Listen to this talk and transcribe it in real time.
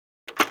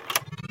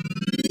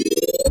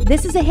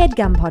This is a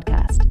HeadGum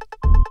podcast.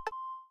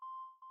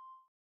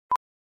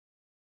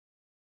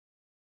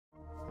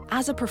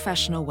 As a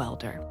professional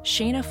welder,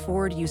 Shayna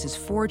Ford uses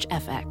Forge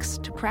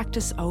FX to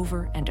practice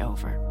over and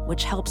over,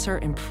 which helps her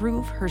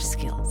improve her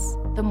skills.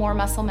 The more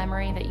muscle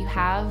memory that you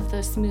have,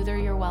 the smoother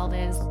your weld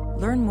is.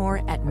 Learn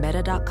more at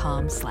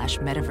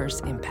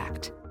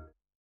meta.com/metaverseimpact.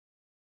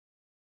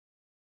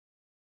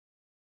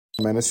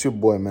 Man, it's your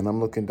boy, man. I'm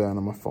looking down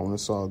at my phone.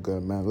 It's all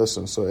good, man.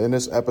 Listen, so in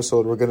this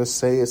episode, we're going to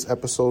say it's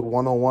episode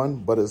 101,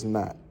 but it's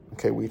not.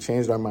 Okay, we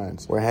changed our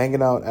minds. We're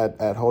hanging out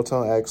at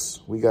Hotel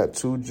X. We got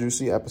 2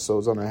 juicy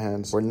episodes on our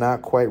hands. We're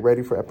not quite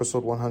ready for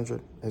episode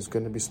 100. It's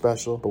going to be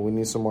special, but we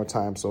need some more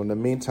time. So in the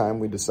meantime,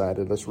 we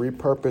decided let's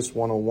repurpose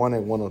 101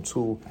 and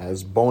 102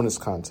 as bonus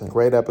content.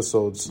 Great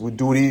episodes. We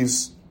do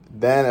these,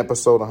 then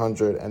episode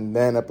 100, and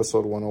then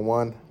episode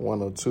 101,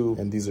 102.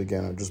 And these,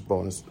 again, are just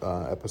bonus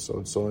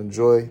episodes. So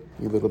enjoy,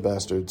 you little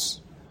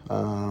bastards.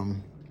 That's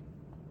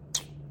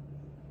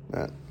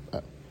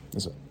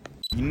it.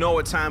 You know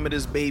what time it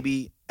is,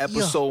 baby.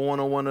 Episode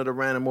 101 of the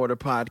Random Order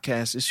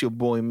Podcast. It's your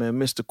boy, man,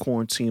 Mr.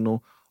 Quarantino,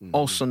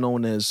 also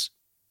known as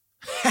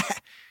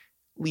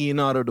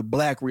Leonardo the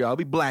Black Real. I'll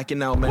be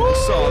blacking out, man.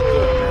 It's all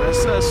good, man.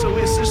 So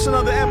it's just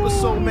another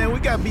episode, man. We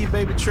got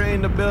B-Baby Trey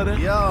in the building.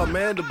 Yeah,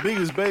 man, the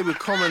biggest baby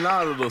coming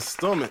out of the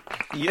stomach.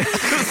 Yeah.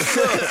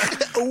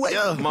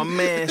 Yeah. My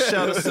man,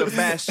 shout out to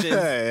Sebastian.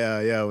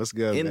 Yeah, what's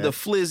good, in man? the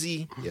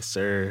Flizzy. Yes,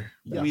 sir.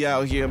 We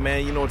out here,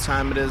 man. You know what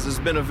time it is. It's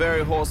been a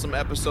very wholesome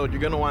episode.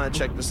 You're going to want to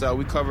check this out.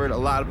 We covered a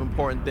lot of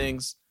important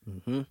things.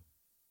 Mm-hmm.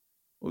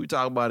 What we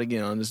talk about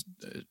again on this?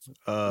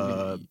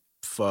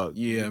 Fuck.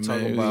 Yeah, we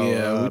man.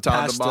 About, we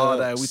talked about all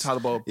that. We talked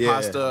about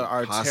pasta,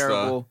 our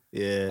pasta.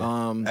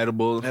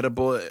 terrible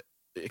Edible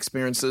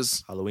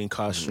experiences. Halloween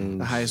costumes.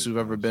 The highest we've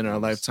ever been in our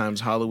lifetimes.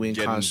 Halloween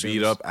getting costumes.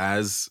 beat up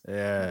as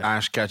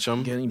Ash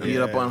Ketchum. Getting beat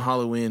up on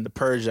Halloween. The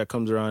purge that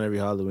comes around every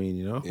Halloween,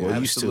 you know? Yeah, well,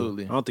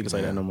 absolutely. I don't think it's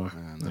like that no more.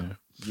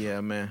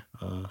 Yeah, man.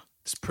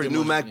 It's pretty the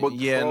new much, MacBook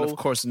yeah, Pro. and of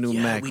course the new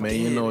Mac, man.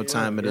 You know what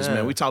time it is,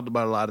 man. We talked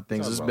about a lot of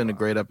things. It's been a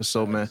great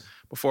episode, man.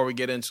 Before we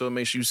get into it,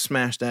 make sure you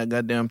smash that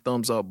goddamn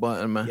thumbs up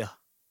button, man. Yeah.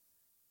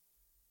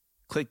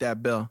 Click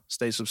that bell.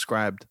 Stay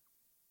subscribed.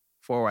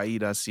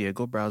 4ye.ca.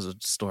 Go browse the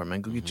store,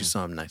 man. Go get you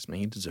something nice, man.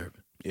 You deserve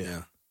it.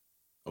 Yeah.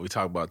 We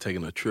talk about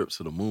taking a trip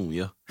to the moon,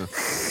 yeah?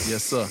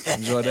 Yes, sir.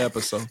 Enjoy the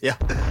episode. Yeah.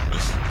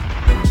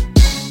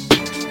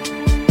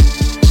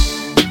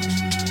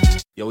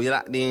 Yo, we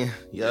locked in.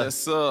 Yeah. Yes,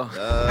 sir.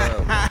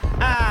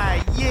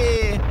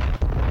 Yeah.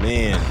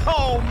 Man.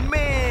 Oh,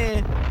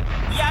 man.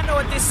 Y'all know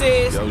what this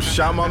is. Yo,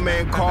 shout my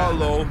man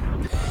Carlo.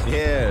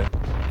 Yeah.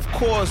 Of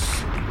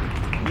course.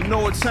 You know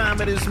what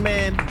time it is,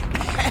 man.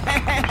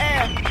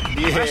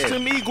 Watch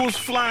them Eagles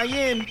fly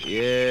in.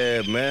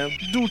 Yeah, man.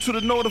 Due to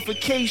the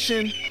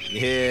notification.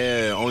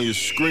 Yeah, on your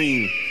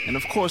screen. And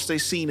of course they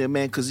seen it,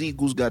 man, because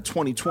Eagles got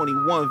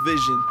 2021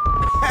 vision.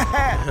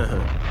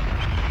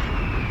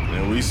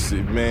 And we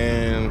see,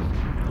 man.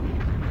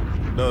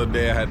 The other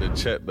day I had to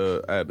check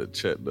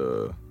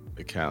the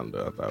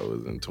calendar. I thought it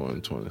was in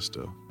 2020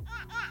 still.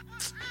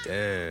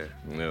 Damn.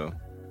 Yeah.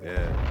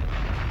 Yeah.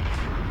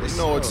 You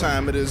know what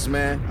time it is,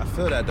 man. I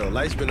feel that though.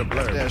 Life's been a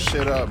blur. That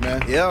shit up,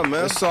 man. Yeah,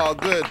 man. It's all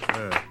good.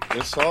 Yeah.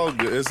 It's all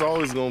good. It's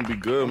always gonna be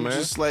good, man.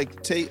 Just like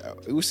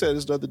we said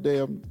this the other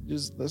day.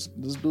 Let's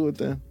do it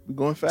then. We're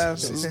going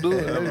fast. Let's do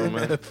it.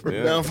 man.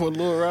 Yeah. Down for a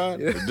little ride.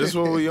 This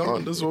what we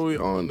on. This what we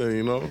on there,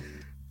 you know.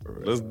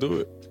 Let's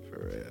do it.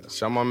 For real.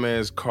 Shout my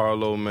man's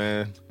Carlo,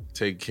 man.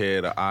 Take care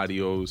of the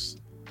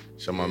audios.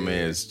 Shout my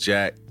man's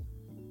Jack.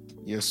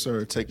 Yes,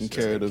 sir. Taking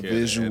care of the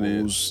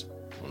visuals.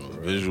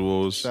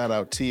 Visuals. Shout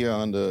out Tia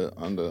on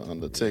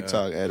the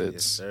TikTok edits.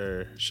 Yes,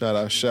 sir. Shout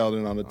out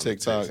Sheldon on the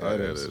TikTok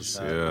edits.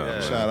 Yeah.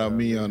 Shout out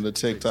me on the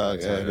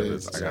TikTok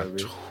edits. I got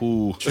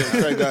 2.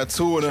 I got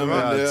 2 of them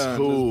in there.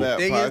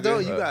 Thing is though,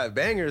 you got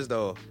bangers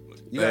though.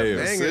 You got Hey,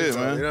 bangers. that's it,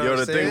 though, man. you know Yo, what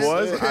the I'm thing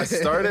saying? was, I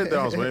started, then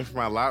I was waiting for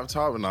my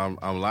laptop, and I'm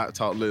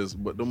laptopless,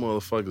 but them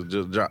motherfuckers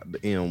just dropped the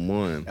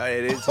M1. Oh,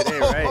 it is today,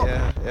 right?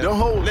 Yeah. Don't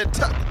hold. Let's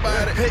talk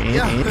about it. Hey,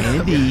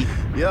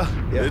 yeah.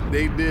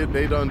 They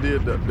done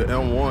did the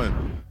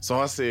M1. So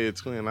I said,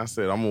 twin, I'm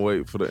gonna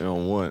wait for the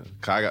M1.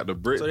 Cause I got the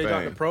brick So they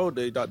bang. got the Pro,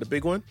 they got the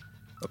big one?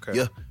 Okay.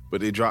 Yeah,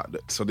 but they dropped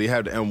it. So they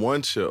have the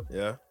M1 chip.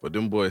 Yeah. But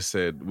them boys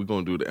said, we're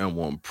gonna do the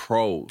M1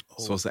 Pro.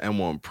 So it's the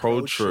M1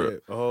 Pro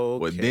trip. Oh,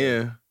 okay. But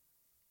then,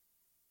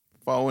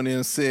 If I went in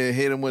and said,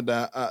 hit him with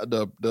the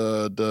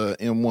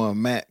M1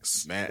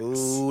 Max.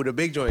 Ooh, the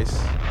big joints.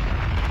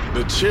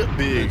 the chip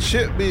big.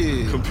 Chip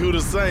big. Computer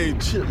same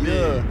chip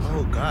big.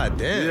 Oh, god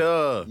damn.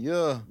 Yeah.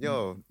 Yeah.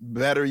 Yo.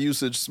 Battery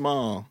usage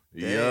small.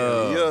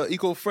 Yeah. Yeah.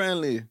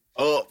 Eco-friendly.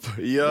 Up.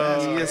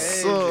 Yeah.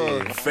 Yes,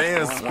 sir.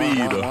 Fan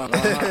speeder.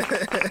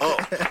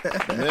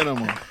 Up.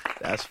 Minimum.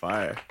 That's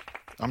fire.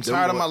 I'm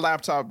tired of my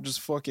laptop just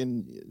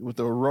fucking with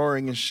the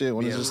roaring and shit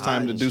when it's just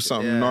time to do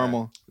something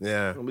normal.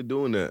 Yeah. Don't be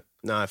doing that.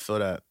 No, I feel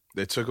that.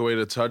 They took away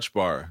the touch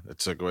bar.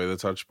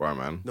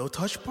 Man. No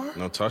touch bar?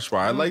 No touch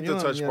bar. I like the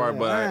touch bar,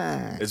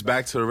 but it's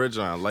back to the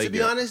original. I like it. To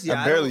be honest,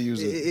 yeah, I barely use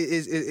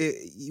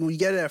it. When you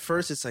get it at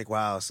first, it's like,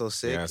 wow, so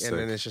sick. Yeah, and sick.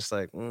 then it's just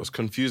like... It was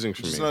confusing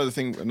for Just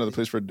me. another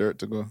place for dirt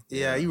to go.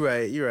 Yeah,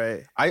 you're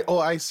right.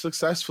 I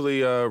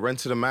successfully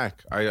rented a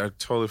Mac. I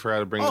totally forgot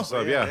to bring this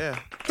up. Yeah.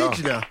 Did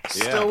you know?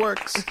 Still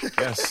works.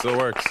 Yeah, still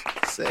works.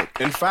 Sick.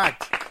 In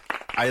fact,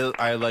 I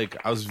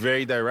was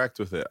very direct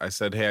with it. I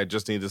said, hey, I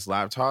just need this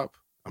laptop.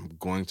 I'm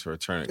going to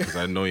return it because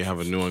I know you have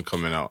a new one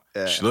coming out.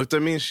 Yeah. She looked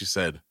at me and she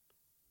said,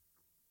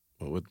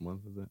 what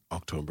month is it?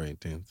 October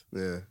 18th.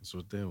 Yeah. That's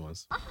what day it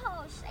was.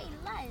 Oh, say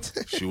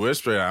life. She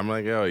whispered, I'm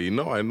like, yo, I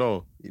know. I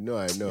know.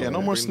 Yeah,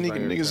 no more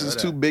sneaking. Niggas is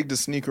too big to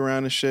sneak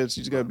around and shit. So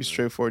you just gotta be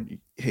straightforward.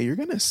 Hey, you're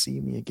gonna see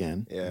me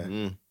again.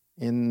 Yeah.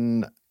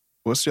 In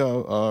what's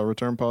y'all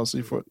return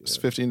policy for? It's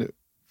 15 to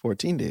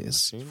 14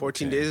 days.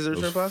 14 days is the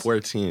return policy?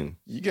 14.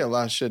 You get a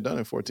lot of shit done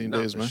in 14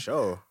 days, man.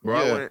 Sure.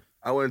 Bro, Yeah.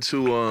 I went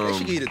to They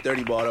should give you the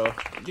 30 ball, though.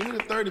 give me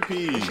the 30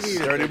 piece.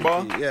 30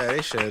 ball? Yeah,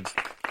 they should.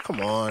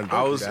 Come on.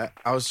 Don't do that.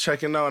 I was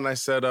checking out and I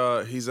said,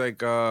 he's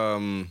like, oh,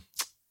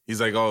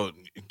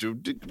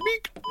 dude,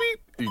 beep.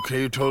 Okay,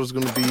 your total's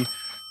gonna be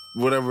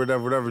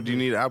whatever. Do you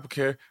need Apple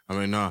Care? I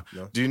mean, no.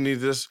 Do you need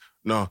this?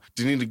 No.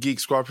 Do you need the Geek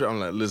Squad?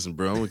 I'm like, listen,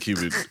 bro, I'm gonna keep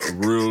it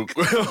real.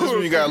 That's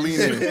when you gotta lean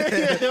in.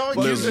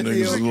 Listen,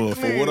 niggas, look,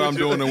 for what I'm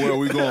doing and where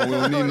we going, we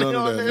don't need none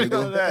of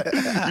that,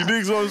 nigga. You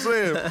dig what I'm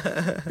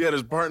saying? He had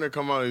his partner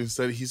come out and he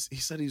said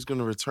he's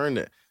gonna return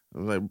it. I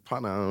was like,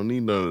 partner, I don't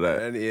need none of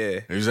that. And yeah.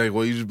 And he's like,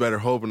 well, you just better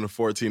hope in the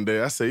 14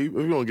 days. I say, if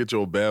you don't get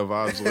your bad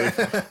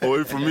vibes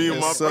away from me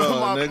and my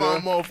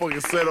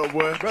motherfucking setup,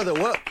 boy. Brother,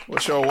 what?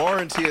 What's your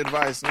warranty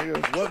advice,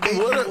 nigga? What made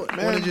you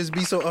want to just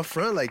be so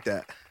upfront like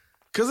that?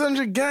 Cause then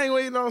your gang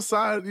waiting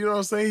outside, you know what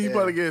I'm saying? He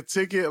about to get a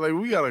ticket. Like,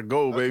 we gotta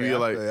go, baby.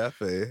 I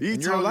feel you.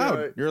 You're allowed.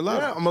 Like, You're allowed.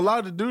 Yeah, I'm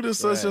allowed to do this.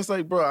 So it's just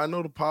like, bro, I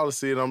know the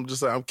policy, and I'm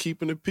just like, I'm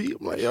keeping it P.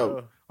 I'm like,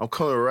 yo, I'm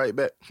coming right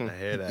back. I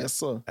hear that. Yes,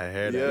 sir. I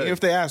hear that. Yeah. Even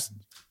if they ask,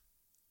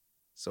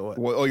 So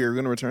what? oh, you're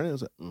gonna return it? I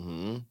was like,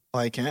 Mm-hmm. oh,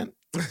 I can't.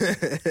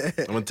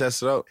 I'm gonna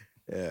test it out.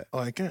 Yeah. Oh,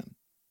 I can't.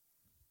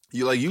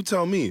 You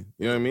tell me,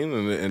 you know what I mean?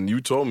 And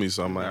you told me,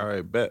 so I'm like, all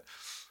right, bet.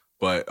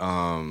 But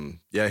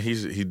yeah,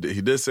 he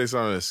did say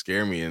something that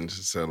scared me and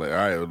just said like, all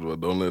right, well,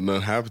 don't let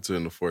nothing happen to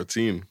in the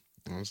 14.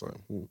 And I was like,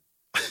 ooh.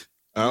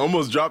 I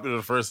almost dropped it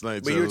the first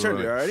night. But you returned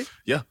it already?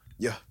 Yeah.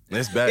 Yeah.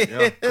 It's back.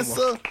 Yeah. Yes,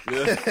 sir.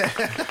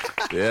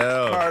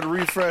 Yeah. Card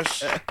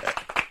refresh.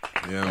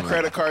 Yeah, man.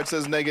 Credit card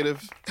says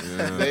negative.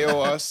 Yeah. They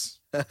owe us.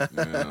 Yeah, I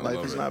Life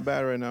love is it. not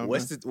bad right now.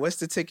 What's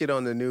the ticket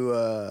on the new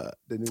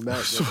Mac?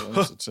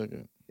 What's the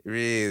ticket?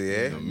 Really?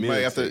 Eh? Yeah, You might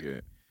have to-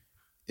 ticket.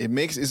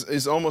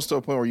 It's almost to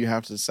a point where you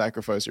have to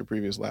sacrifice your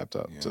previous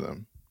laptop to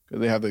them.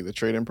 Because they have like the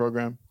trade-in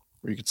program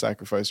where you could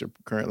sacrifice your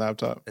current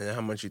laptop And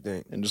how much you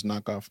think? and just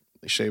knock off,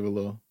 shave a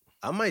little.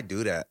 I might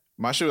do that.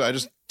 My shit, I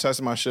just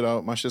tested my shit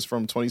out. My shit's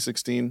from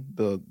 2016,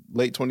 the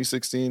late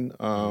 2016.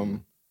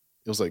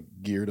 It was like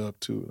geared up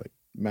too, like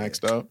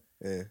maxed out.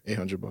 Yeah.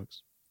 $800.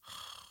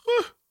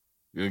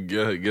 You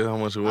get how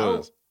much it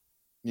was?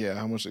 Yeah,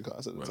 how much it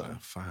cost at the time?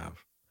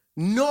 5.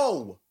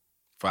 No.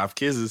 5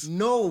 kisses.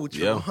 No,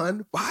 Yeah.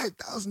 John.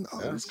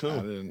 $5,000 That's cool. I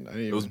didn't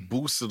It was even.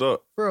 boosted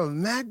up for a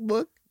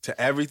MacBook. to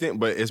everything,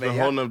 but it's been Man,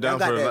 holding them down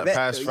y'all for got the that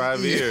past back.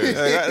 5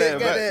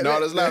 years. No,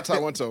 this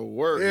laptop went to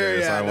work. Yeah,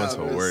 This yeah, I went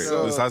no, to work.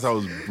 so- This time I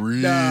was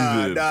breathing.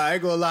 Nah, I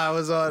ain't gonna lie. I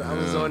was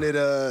on it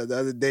the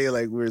other day,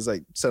 like we was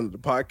like sending the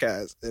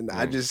podcast, and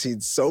I just seen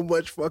so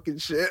much fucking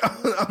shit.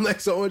 I'm like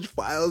so much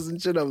files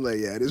and shit. I'm like,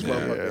 yeah, this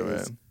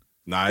motherfucker is.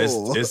 Nah,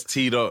 it's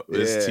teed up.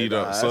 It's Yeah, teed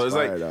up. nah, So that's it's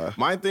like fire, though.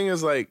 my thing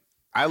is like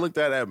I looked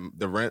at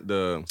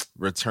the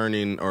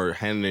returning or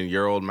handing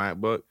your old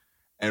MacBook,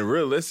 and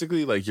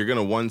realistically, like you're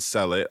gonna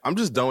sell it. I'm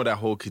just done with that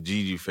whole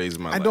Kijiji phase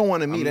of my life. I don't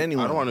want to meet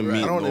anyone. I don't want to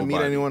meet. I don't want to meet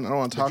nobody. anyone. I don't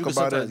want to But talk you can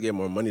about sometimes it. get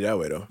more money that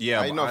way though.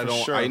 Yeah, I but know I for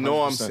don't. sure, I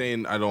know I'm 100%.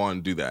 saying I don't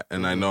want to do that,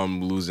 and I know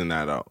I'm losing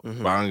that out.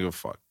 But I don't give a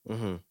fuck.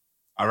 Mm-hmm.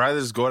 I'd rather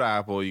just go to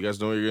Apple. You guys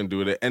know what you're gonna do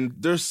with it. And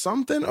there's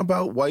something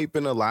about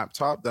wiping a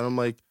laptop that I'm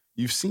like,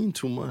 you've seen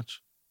too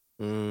much.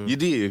 You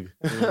dig?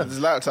 This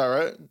laptop,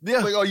 right? Yeah.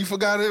 Like, oh, you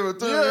forgot it.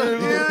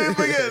 Yeah,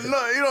 forget.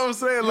 No, you know what I'm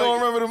saying? You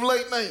don't remember them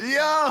late nights?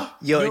 Yeah.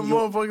 Yo, Them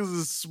motherfuckers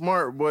is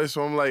smart, boy.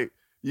 So I'm like,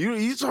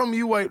 you told me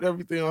you wiped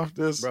everything off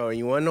this. Bro, and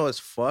you wanna know what's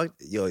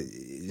fucked? Yo,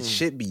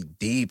 shit be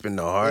deep in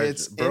the heart.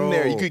 It's bro. in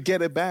there. You could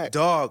get it back.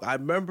 Dog, I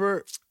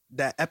remember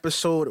that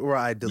episode where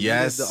I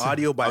deleted the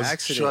audio by I was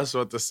accident. just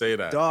about to say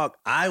that. Dog,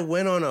 I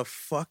went on a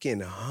fucking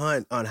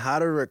hunt on how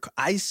to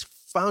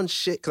found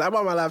shit, because I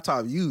bought my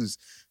laptop used.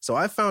 So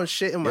I found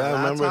shit in my Yeah,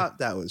 I remember. laptop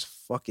that was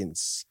fucking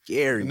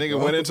scary. The nigga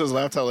bro. went into his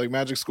laptop like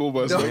Magic School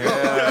Bus. Dog. Like,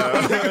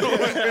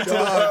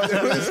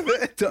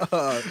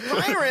 Dog.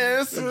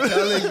 Virus. I'm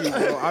telling you,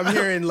 bro. I'm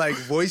hearing like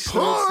voice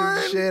notes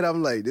and shit.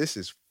 I'm like, this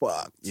is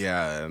fucked.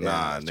 Yeah,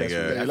 nah, trust me,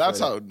 nigga. Your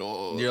laptop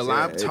knows. Your it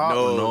laptop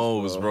knows,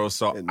 knows, bro. bro.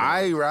 So It knows.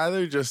 I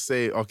rather just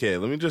say, okay,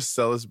 let me just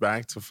sell this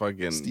back to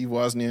fucking Steve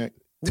Wozniak.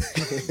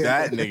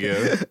 That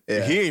nigga,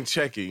 he ain't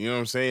checking. You know what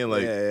I'm saying?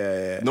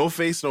 Like, no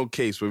face, no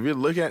case. But if you're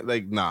looking at,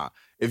 like, nah.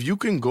 If you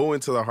can go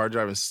into the hard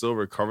drive and still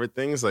recover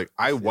things, like,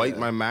 I wipe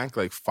my Mac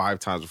like 5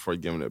 times before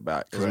giving it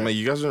back. Because I'm like,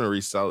 you guys are going to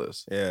resell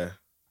this. Yeah.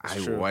 I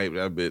wipe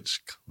that bitch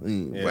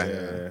clean.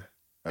 Yeah.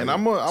 And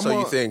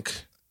you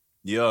think...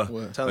 Yeah,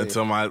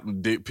 until my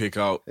dick pick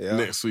out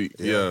next week.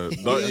 Yeah.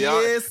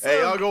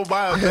 Y'all go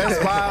buy a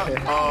Best Buy.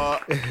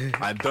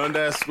 I done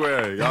that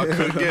square. Y'all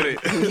could get it.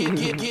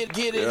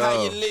 Get it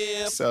how you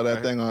live. Sell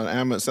that thing on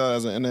Amazon. Sell it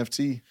as an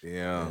NFT.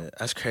 Yeah.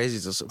 That's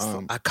crazy.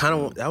 I kind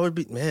of that would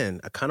be I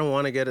kind of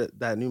want to get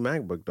that new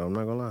MacBook though. I'm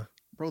not gonna lie,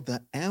 bro.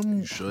 The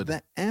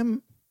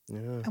M1.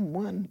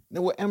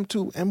 No,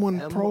 M2,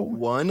 M1 Pro.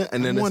 M1,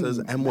 and then it says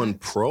M1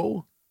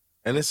 Pro,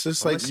 and it's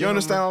just like you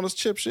understand all this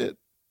chip shit.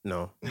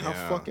 No, how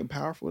fucking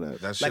powerful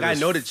that. Like I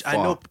know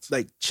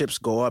like chips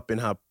go up and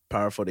how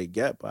powerful they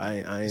get, but I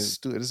ain't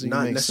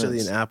not necessarily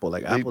in Apple.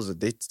 Like Apple's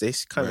they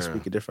kind of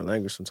speak a different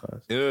language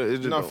sometimes.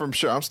 No, from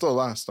sure. I'm still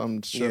lost.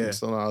 I'm sure I'm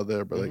still not out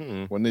there. But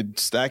like when they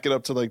stack it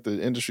up to like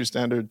the industry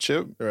standard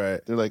chip,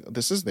 right? They're like,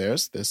 this is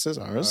theirs. This is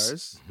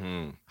ours.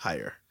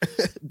 Higher.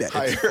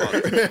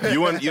 Higher.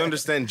 You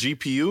understand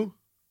GPU?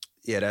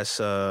 Yeah, that's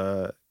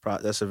a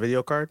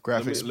video card.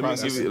 Graphics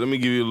processor. Let me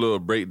give you a little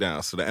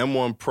breakdown. So the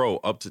M1 Pro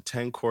up to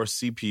 10-core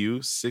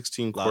CPU,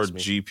 16-core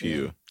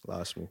GPU. Yeah.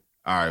 Lost me.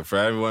 All right, for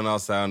everyone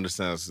else that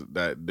understands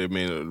that they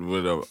made it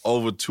with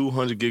over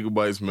 200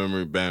 gigabytes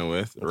memory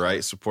bandwidth,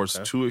 right? Supports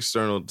 2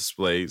 external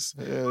displays.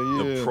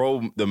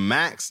 The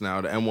Max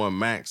now, the M1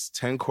 Max,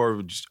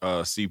 10-core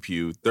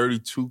CPU,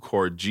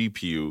 32-core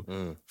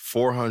GPU,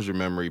 400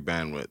 memory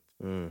bandwidth,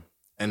 and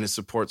it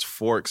supports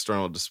 4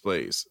 external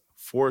displays.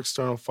 4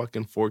 external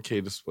fucking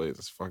 4K displays.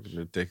 It's fucking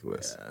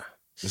ridiculous. Yeah.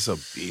 It's a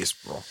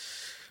beast, bro.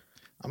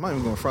 I'm not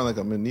even going to front like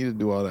I'm going to need to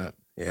do all that.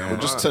 Yeah.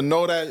 But just to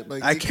know that,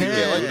 like, I can't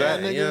get like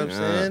that, nigga. You know what I'm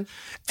saying?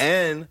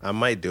 And I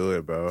might do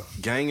it, bro.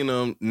 Gang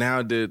them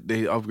now they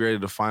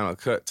upgraded the Final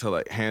Cut to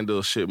like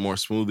handle shit more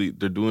smoothly.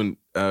 They're doing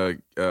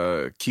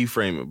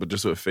keyframe it, but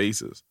just with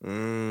faces.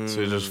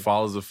 So it just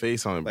follows the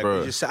face on it, like,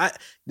 bro.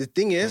 The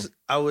thing is,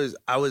 I was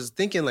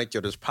thinking like,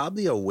 yo, there's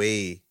probably a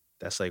way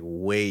that's like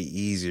way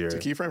easier. To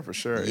keyframe for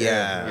sure.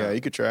 Yeah. Yeah,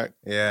 you could track.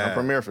 Yeah. On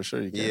Premiere for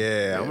sure you can.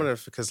 Yeah. I'm gonna,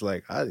 because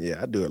like, I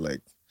do it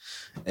like,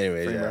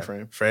 anyway.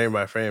 Frame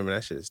by frame, and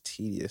that shit is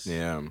tedious.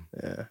 Yeah.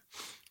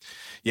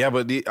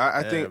 But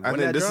I think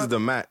this is the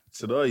Mac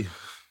today.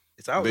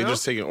 It's out. They're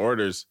just taking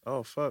orders.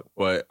 Oh fuck!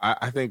 But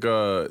I think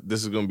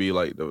this is gonna be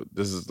like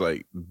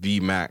the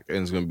Mac, and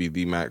it's gonna be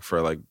the Mac for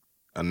like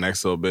a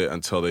next little bit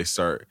until they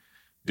start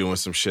doing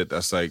some shit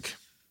that's like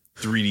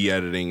 3D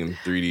editing and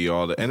 3D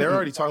all that. And they're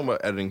already talking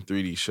about editing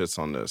 3D shits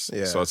on this.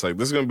 Yeah. So it's like,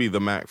 this is going to be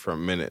the Mac for a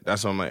minute.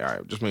 That's why I'm like, all right,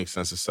 it just makes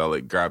sense to sell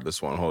it, grab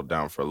this one, hold it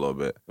down for a little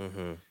bit.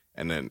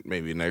 And then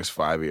maybe next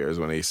 5 years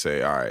when they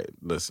say, all right,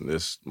 listen,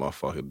 this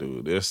motherfucker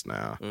do this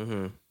now.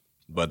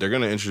 But they're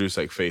going to introduce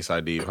like Face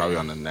ID probably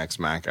on the next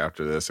Mac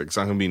after this. Like, it's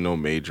not going to be no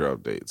major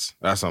updates.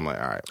 That's why I'm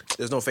like, all right.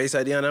 There's no Face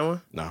ID on that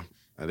one? No.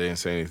 I didn't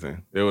say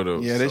anything. They would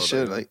have. Yeah, they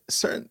should. Like,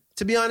 certain.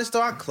 To be honest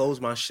though, I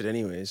close my shit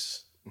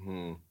anyways.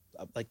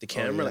 Like the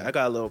camera, like I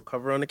got a little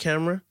cover on the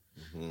camera,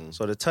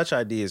 so the Touch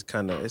ID is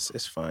kind of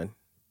it's fine.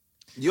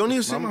 You don't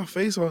even see my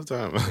face all the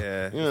time.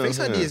 Yeah, Face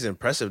ID is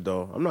impressive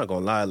though. I'm not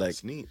gonna lie, like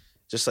it's neat.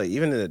 Just like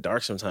even in the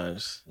dark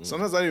sometimes.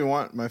 Sometimes I don't even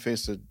want my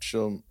face to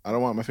show. I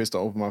don't want my face to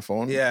open my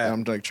phone. Yeah, and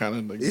I'm like trying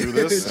to like do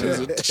this.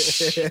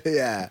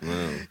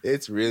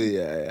 It's really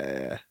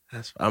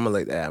That's I'm gonna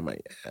like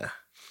that.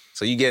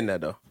 So you getting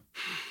that though?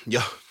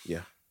 Yeah.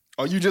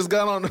 Oh, you just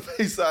got on the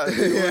Face ID.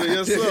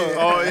 Yes, sir.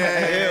 Oh,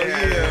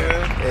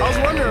 yeah. I was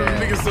wondering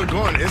if niggas still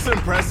going. It's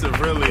impressive,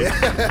 really.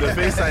 The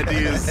Face ID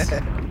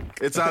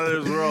it's out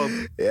of this world.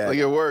 Yeah. Like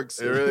it works.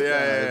 It really,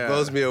 It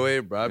blows me away,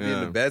 bro. I be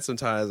in the bed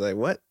sometimes like,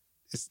 what?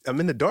 I'm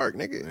in the dark,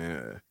 nigga.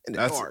 Yeah. In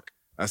the dark.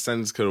 That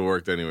sentence could have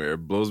worked anywhere.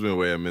 It blows me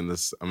away. I'm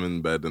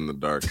in bed in the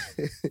dark.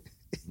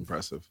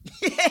 Impressive.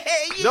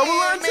 Double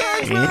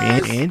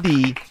entendre.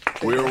 Andy.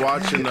 We were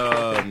watching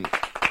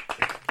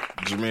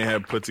Jermaine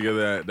had put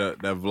together that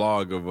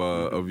vlog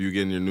of you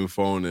getting your new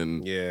phone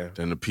and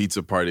the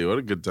pizza party. What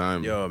a good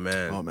time. Yo,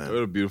 man. Oh, man.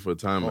 What a beautiful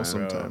time, man.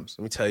 Sometimes.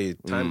 Let me tell you,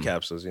 time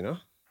capsules, you know?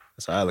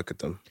 That's how I look at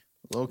them.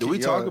 Do we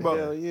talk about...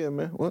 Hell yeah,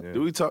 man. What?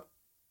 Do we talk...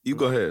 You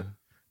go ahead.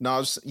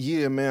 No,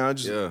 man. I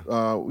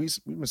just... we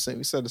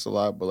said this a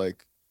lot, but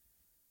like,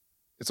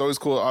 it's always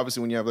cool,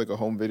 obviously, when you have like a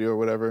home video or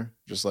whatever,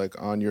 just like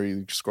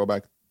you scroll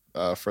back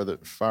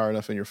far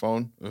enough in your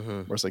phone,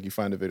 where it's like you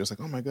find a video, it's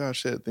like, oh my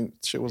gosh,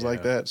 shit was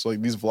like that. So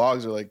like these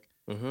vlogs are like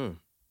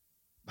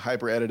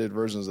hyper edited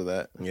versions of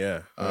that.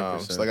 Yeah.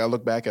 So like I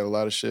look back at a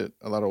lot of shit,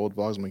 a lot of old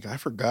vlogs. I'm like, I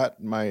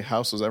forgot my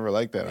house was ever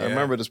like that. I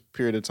remember this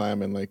period of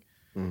time, and like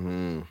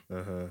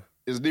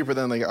it's deeper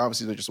than like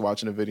obviously like just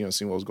watching a video and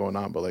seeing what was going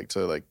on, but like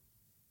to like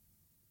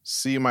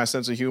see my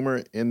sense of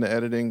humor in the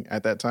editing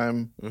at that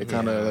time, it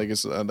kind of like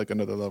it's like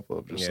another level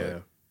of just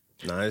like.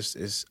 No,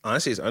 it's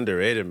honestly, it's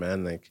underrated,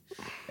 man. Like,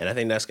 and I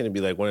think that's gonna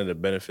be like one of the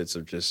benefits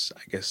of just,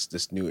 I guess,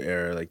 this new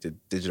era, like the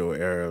digital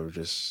era of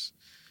just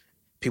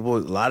a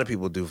lot of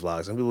people do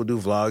vlogs. Some people do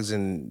vlogs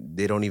and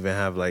they don't even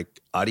have like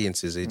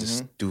audiences. They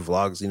just do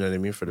vlogs, you know what I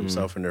mean, for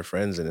themselves and their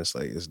friends, and it's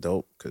like it's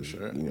dope because you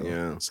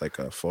know it's like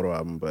a photo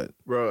album. But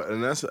bro,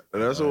 and that's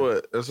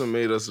what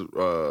made us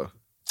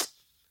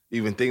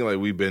even think like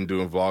we've been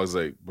doing vlogs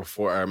like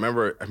before. I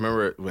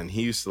remember when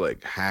he used to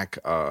like hack,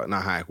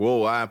 not hack.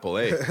 Whoa, Apple,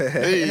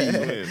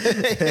 hey,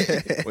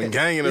 when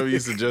Gang and them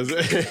used to just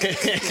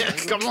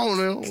come on,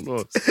 man.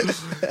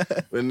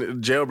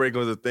 When jailbreak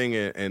was a thing,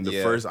 and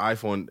the first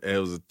iPhone, it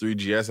was a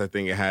 3GS. I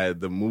think it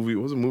had the movie.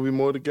 What was the movie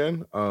mode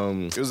again?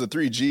 It was a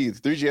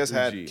 3G. The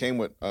 3GS came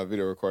with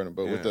video recording,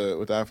 but with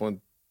the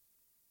iPhone.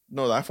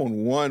 No, the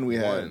iPhone 1 we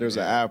had. There's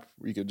an app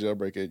where you could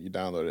jailbreak it, you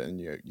download it, and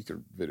you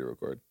could video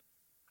record.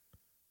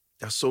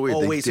 That's so weird.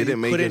 Oh, they wait, so didn't you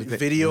make put it it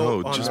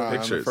video on just the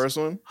pictures. The first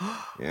one?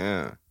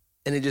 Yeah.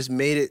 and it just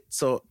made it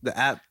so the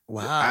app.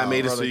 Wow, I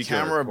made it Bro, so the you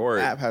can camera record.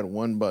 app had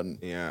one button.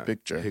 Yeah.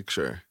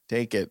 Picture.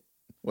 Take it.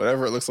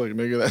 Whatever it looks like,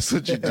 nigga. That's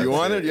what you do. You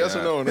want it? Yes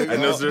or no, nigga?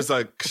 And there's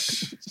like.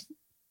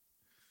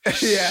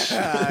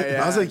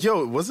 yeah. I was like,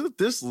 yo, was it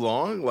this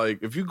long? Like,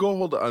 if you go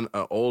hold an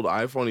old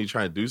iPhone and you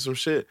try to do some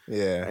shit,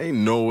 ain't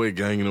no way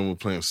Gang them were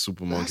playing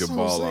Super Monkey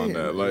Ball on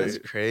that. Like, That's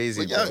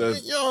crazy.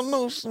 Like, y'all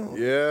know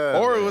something. yeah.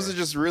 Or was it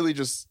just really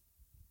just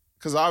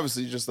because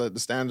obviously just that the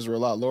standards were a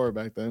lot lower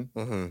back then.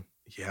 Mm-hmm.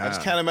 Yeah. I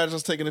just can't imagine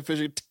us taking a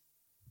picture.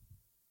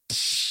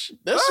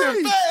 That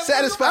shit fast.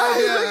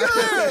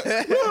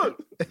 Satisfied.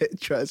 Look.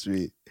 Trust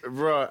me,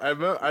 Bro, I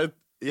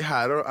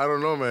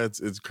don't know, man.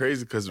 It's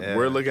crazy because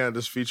we're looking at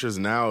these features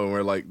now and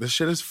we're like, this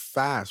shit is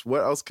fast.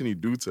 What else can you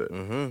do to it?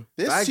 Mm-hmm.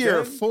 This Back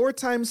year, then- 4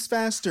 times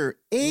faster,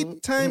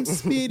 8 times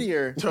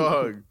speedier.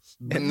 Dog.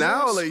 And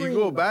now, like, you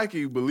go back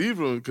and you believe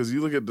them because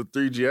you look at the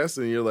 3GS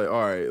and you're like,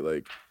 all right,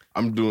 like,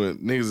 I'm doing,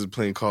 niggas is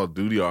playing Call of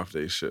Duty off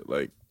their shit.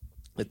 Like,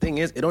 the thing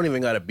is, it don't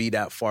even gotta be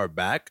that far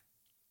back,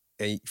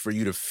 and for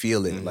you to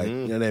feel it. Like,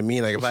 you know what I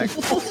mean? Like if I.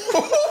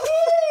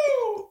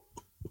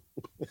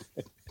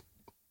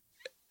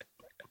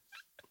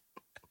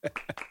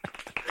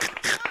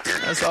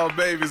 That's how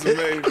babies are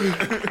made.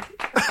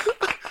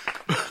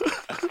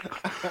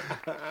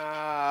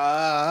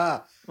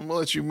 I'm gonna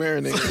let you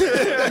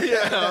marinate.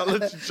 yeah, I'll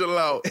let you chill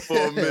out for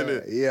a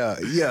minute. Yeah.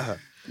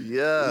 You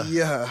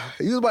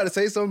was about to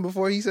say something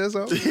before he said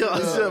something? Yeah, I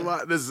was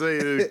about to say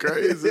it's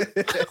crazy.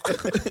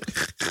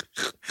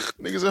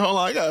 Niggas said, hold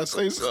on, I gotta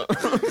say something.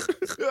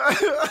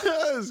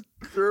 That's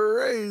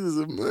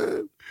crazy,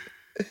 man.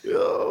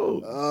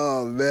 Yo.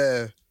 Oh,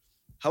 man.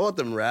 How about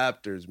them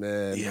Raptors,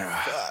 man? Yeah.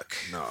 Fuck.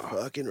 No.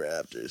 Fucking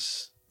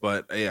Raptors.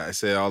 But yeah, I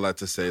say all that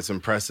to say it's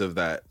impressive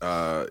that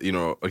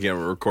again,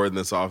 we're recording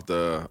this off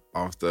the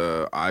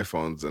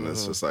iPhones and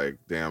it's just like,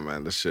 damn,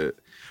 man, this shit.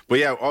 But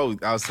yeah,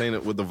 I was saying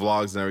it with the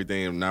vlogs and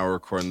everything, and now we're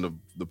recording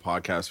the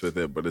podcast with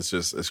it. But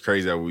it's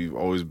crazy that we've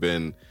always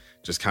been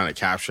just kind of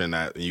capturing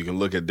that. And you can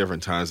look at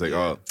different times like,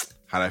 oh,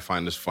 how did I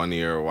find this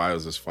funny, or why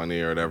was this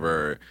funny, or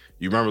whatever.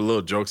 You remember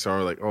little jokes that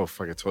were like, oh,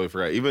 fuck, I totally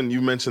forgot. Even you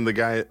mentioned the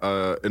guy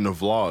in the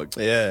vlog.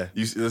 Yeah.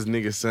 This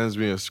nigga sends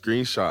me a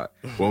screenshot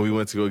when we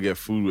went to go get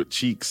food with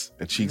Cheeks.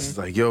 And Cheeks is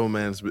like, yo,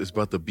 man, it's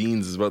about the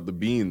beans. It's about the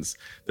beans.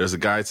 There's a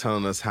guy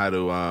telling us how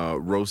to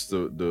roast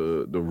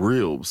the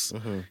ribs.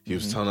 He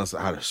was telling us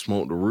how to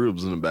smoke the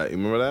ribs in the back. You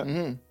remember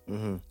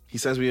that? He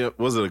sends me,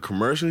 was it a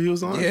commercial he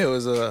was on? Yeah, it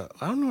was I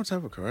don't know what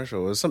type of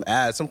commercial. It was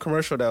some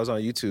commercial that was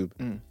on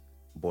YouTube.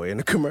 Boy in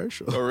the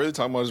commercial. Oh, really?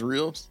 Talking about his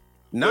reels?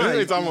 Nah,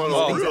 he's talking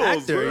about he's an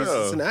reels, actor.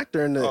 yeah. He's an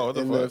actor in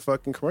the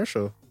fucking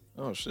commercial.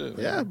 Oh, shit.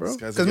 Yeah, bro. This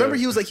guy's Because remember,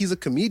 he was like, he's a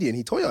comedian.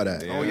 He told y'all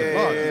that. Yeah. Oh, Yeah,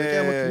 yeah.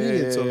 I'm a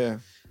comedian. So yeah.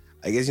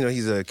 I guess,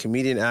 he's a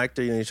comedian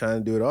actor. He's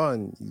trying to do it all,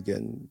 and he's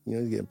getting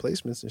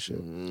placements and shit.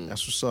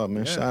 That's what's up,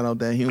 man. Shout out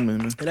that human,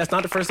 man. And that's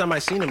not the first time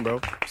I've seen him,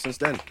 bro. Since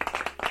then.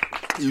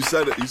 You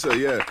said it. You said,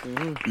 yeah.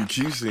 You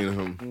keep seeing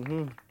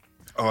him.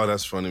 Oh,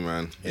 that's funny,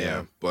 man.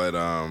 Yeah. But, the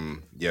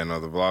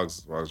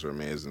vlogs are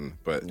amazing.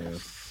 But,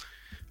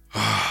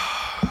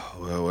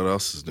 well, what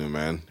else is new,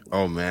 man?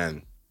 Oh,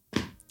 man.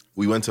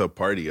 We went to a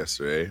party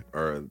yesterday,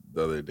 or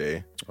the other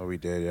day. Oh, we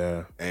did,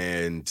 yeah.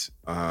 And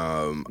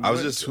I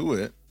was just to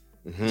it.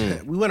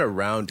 We went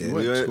around it.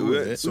 We went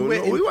to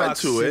it. We went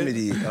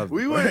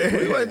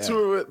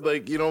to it.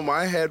 Like,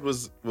 my head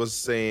was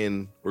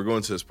saying, we're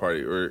going to this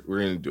party. We're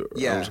going to do it.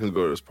 Yeah. I'm just going to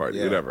go to this party.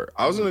 Yeah. Whatever.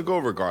 I was going to go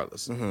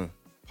regardless.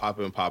 Pop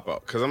in, pop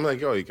out. Because I'm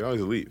like, yo, you can always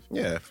leave.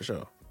 Yeah, for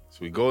sure. So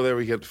we go there,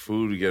 we get the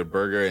food, we get a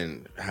burger,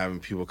 and having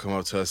people come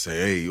up to us say,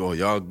 hey, yo,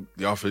 y'all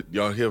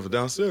here for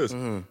downstairs?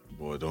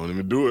 Boy, don't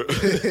even do it.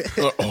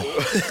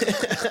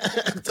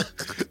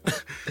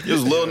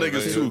 There's little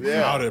niggas too.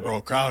 Crowded, bro.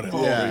 Crowded.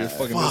 Yeah. You're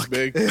fucking this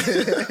big.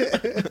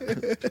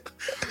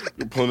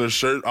 You're pulling their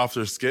shirt off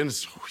their skin.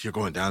 So you're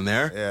going down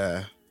there?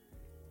 Yeah.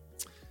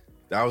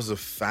 That was the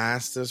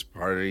fastest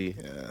party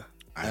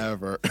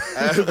Ever.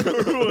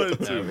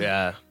 went to.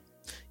 Yeah.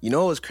 You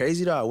know what was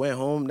crazy though? I went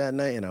home that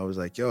night and I was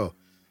like, yo,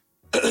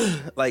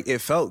 like it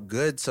felt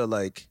good to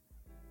like,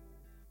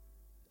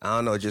 I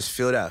don't know, just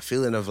feel that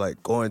feeling of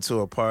like going to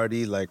a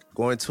party, like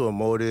going to a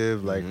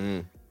motive, like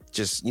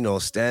just,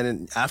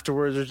 standing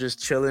afterwards or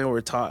just chilling.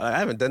 We're talking. I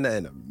haven't done that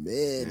in a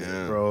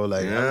minute, bro.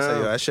 Like, I'm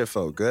saying, that shit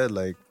felt good.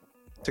 Like,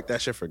 took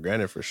that shit for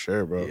granted for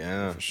sure, bro.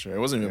 Yeah, for sure. It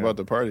wasn't even about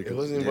the party. It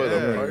wasn't even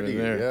about the party.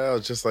 Yeah, it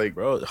was just like,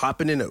 bro,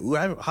 hopping in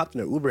I haven't hopped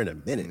in an Uber in a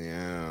minute.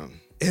 Yeah.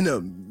 In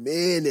a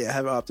minute, I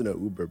haven't hopped in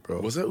an Uber,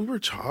 bro. Was that Uber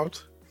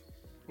chopped?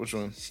 Which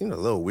one? It seemed a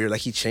little weird.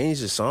 Like, he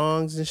changed his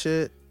songs and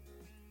shit.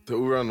 The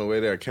Uber on the way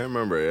there, I can't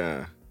remember,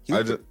 yeah. He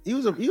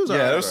was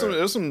there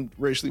was some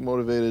racially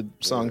motivated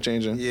song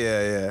changing.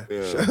 Yeah.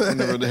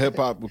 Whenever the hip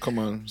hop would come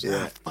on.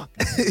 Fuck.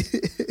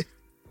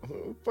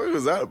 What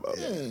was that about?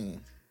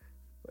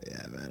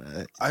 Yeah,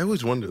 man. I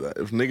always wonder that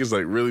if niggas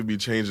like really be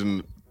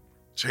changing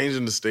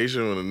the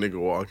station when a nigga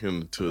walk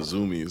into a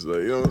Zoomies, like,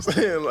 you know what I'm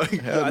saying? Like,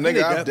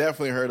 I've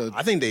definitely heard of.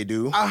 I think they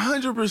do.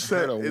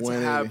 100%. It's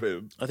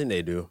happened. I think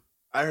they do.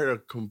 I heard a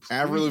complete.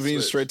 Avril Lavigne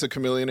switch. straight to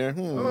Chameleonaire.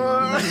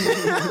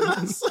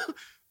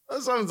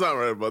 That sounds not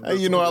right about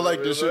this. Hey, I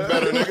like this shit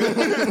better,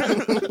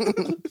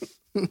 nigga.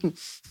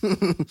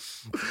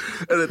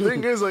 And the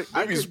thing is, like,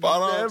 I be could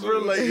spot on,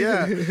 never,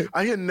 too.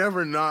 I can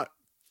never not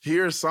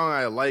hear a song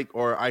I like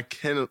or I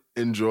can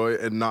enjoy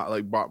and not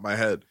like bop my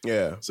head.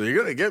 Yeah. So you're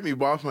gonna get me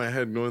bop my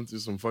head going through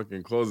some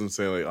fucking clothes and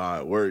saying like,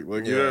 it worked.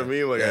 Like, you know what I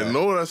mean? Like, I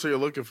know that's what you're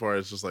looking for.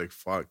 It's just like,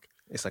 fuck.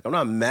 It's like, I'm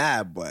not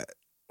mad, but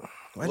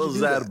what's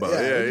that about?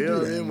 Yeah, you know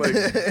what I mean?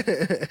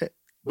 Like,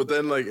 but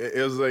then like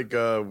it was like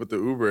with the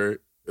Uber,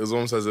 it was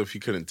almost as if he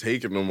couldn't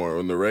take it no more.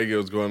 When the reggae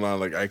was going on,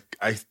 like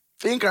I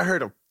think I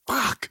heard a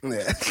fuck.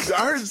 Yeah.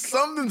 I heard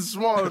something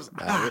small.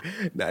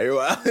 Now you're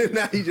wild.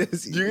 Now you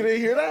just You didn't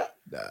hear that?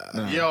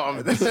 Nah. Yo,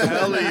 I'm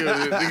telling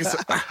you,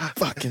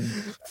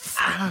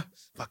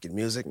 fucking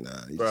music. Nah,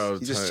 Bro,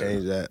 you just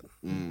changed that.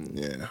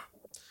 Yeah,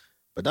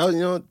 but that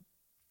was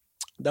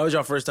that was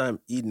your first time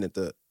eating at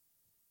the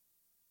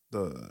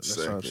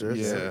restaurant. Second. Sure?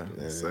 Yeah,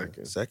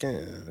 second. Second.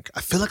 Yeah.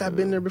 I feel like I've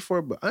been there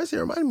before, but honestly,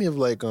 it reminded me of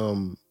like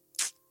what's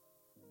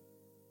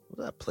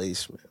that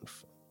place, man?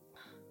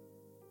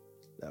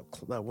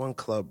 That one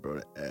club, bro.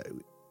 That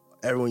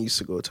everyone used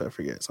to go to. I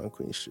forget. It's on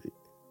Queen Street.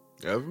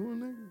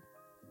 Everyone, nigga.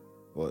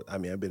 Well, I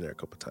mean, I've been there a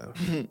couple times.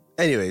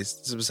 Anyways,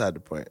 this is beside the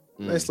point.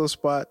 Nice little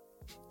spot.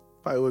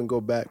 Probably wouldn't go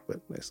back,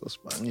 but nice little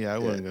spot. Yeah, I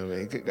wouldn't go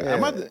back.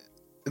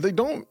 If they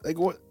don't, like,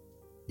 what?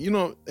 If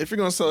you're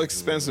gonna sell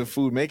expensive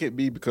food, make it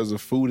be because the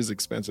food is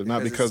expensive,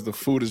 not because the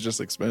food is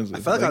just expensive. I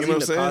felt like I was you know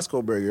eating a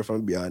Costco burger, if I'm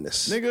gonna be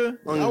honest. Nigga,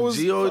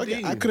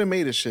 I could have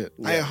made this shit.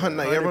 Yeah,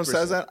 everyone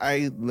says that.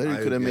 I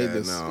literally could have made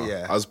this. No.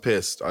 Yeah. I was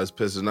pissed.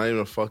 There's not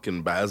even a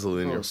fucking basil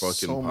in your fucking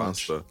so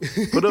much. pasta.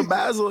 Put a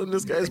basil in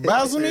this guy's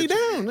Basil me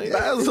down. Nigga.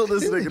 Basil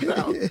this nigga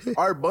down.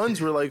 Our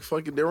buns were like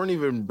fucking, they weren't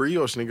even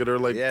brioche, nigga. They're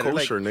like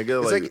kosher,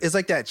 nigga. It's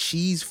like that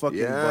cheese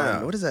fucking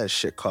bun. What is that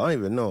shit called? I don't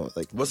even know.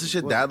 Like, what's the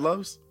shit Dad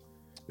loves?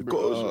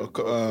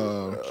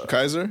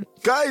 Kaiser.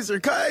 It's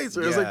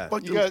like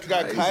fucking. You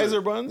got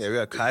Kaiser buns? Yeah, we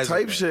got Kaiser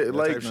type shit.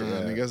 Like,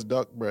 Nigga, that's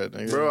duck bread.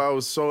 Nigga. bro, I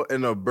was so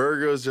in the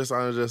burger. I was just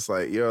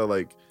like, yo,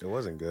 like. it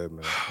wasn't good,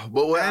 man.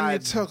 But what And I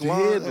it took did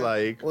long.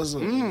 like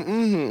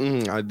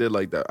Wasn't- I did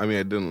like that. I mean,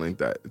 I didn't like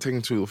that. It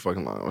taking too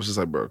fucking long. I was just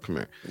like, bro, come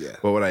here. Yeah.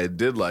 But what I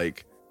did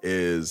like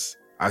is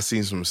I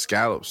seen some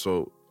scallops.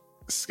 So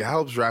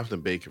scallops wrapped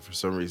in bacon for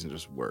some reason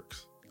just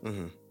works.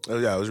 Oh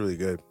yeah, it was really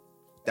good.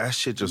 That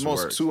shit just The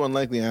most works. two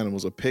unlikely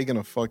animals: a pig and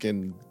a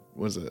fucking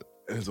what is it?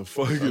 It's a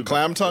fucking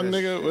Clam tongue,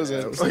 nigga. What is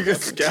it? It's like a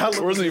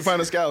scallop. Where do you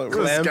find a scallop?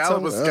 Clam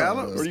tongue? A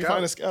Scallop? Where do you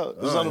find a scallop?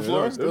 Just on the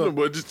floor? The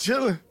boy just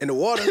chilling. In the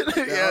water.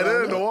 Yeah,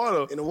 they're in the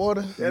water. In the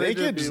water. Yeah, they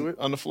Naked? just Just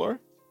be- on the floor?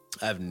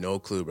 I have no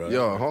clue, bro.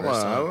 Yo, hold on.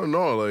 I don't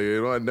know.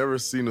 Like, I've never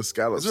seen a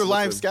scallop. Is there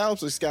live slipping.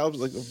 scallops? Like scallops,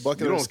 like a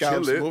bucket You of don't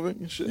scallops kill it. moving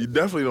and shit? You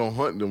definitely don't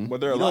hunt them.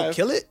 But they're You alive. don't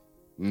kill it?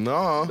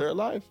 No, They're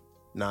alive.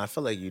 Nah, I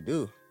feel like you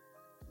do.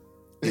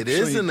 it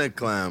is in a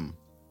clam.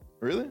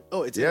 Really?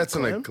 Oh, it's Yeah, it's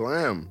in a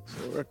clam.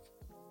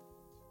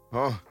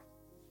 Huh?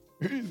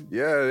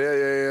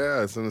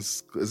 Yeah. It's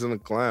in a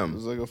clam.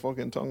 It's like a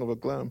fucking tongue of a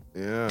clam.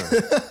 Yeah.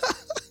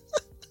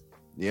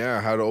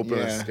 Yeah, how to open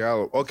a Yeah.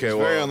 scallop. Okay, It's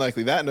well. very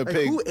unlikely. That and a Like,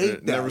 pig. who ate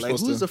that? Never Like,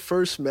 supposed who's to. the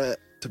first man?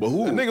 But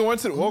who? That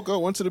nigga woke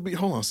up, went to the beach.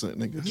 Hold on a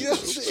second, nigga.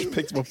 Just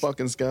picked my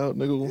fucking scallop,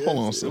 nigga. Hold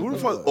on a second. Who the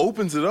fuck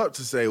opens it up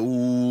to say,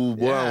 ooh,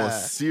 boy, I want to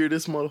Yeah. sear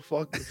this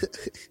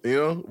motherfucker? You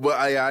know? But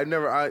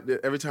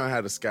every time I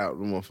had a scallop,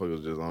 the motherfucker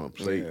was just on a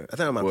plate. Yeah, I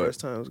think on my But first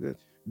time it was good.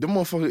 The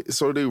motherfucker,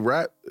 so they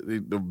wrap the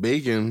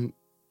bacon,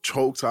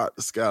 chokes out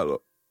the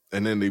scallop,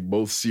 and then they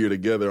both sear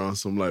together on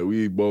some, like,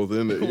 we both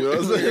in it. You know what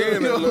I'm saying? You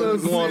know what I'm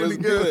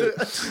saying?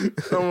 It's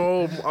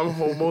good. I'm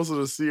home most of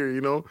the sear, you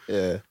know?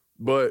 Yeah.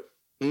 But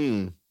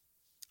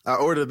I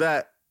ordered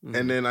that,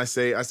 and then I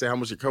say how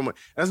much it come with.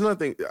 That's another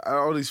thing.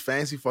 All these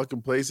fancy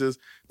fucking places,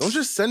 don't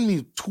just send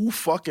me 2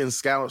 fucking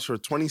scallops for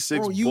 26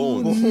 Bro, you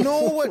bones.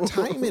 know what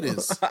time it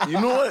is. You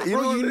know what? You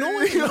Bro, know, you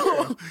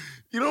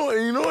know what?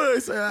 You know what I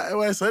said?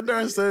 When I said there,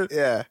 I said,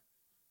 Yeah.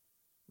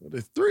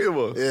 there's 3 of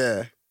us.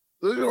 Yeah.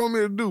 What do you want me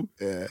to do?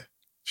 Yeah.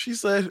 She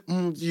said,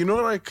 you know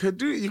what I could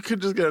do? You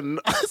could just get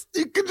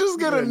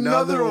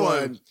another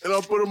one, and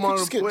I'll put them on a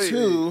Just get plate.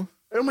 2.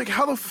 And I'm like,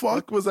 how the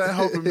fuck was that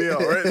helping me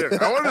out right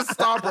there? I want to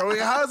stop her. I'm like,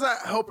 how is that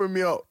helping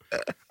me out?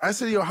 I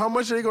said, yo, how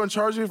much are they going to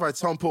charge me if I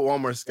tell them put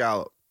one more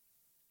scallop?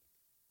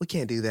 We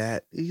can't do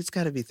that. It's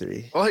got to be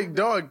 3. Like,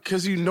 dog,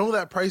 because you know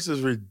that price is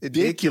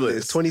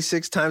ridiculous.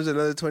 26 times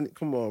another 20.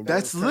 Come on, bro.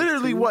 That's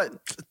literally what?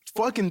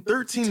 Fucking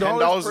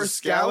 $13 per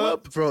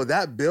scallop? Bro,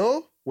 that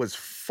bill was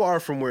far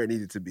from where it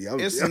needed to be. It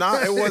was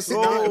not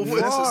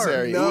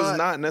necessary. It was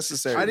not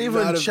necessary. I didn't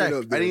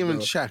even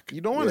check.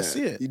 You don't want to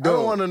see it. I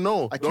don't want to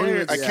know. I can't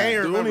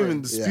remember. Don't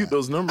even dispute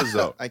those numbers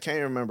out. I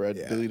can't remember. I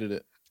deleted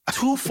it.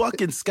 2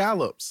 fucking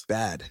scallops.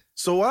 Bad.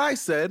 So what I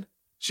said,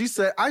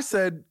 I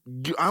said,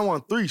 I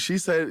want 3. She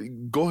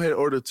said, go ahead,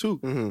 order 2.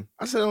 Mm-hmm.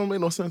 I said, it don't make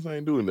no sense. I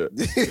ain't doing that.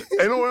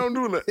 Ain't no way I'm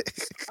doing that.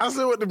 I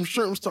said, what them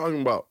shrimps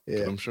talking about?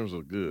 Yeah. Them shrimps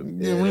are good.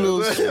 Yeah.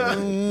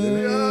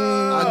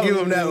 I'll give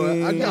him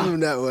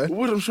that one.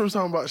 What them shrimps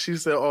talking about? She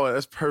said, oh,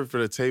 that's perfect for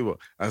the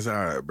table. I said,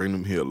 all right, bring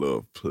them here,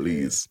 love,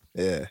 please.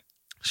 Yeah.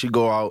 She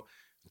go out,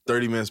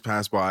 30 minutes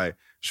pass by.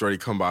 Shorty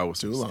come by with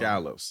some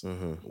scallops.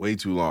 Way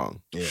too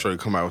long. Yeah. Shorty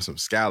come by with some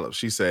scallops.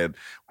 She said,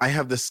 I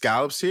have the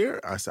scallops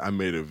here. I said, I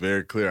made it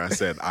very clear. I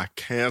said, I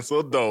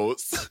canceled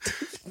those.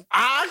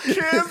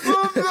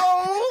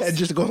 And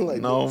just going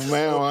like, no,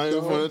 man, I ain't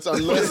going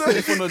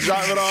to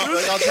drop it off.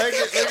 Like, I'll take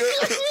it, nigga.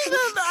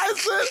 I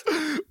said,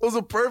 it was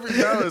a perfect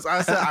balance.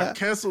 I said, I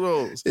canceled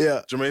those.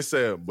 Yeah. Jermaine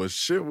said, but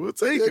shit, we'll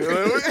take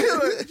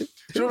it.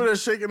 She over there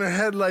shaking her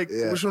head like, we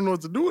don't know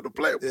what to do with the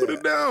plate. Put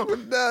it down.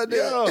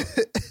 Yeah.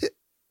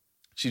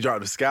 She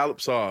dropped the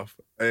scallops off.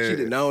 And she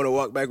did not want to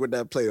walk back with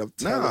that plate. I'm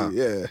telling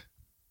you. Yeah.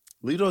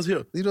 Lito's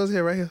here. Lito's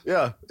here right here.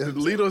 Yeah.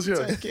 Lito's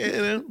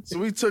here. So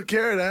we took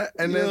care of that.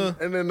 And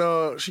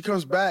then she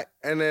comes back.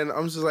 And then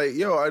I'm just like,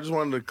 yo, I just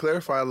wanted to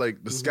clarify,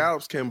 like, the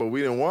scallops came, but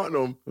we didn't want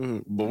them.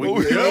 But we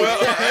didn't want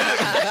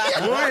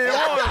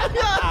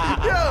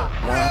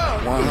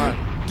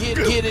them.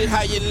 Get it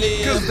how you live.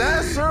 Because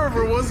that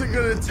server wasn't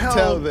going to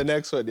tell the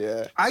next one,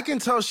 yeah. I can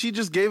tell she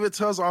just gave it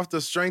to us off the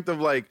strength of,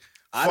 like,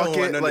 fuck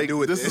it, like,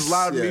 this is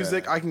loud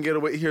music. I can get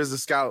away. Here's the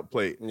scallop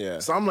plate. Yeah.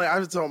 So I'm like, I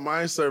have to tell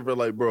my server,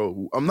 like,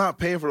 bro, I'm not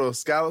paying for those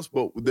scallops,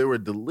 but they were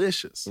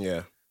delicious.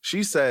 Yeah.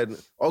 She said,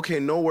 okay,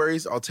 no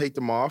worries. I'll take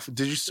them off.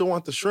 Did you still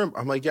want the shrimp?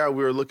 I'm like, yeah,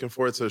 we were looking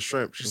forward to the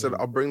shrimp. She said,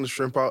 I'll bring the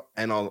shrimp out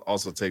and I'll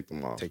also take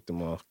them off.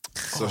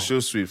 So she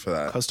was sweet for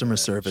that. Customer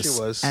service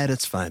she was. at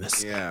its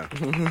finest. Yeah.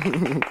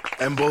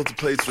 And both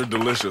plates were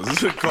delicious.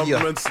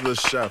 Compliments to the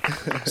chef.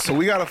 So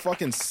we got a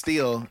fucking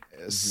steal.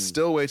 It's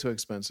still way too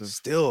expensive.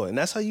 Still. And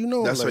that's how you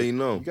know. That's like, how you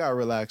know. You gotta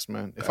relax,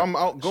 man. If I'm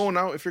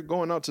if you're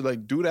going out to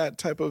like do that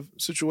type of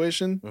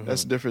situation,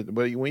 that's different.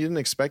 But when you didn't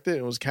expect it,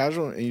 it was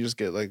casual and you just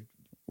get like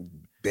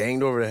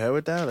banged over the head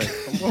with that? Like,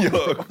 come on,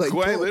 yo, like,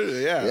 quite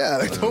literally, yeah. Yeah,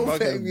 like, don't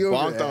bang me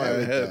over the head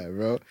with head, that,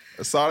 bro.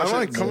 I saw that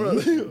I'm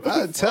shit. like,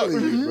 I'm telling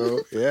you, bro.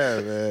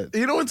 Yeah, man.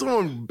 You know when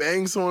someone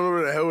bangs someone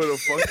over the head with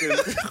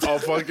a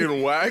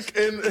fucking whack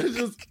and it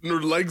just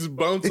their legs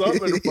bounce up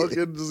and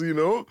fucking just, you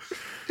know?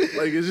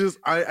 Like, it's just,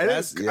 I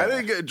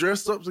didn't get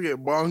dressed up to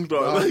get bonked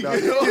on. Like,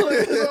 you know,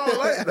 like, it's all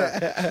like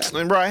that.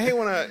 And bro, I hate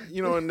when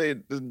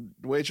the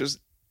waitress,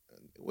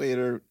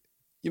 waiter,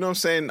 you know what I'm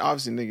saying?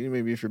 Obviously, nigga,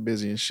 maybe if you're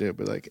busy and shit,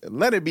 but like,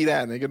 let it be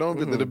that, nigga. Don't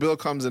the bill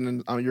comes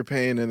in and you're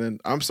paying, and then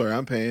I'm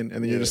paying,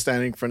 and then you're just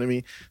standing in front of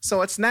me. So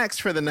what's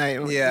next for the night?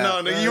 Yeah.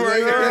 No, nigga, you were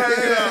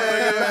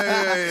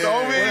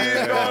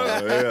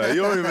Yeah,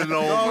 you don't even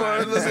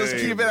know. Let's just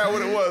keep it at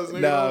what it was,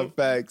 nigga. Nah,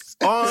 facts.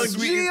 On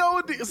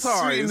G.O.D.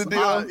 Sorry. Sweeten the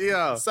deal.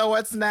 Yeah. So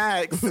what's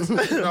next?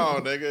 No,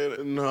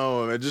 nigga.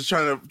 No, man. Just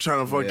trying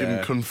to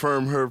fucking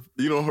confirm her,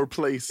 her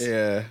place.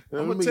 Yeah.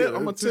 I'm a tip.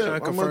 Trying to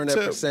confirm that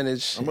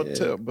percentage. I'm a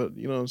tip, but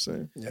you know what I'm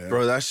saying? Yeah.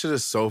 Bro, that shit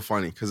is so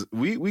funny because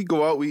we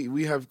go out,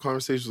 we have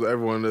conversations with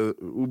everyone, the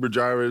Uber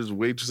drivers,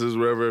 waitresses,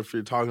 whatever. If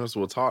you're talking to us,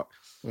 we'll talk.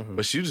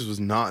 But she just was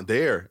not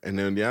there. And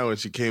then, when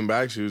she came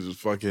back, she was just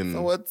fucking...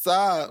 So what's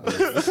up?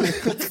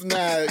 What's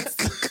next?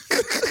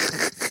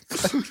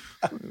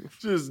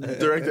 Just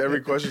direct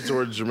every question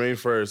towards Jermaine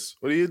first.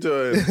 What are you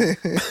doing?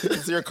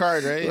 It's your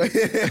card, right?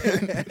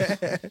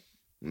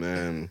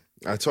 Man,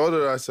 I told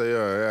her, I say,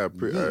 I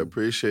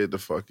appreciate the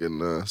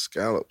fucking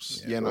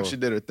scallops. Yeah, no, she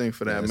did her thing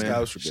for that,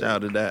 man. Shout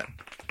out to that.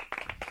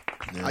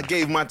 Yeah. I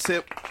gave my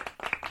tip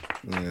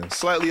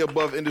slightly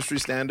above industry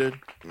standard.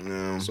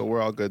 Yeah. So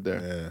we're all good there.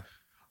 Yeah.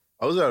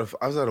 I was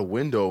at a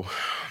window.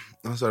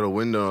 I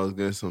was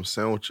getting some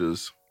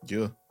sandwiches.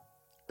 Yeah.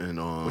 And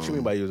what you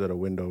mean by you was at a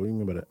window? What do you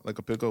mean by that? Like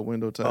a pickup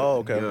window type. Oh,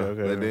 okay, yeah,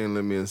 okay. They didn't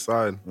let me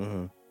inside.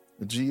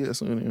 The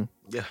GS on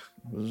Yeah.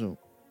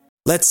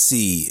 Let's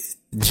see.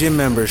 Gym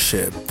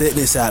membership,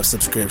 fitness app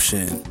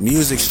subscription,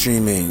 music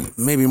streaming,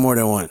 maybe more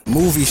than one.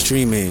 Movie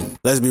streaming,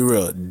 let's be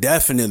real,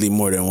 definitely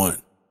more than one.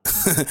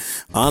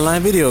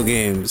 Online video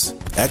games,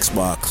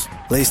 Xbox,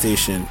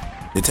 PlayStation,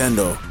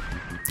 Nintendo.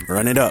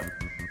 Run it up.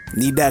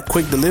 Need that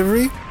quick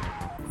delivery?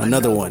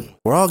 Another one.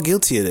 We're all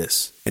guilty of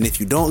this. And if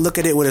you don't look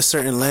at it with a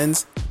certain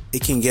lens,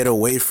 it can get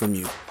away from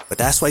you. But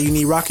that's why you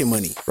need Rocket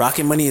Money.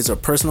 Rocket Money is a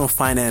personal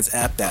finance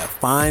app that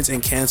finds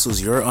and cancels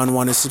your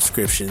unwanted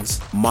subscriptions,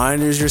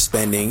 monitors your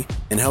spending,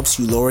 and helps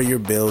you lower your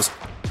bills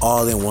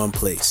all in one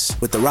place.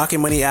 With the Rocket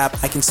Money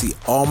app, I can see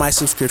all my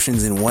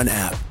subscriptions in one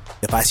app.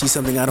 If I see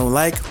something I don't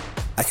like,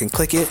 I can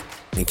click it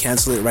and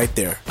cancel it right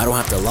there. I don't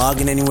have to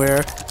log in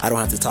anywhere. I don't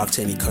have to talk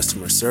to any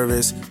customer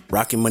service.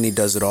 Rocket Money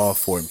does it all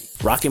for me.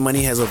 Rocket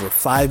Money has over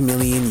 5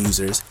 million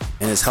users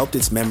and has helped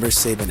its members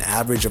save an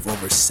average of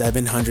over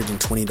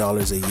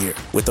 $720 a year,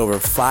 with over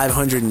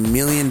 $500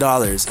 million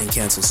in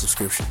canceled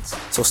subscriptions.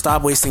 So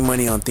stop wasting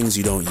money on things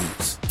you don't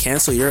use.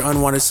 Cancel your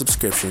unwanted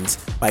subscriptions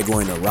by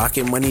going to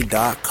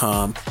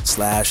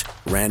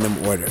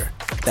rocketmoney.com/random order.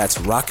 That's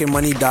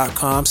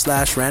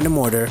rocketmoney.com/random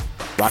order.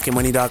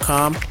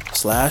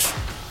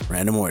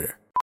 rocketmoney.com/random order.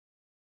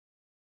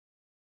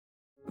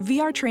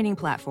 VR training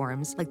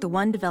platforms, like the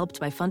one developed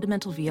by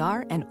Fundamental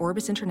VR and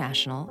Orbis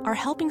International, are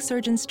helping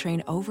surgeons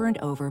train over and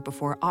over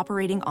before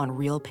operating on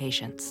real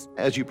patients.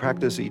 As you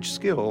practice each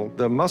skill,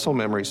 the muscle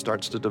memory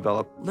starts to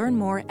develop. Learn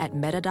more at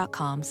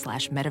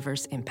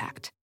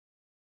meta.com/metaverseimpact.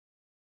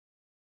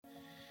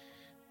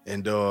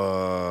 And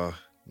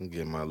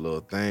get my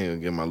little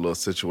thing, get my little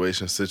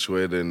situation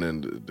situated, and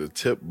then the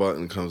tip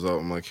button comes up.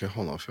 I'm like, hey,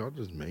 hold on, if y'all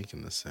just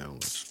making the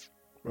sandwich.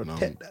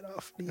 Take that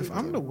off. If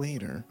I'm the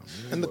waiter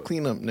and the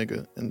cleanup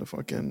nigga and the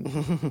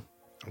fucking...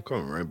 I'm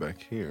coming right back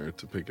here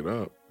to pick it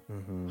up.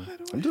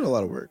 I'm doing a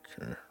lot of work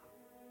here.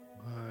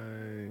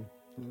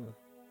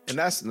 And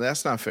that's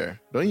not fair.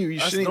 Don't you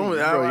shouldn't,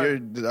 bro, you're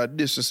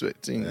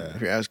disrespecting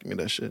if you're asking me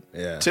that shit.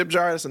 Yeah. Tip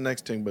jar, that's the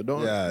next thing, but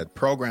don't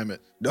program it.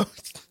 Don't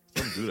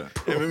do that.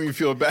 It made me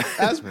feel bad.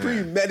 That's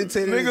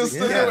premeditated. Niggas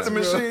still there with the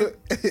machine.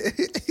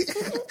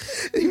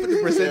 Even the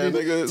percentage,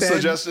 nigga, 10,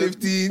 suggested.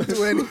 15,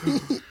 20.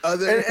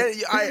 And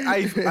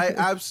I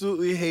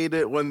absolutely hate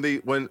it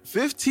when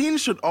 15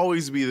 should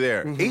always be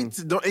there.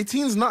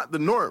 18's not the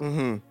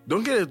norm.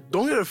 Don't get it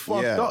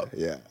fucked up.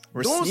 Yeah.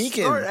 Don't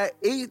sneaking. start at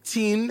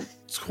 18,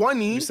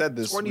 20, We said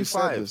this.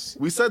 25.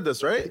 We said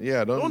this, right?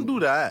 Yeah, don't do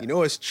that. You know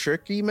what's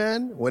tricky,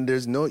 man? When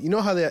there's no, you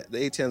know how the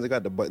ATMs, they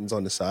got the buttons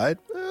on the side?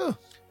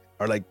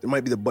 Or like, there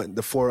might be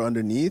the 4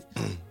 underneath,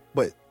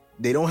 but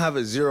they don't have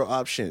a 0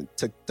 option.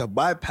 To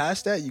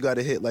bypass that, you got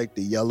to hit like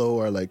the yellow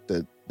or like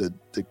the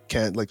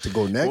can't, like to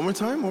go next. One more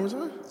time.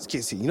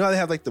 See, you know how they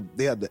have like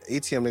they have the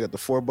ATM, they got the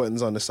 4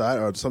 buttons on the side,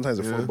 or sometimes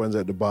the 4 buttons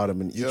at the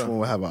bottom, and each one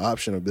will have an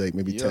option of like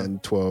maybe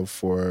 10, 12,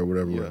 4,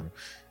 whatever.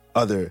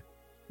 Other.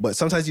 But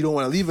sometimes you don't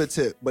want to leave a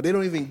tip, but they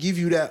don't even give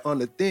you that on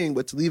the thing.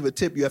 But to leave a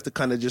tip, you have to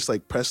kind of just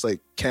like press like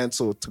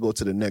cancel to go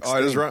to the next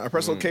thing. I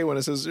press OK when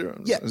it says 0.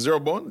 Yeah.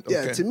 0 bone? Okay.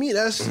 Yeah, to me,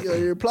 that's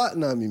you're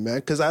plotting on me, man,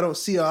 because I don't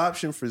see an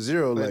option for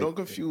 0. Like, don't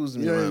confuse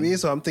me, you know what I man. mean?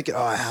 So I'm thinking,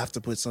 I have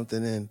to put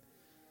something in.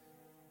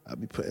 I'll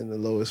be putting the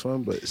lowest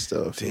one, but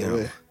still.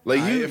 Damn. Like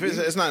if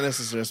it's not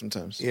necessary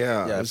sometimes.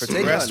 Yeah. For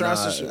takeout,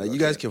 restaurants, nah, you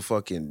guys can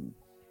fucking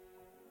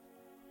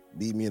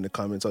leave me in the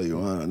comments all you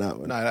want on that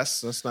one. Nah,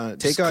 that's not.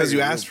 Take out because you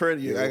your- asked for it.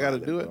 I got to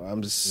do it.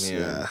 I'm just,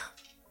 I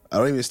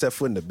don't even step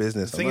foot in the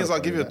business. The thing is, I'll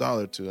give you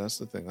 $1 too. That's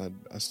the thing.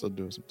 I still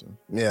do it sometimes.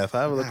 Yeah, if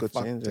I have a look with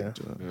fuck, change, take it.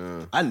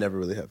 I never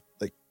really have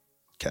like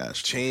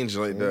cash. Change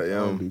like that, I yeah.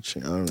 don't really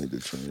do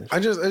change.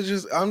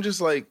 I'm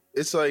just like,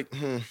 it's like,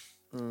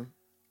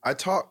 I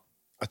talk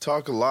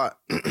a lot.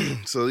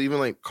 So even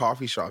like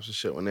coffee shops and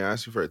shit, when they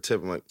ask you for a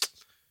tip, I'm like,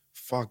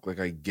 fuck, like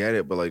I get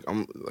it, but like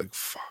I'm like,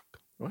 fuck.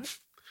 What?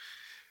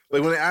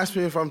 Like when they ask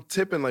me if I'm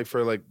tipping like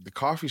for like the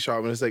coffee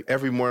shop, and it's like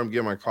every morning I'm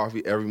getting my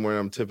coffee, every morning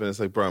I'm tipping.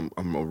 It's like, bro,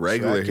 I'm a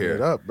regular here.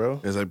 It up,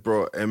 bro. It's like,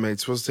 bro, am I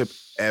supposed to tip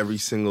every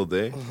single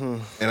day?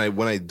 And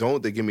when I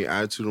don't, they give me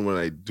attitude, and when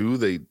I do,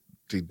 they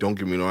don't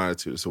give me no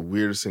attitude. It's the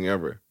weirdest thing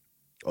ever.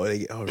 Oh,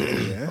 really?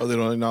 Yeah. Oh, they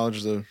don't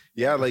acknowledge the.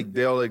 Yeah, like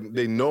they'll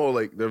know,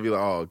 like they'll be like,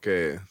 oh,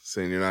 okay,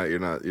 saying you're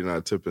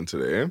not tipping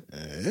today.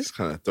 It's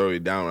kind of throw you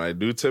down. When I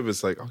do tip,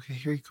 it's like, okay,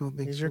 here you go,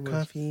 Here's your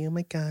coffee. Oh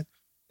my god.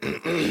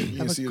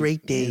 Have a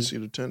great day. You see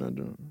the 10 I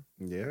do.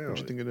 Yeah. What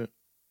you think of it?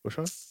 Which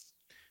one?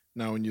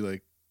 Now when you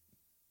like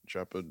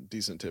drop a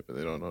decent tip and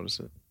they don't notice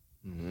it.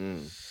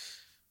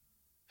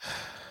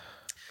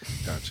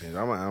 Gotta change.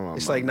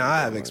 It's like, now I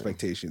have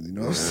expectations, you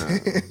know what I'm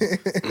saying?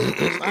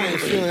 I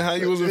ain't feeling how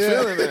you wasn't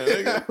feeling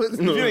it. Nigga.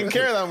 If you didn't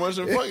care that much,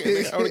 then fuck it.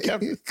 Nigga. I would have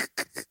kept it.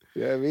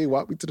 Yeah, I mean,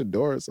 walk me to the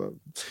door or something.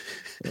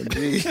 Oh,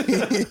 gee.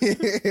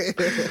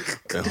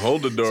 And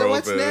hold the door So open.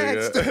 what's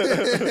next?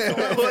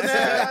 What's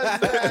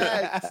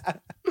next?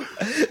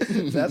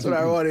 That's what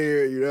I want to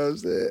hear, you know what I'm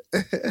saying?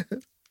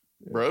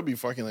 Bro, it'd be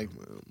fucking like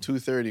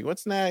 2:30.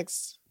 What's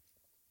next?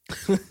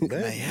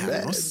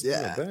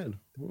 Bad.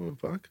 Oh,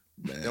 fuck.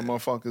 Y'all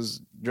motherfuckers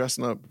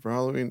dressing up for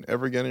Halloween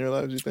ever again in your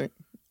lives, you think?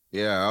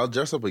 Yeah, I'll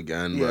dress up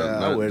again, Yeah,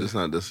 I but would. just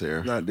not this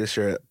year. Not this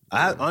year.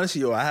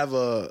 Honestly, I have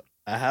a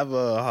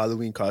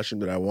Halloween costume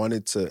that I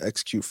wanted to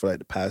execute for like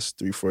the past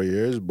 3-4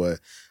 years,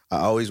 but I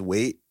always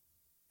wait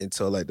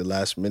until like the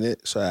last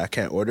minute so I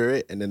can't order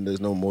it, and then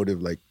there's no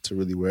motive like to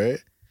really wear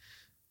it.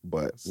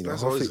 But you know,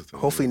 That's always the thing,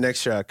 hopefully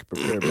next year I can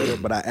prepare better.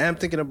 But I am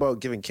thinking about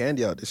giving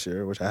candy out this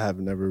year, which I have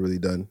never really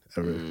done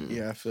ever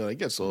Yeah, I feel like it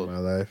gets in old. my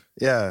life.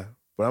 Yeah,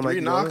 but I'm 3 like,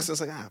 you know knocks, what?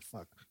 it's like,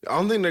 fuck. I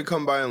don't think they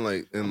come by in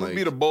like I'm gonna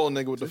be the bold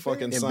nigga with the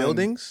fucking In sign.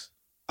 buildings.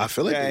 I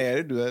feel like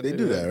they do that. They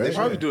do that, right? They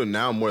probably do it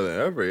now more than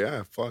ever.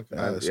 Yeah, fuck.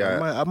 I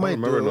might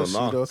do it.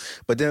 Though.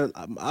 But then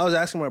I was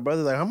asking my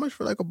brother, like, how much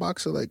for like a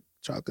box of like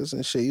chocolates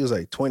and shit? He was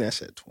like 20. I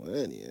said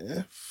 20,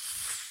 yeah.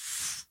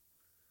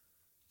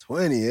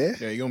 20, yeah.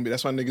 Yeah, you gonna be.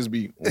 That's why niggas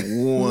be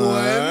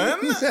one.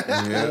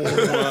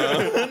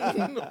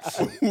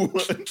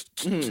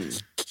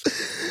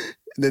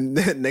 Then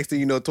next thing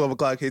you know, 12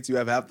 o'clock hits, you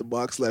have half the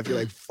box left. You're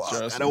like,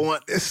 fuck, I don't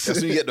want this.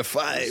 That's when you get the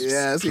 5.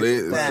 Yeah,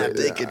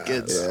 take it,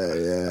 kids.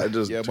 I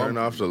just turn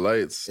off the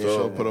lights.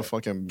 So put a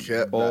fucking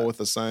bowl with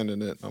a sign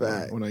in it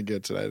when I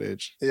get to that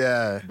age.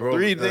 Yeah. Bro,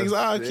 3 things.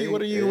 Key,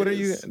 what are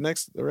you?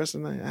 Next, the rest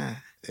of the night.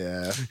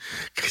 Yeah.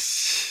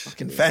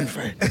 Fucking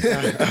fanfare.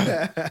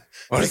 I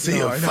want to see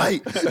you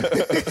fight.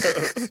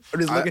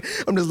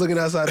 I'm just looking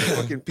outside the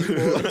fucking people.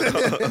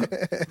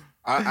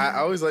 I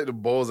always like the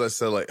bowls that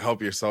said like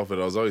help yourself,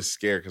 but I was always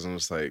scared because I'm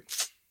just like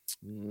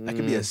I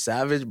could be a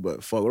savage,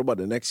 but fuck, what about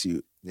the next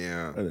youth?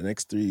 Yeah. Or the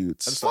next 3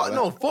 youths?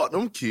 Fuck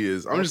them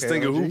kids. I'm just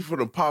thinking who's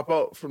gonna pop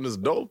out from this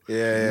dope.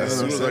 Yeah. As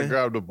soon as I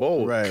grab the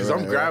bowl. Right. Because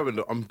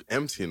I'm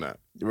emptying that.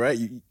 Right.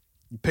 You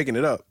picking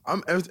it up.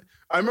 I'm empty.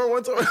 I remember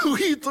one time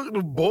we took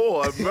the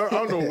bowl. I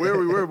don't know where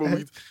we were,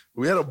 but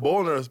we had a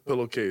bowl in our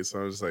pillowcase.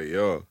 So I was just like,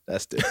 yo.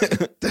 That's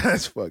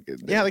fucking.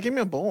 Yeah, like give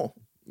me a bowl.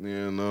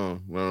 Yeah,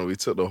 no, we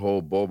took the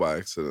whole bowl by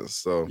accident.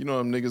 So you know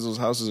them niggas, those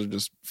houses are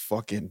just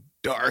fucking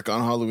dark on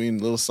Halloween.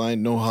 Little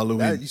sign, no Halloween.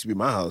 That used to be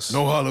my house.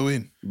 No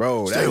Halloween,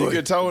 bro. You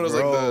could tell when it was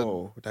like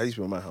that used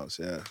to be my house.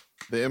 Yeah,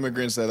 the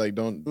immigrants that like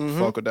don't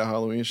fuck with that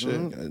Halloween shit.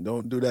 And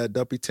don't do that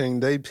duppy thing.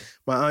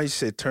 My aunt used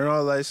to say, turn all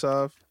the lights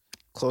off.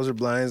 Close your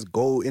blinds.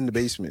 Go in the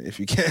basement if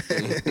you can.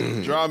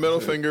 Draw a middle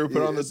finger.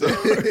 Put on the door.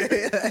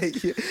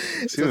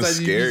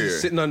 Sometimes you're just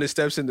sitting on the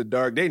steps in the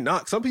dark. They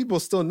knock. Some people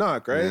still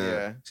knock, right?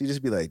 Yeah. So you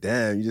just be like,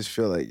 damn. You just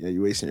feel like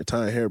you're wasting your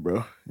time here,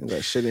 bro. You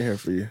got shit in here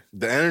for you.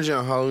 The energy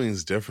on Halloween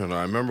is different.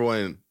 I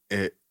remember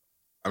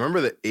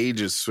the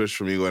ages switched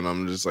for me when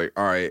I'm just like,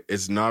 all right,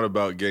 it's not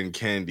about getting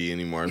candy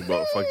anymore. It's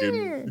about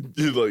fucking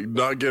like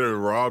not getting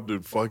robbed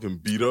and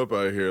fucking beat up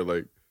out here.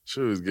 Like.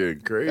 Shit was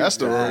getting crazy. That's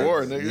the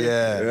reward, nigga.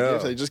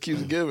 Yeah. It just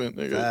keeps giving,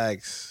 nigga.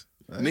 Facts.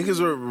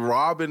 Niggas were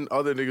robbing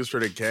other niggas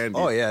for their candy.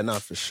 Oh, yeah,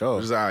 not for sure.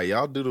 Just like,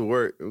 y'all do the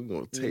work. We're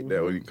going to take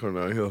that when you come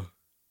down here.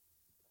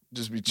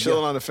 Just be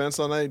chilling on the fence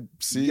all night.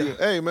 See you.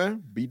 Hey,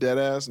 man. Beat that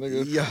ass,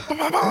 nigga. Yeah.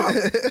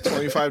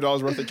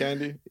 $25 worth of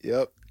candy.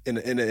 Yep. In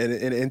an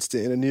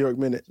instant, in a New York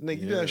minute.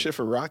 Nigga, you do that shit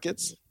for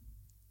rockets?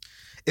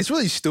 It's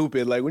really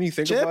stupid. Like when you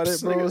think about it,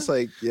 bro, it's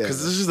like, yeah.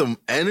 Because this is the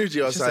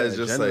energy outside is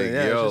just like,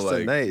 yo, just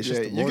like, night. It's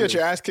just you get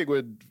your ass kicked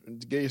with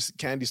get your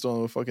candy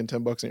stolen with fucking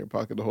 $10 in your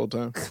pocket the whole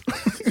time.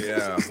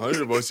 Yeah,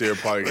 $100 in your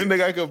pocket. And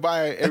nigga, I could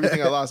buy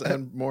everything I lost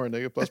and more,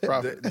 nigga, plus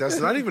profit. That's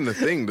not even the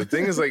thing. The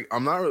thing is like,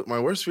 my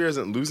worst fear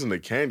isn't losing the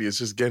candy. It's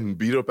just getting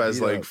beat up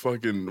as like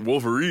fucking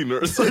Wolverine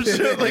or some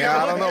shit. Like,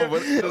 I don't know,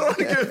 but I don't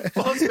get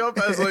fucked up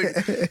as like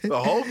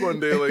the Hulk one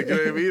day. Like, you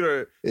know what I mean?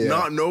 Or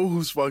not know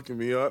who's fucking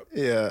me up.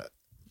 Yeah.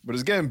 But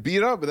it's getting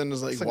beat up, but then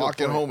it's like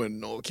walking home and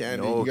no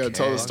candy. You gotta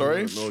tell the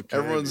story.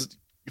 Everyone's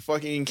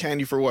fucking eating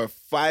candy for what,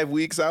 5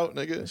 weeks out,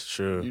 nigga? That's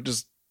true. You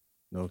just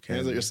no candy.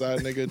 hands at your side,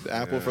 nigga.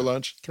 Apple for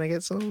lunch. Can I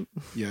get some?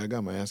 Yeah, I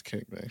got my ass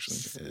kicked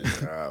actually.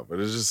 Yeah, but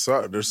it's just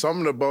there's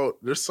something about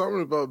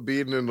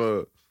being in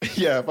a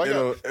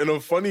in a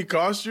funny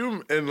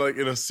costume and like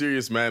in a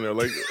serious manner.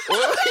 Like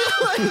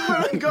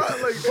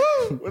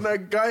when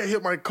that guy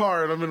hit my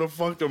car and I'm in a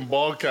fucking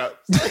ball cap.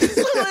 What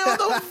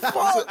the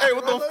fuck? Hey,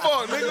 what the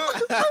fuck, nigga?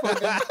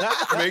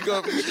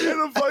 Makeup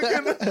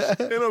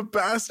in a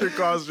bastard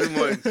costume.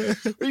 Like,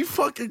 are you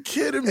fucking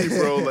kidding me,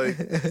 bro? Like,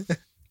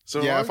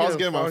 so yeah, if I was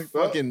getting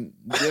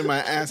my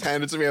ass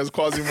handed to me as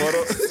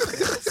Quasimodo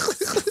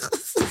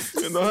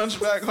in the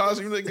Hunchback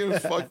costume, they getting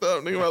fucked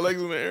up. Nigga, my legs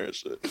in the air and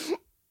shit.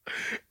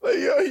 Like,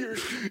 yo,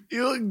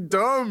 you look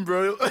dumb,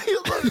 bro. Like,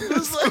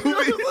 this is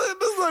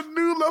a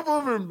new level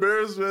of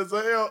embarrassment. It's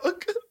like, yo,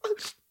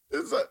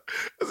 it's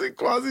like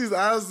Quasi's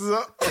ass is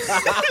up.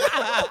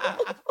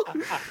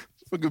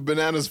 Fucking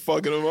bananas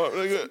fucking him up,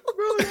 nigga.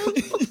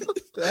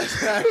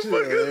 That's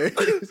actually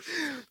hilarious.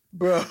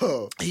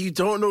 Bro, you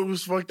don't know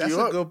who's fucked you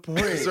up. That's a good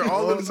point. They're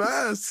all in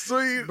masks. So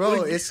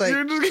it's like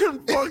you're just getting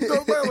fucked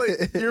up by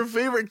like your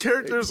favorite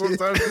character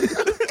sometimes.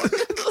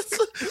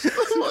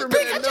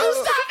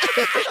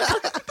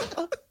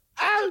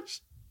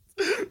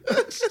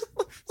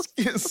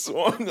 Getting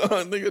swung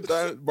on,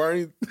 nigga.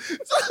 Barney.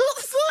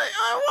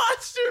 I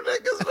watched you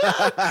niggas, man.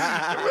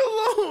 Leave me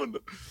alone.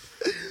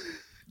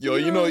 Yo,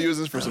 you know,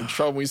 using for some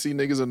trouble. We see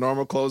niggas in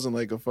normal clothes and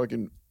like a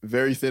fucking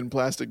very thin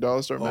plastic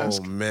dollar store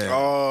mask. Oh man.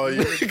 Oh,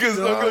 you niggas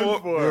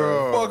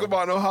fuck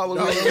about no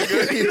Halloween.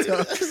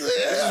 Nigga. This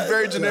is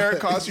very generic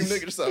costume,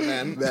 nigga. Just up,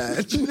 man.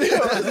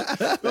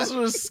 Those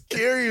were the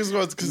scariest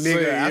ones.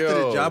 Nigga, after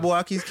the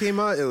Jabberwockies came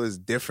out, it was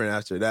different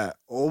after that.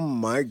 Oh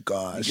my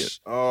gosh.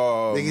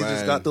 Niggas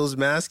just got those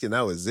masks and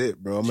that was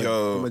it, bro. I'm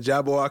a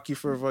Jabberwocky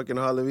for fucking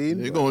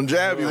Halloween. They gonna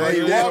jab you while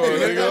you walking,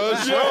 nigga.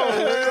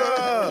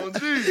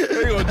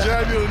 They gonna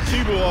jab you and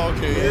keep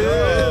walking.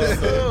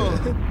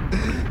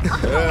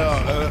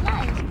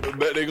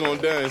 bet they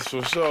gonna dance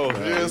for sure.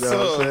 Yes,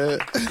 sir.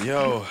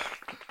 Yo.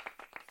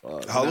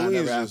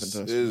 Halloween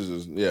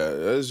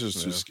is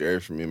just too scary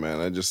for me,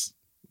 man.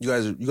 You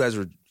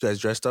guys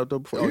dressed up though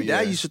before? Your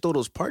dad used to throw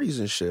those parties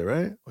and shit,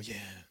 right? Oh yeah.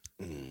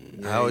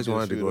 I always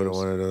wanted to go to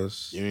one of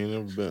those. You ain't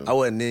never been. I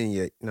wasn't in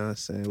yet. You know what I'm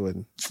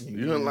saying? You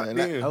didn't like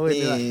in. I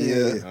wasn't in.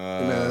 You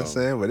know what I'm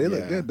saying? But they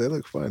look good. They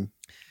look fun.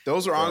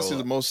 Those are honestly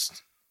the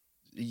most.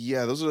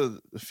 Yeah, those are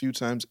the few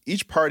times.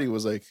 Each party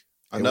was like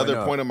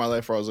another point in my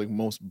life where I was like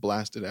most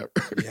blasted ever.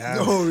 Yeah.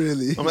 No,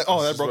 really. I'm like,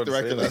 oh, that broke the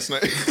record last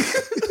night.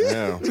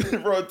 Yeah.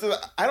 Bro,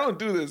 I don't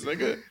do this,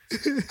 nigga.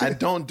 I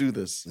don't do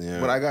this. Yeah.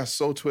 But I got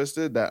so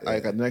twisted that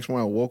like the next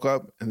morning I woke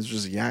up and there's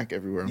just yak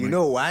everywhere. You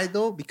know why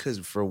though? Because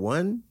for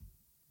one,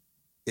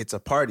 it's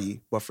a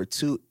party, but for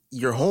two,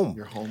 you're home.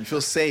 You're home. You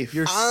feel safe.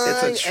 It's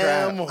a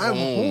trap. I'm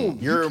home.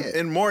 You're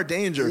in more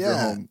danger if you're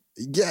home.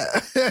 Yeah.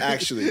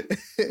 Actually.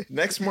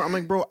 Next morning, I'm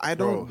like, bro, I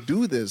don't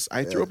do this.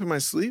 I threw up in my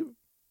sleep.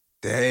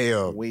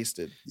 Damn.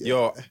 Wasted.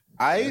 Yo,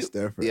 That's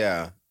different.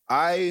 Yeah.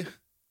 I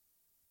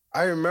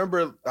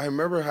remember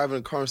having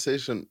a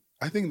conversation,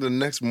 I think the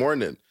next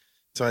morning.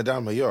 So I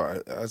down, like,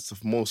 yo, that's the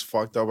most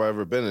fucked up I've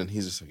ever been. And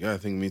he's just like, yeah, I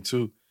think me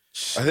too.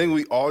 I think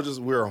we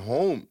were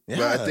home. Yeah.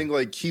 But I think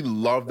like he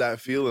loved that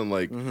feeling.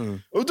 Like,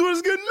 we'll do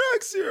this again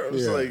next year. I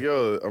was like,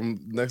 yo,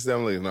 next day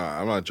I'm like, nah,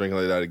 I'm not drinking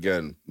like that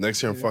again.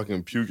 Next year I'm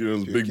fucking puking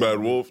in this big bad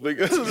wolf.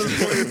 Nigga,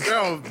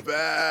 down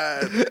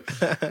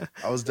bad.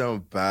 I was down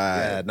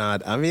bad. Yeah, nah.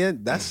 I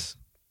mean, that's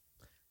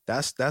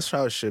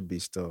how it should be.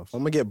 Still, if I'm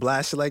gonna get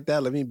blasted like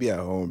that, let me be at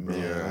home, bro.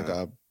 Yeah, I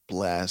got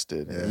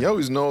blasted. Yeah. You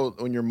always know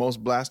when you're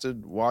most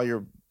blasted while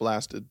you're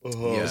blasted.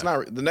 Yeah. It's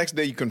not the next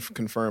day you can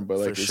confirm, but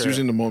like it's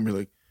usually in the moment you're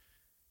like,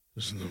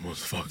 this is the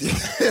most fucked up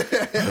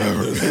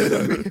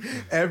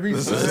every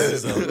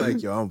time. I'm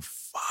like, yo, I'm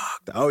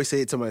fucked. I always say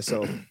it to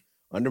myself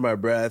under my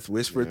breath,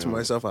 whisper it to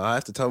myself. I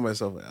have to tell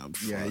myself, like, I'm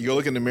fucked. Yeah, you go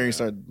look in the mirror, you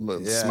start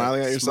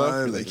smiling at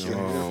yourself.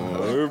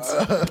 You're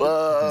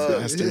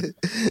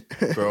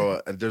like,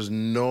 bro, there's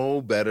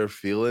no better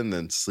feeling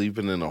than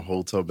sleeping in a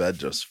hotel bed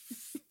just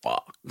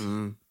fucked.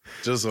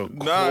 Just a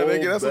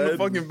nigga, that's when the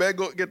fucking bed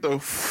get the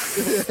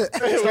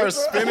start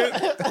spinning.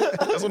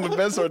 That's when the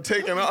bed start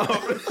taking off.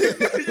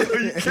 Yo,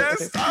 you can't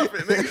stop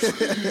it,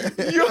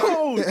 nigga.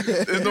 Yo,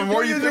 and the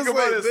more you think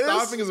about it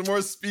stopping, the more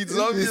it speeds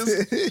up.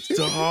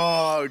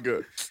 Dog.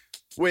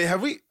 Wait,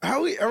 have we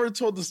ever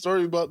told the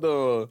story about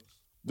the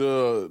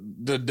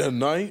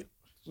night?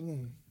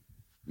 Nigga,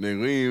 we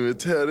didn't even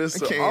tell this.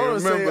 I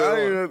can't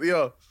remember.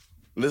 Yo.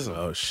 Listen.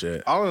 Oh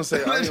shit. I want to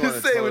say. Let's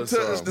just say we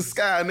touched the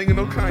sky, nigga.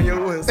 No Kanye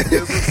West.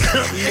 Yes,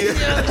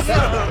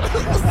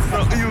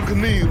 sir. You can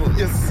leave.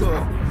 Yes, sir.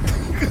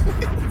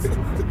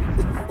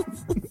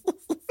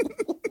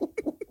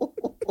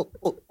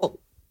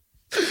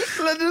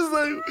 Let's just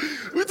say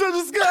we touched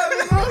the sky.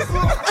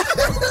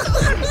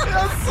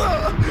 Yes, sir.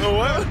 No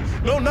what?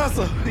 No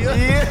NASA. Yes,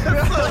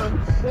 sir.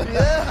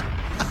 Yeah.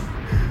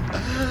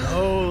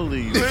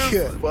 Holy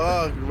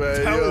fuck,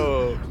 man.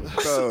 Yo.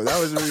 Bro, that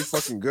was really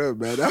fucking good,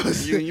 man. That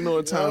was you know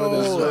what time it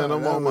is, man.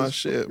 I'm on my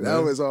shit, man.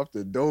 That was off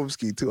the dome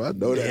ski too. I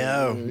know that.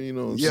 Yeah. You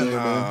know what I'm saying,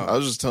 man. I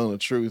was just telling the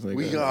truth.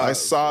 Nigga. I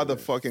saw the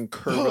fucking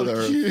curve of the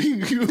earth.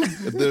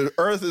 The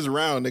earth is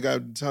round, nigga.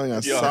 I'm telling you, I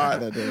saw it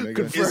that day,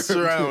 nigga. It's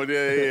round,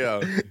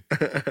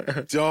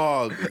 yeah.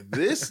 Dog,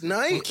 this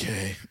night,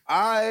 okay.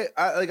 I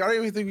don't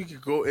even think we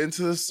could go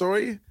into the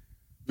story.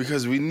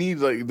 Because we need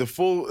like the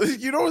full,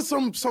 you know,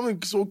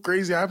 something so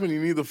crazy happened. You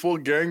need the full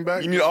gang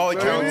back. You need all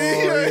accounts.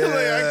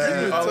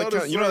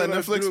 You know that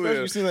Netflix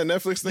special? You seen that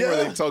Netflix thing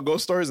where they tell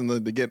ghost stories and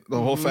they get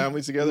the whole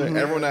family together?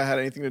 Everyone that had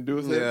anything to do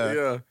with it.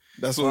 Yeah.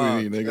 That's what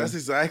we need, nigga. That's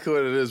exactly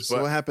what it is.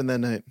 So what happened that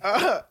night?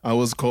 I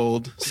was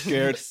cold,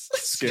 scared.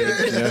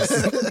 Yes.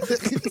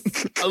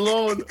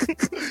 Alone.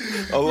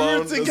 We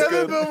were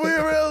together, but we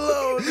were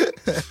alone.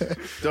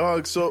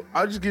 Dog. So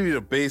I'll just give you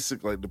the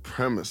basic, like the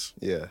premise.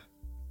 Yeah.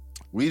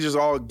 We just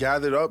all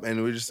gathered up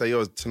and we just say,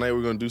 yo, tonight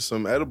we're going to do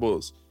some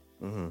edibles.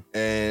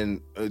 And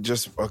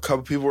just a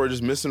couple people were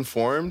just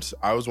misinformed.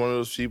 I was one of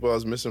those people. I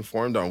was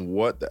misinformed on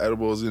what the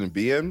edible was going to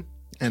be in.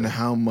 And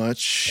how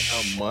much.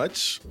 How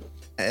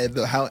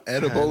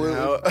edible it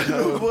was.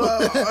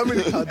 Well, I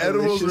mean,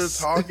 edibles we're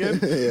talking.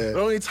 We're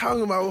only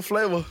talking about what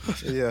flavor.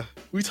 Yeah.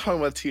 We talking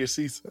about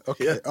THCs.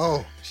 Okay. Yeah.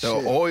 Oh,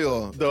 the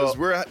oil.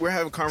 We're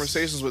having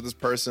conversations with this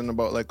person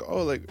about like,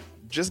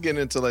 just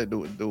getting into like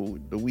the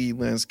weed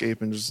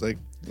landscape and just like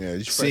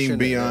seeing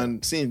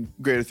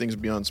greater things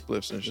beyond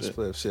spliffs and shit.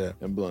 Spliffs, yeah.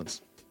 And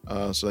blunts.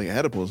 So like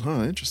edibles,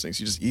 interesting.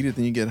 So you just eat it,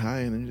 then you get high,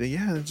 and then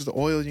it's just the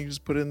oil. You can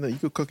just put it in you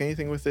could cook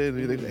anything with it.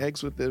 Like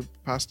eggs with it,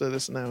 pasta,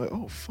 this and that. Like,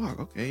 oh fuck,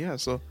 okay, yeah.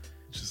 So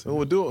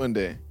we'll do it one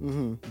day.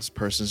 This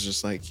person's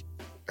just like,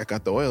 I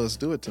got the oil. Let's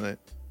do it tonight.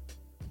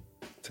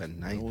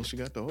 Well, she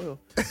got the oil.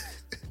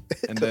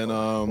 And then what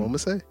I'm gonna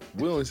say?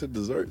 We only said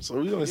dessert, so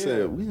we only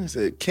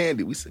said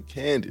candy. We said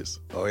candies.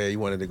 Oh yeah, you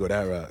wanted to go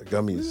that route.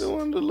 Gummies. We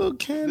wanted a little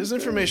candy. There's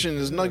information.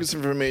 There's nuggets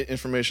of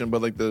information,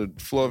 but like the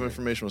flow of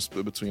information was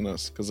split between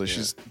us because like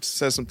she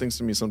says some things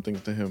to me, some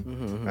things to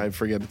him. I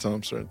forget to tell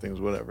him certain things,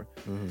 whatever.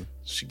 We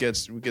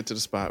get to the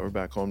spot. We're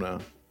back home now.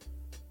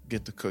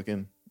 get to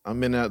cooking.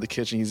 I'm in and out the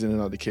kitchen. He's in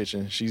and out the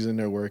kitchen. She's in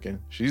there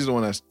working. She's the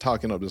one that's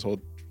talking up this whole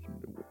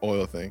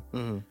oil thing.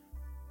 Mm-hmm.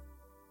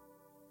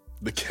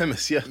 The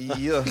chemist, yeah.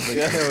 Yeah,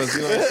 the chemist,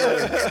 you know what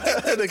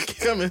I'm saying? The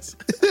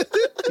chemist.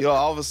 Yo,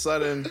 all of a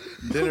sudden,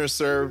 dinner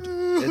served.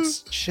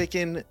 It's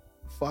chicken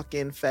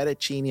fucking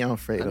fettuccine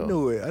Alfredo. I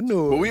knew it.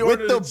 But we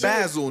with ordered the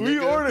basil, We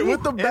nigga. ordered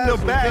with the basil.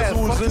 And the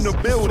basil was in the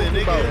building,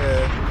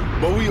 nigga.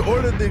 But we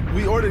ordered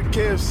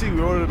KFC.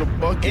 We ordered a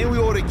bucket. And we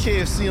ordered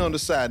KFC on the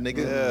side,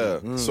 nigga.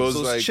 Yeah. So it's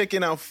like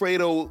chicken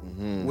Alfredo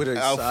with a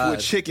side. with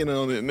chicken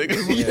on it, nigga.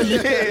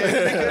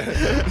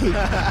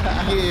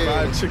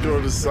 fried chicken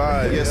on the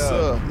side. Yes,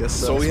 sir. Yes,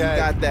 sir. So we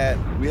got that.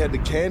 We had the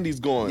candies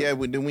going. Yeah,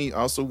 then we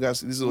also got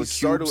these little We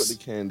started cubes. with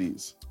the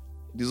candies.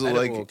 These are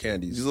like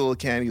candies. These little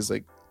candies,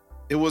 like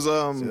it was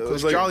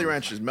like Jolly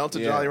Ranchers,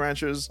 melted Jolly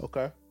Ranchers.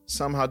 Okay.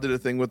 Somehow did a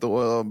thing with the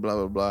oil, blah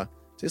blah blah.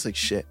 Tastes like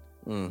shit.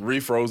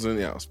 Refrozen,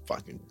 yeah, it was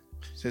fucking.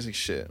 Tastes like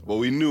shit. But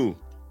we knew.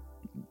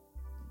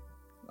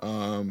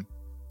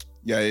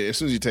 Yeah, as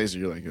soon as you taste it,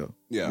 you're like, yo,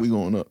 Yeah. we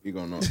going up. You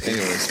gonna know.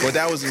 Anyways, but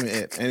that wasn't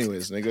even it.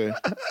 Anyways, nigga,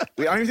 I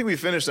don't even think we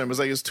finished them. It's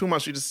like it's too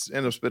much. We just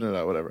end up spitting it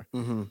out, whatever.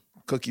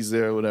 Cookies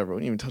there, whatever. We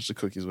didn't even touch the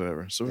cookies,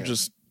 whatever. So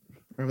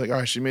we're like, all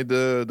right, she made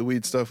the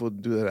weed stuff. We'll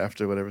do that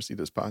after, whatever. See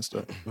this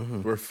pasta.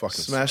 We're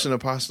fucking Smashing the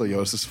pasta, yo,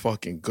 this is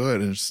fucking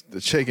good. And the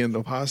chicken,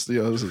 the pasta,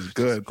 yo, this is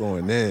good.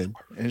 Going in.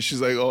 And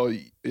she's like, oh,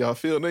 y'all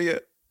feeling it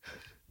yet?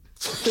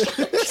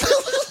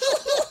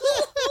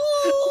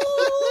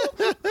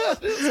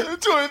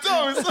 Joey,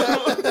 tell me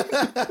something.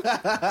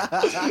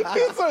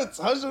 He started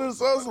touching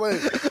himself. Like,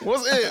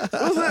 what's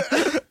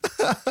it?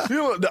 You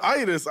know, the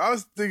itis. I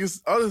was thinking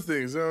other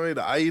things. You know what I mean?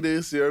 The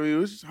itis. You know what I mean?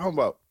 What you talking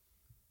about?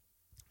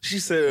 She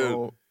said,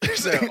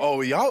 oh,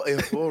 y'all in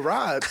full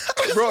ride.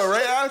 Bro,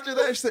 right after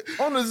that, she said,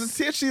 oh, no, there's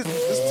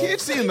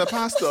THC in the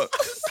pasta.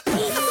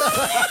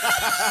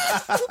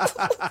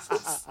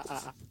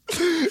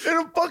 In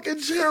a fucking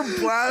chair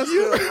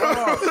blasting.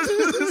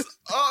 Just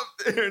up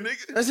there,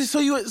 nigga. I said,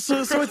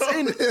 so it's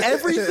in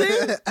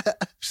everything?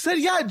 She said,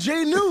 yeah,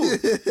 Jay knew.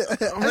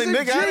 I'm like,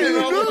 nigga, I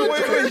didn't know.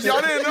 Wait,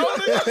 y'all didn't know?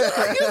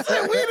 Nigga?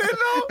 said we didn't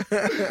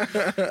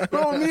know.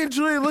 Bro, me and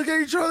Julie look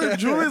at each other.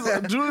 Julie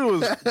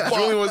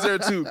was there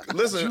too.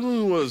 Listen,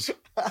 Julie was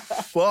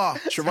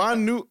fucked.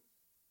 Trevon knew.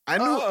 I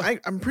knew.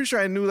 I'm pretty sure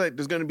I knew like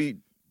there's gonna be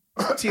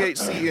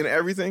THC in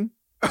everything.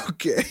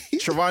 Okay.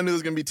 Trevon knew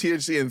there's gonna be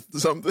THC in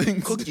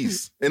something.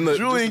 Cookies.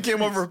 Julian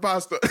came over for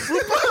pasta.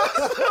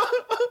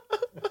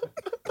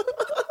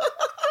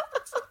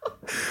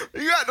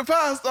 You got the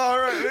pasta, all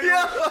right? Nigga.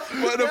 Yeah.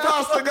 But the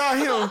pasta got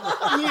him.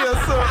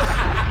 Yes, sir.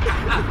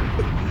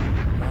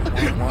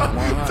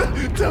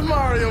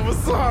 Tamario was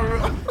sorry.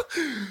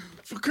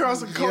 For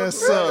crossing Yes,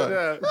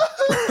 sir.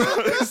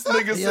 This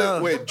nigga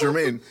said, wait,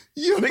 Jermaine.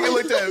 Nigga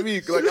looked at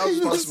me like I was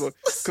responsible.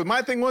 Because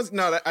my thing was,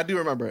 no, I do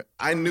remember it.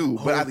 I knew,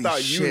 but I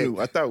thought you knew.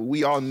 I thought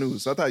we all knew.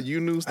 So I thought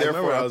you knew.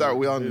 Therefore, I thought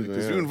we all knew.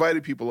 Because you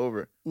invited people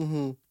over.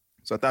 Mm-hmm.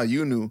 So I thought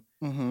you knew.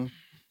 Mm-hmm.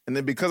 And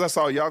then because I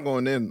saw y'all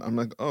going in, I'm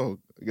like, oh,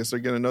 I guess they're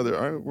getting another.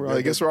 All right,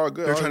 I guess we're all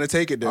good. They're trying to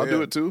take it there. I'll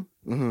do it too.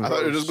 Mm-hmm. I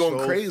thought they were just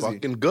going crazy.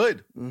 Fucking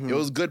good. Mm-hmm. It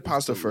was good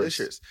pasta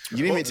delicious. First. You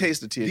didn't even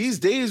taste the THC. These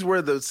days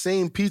were the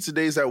same pizza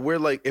days that we're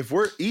like, if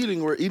we're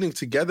eating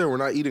together. We're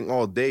not eating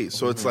all day.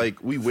 So it's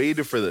like we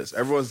waited for this.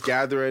 Everyone's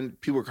gathering.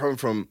 People are coming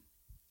from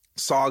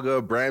Saga,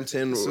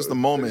 Brampton. It's just the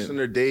moment. In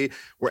their day.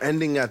 We're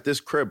ending at this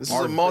crib. This is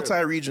a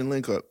multi-region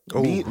link up.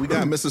 Oh, we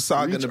got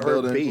Mississauga in the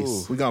building.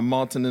 Base. We got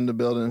Malton in the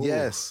building.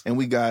 Yes. And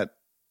we got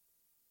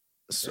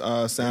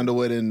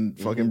Sandalwood and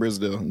fucking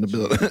Brisdale in the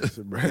building.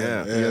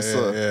 Yes,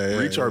 sir.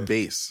 Reach our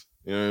base.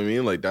 You know what I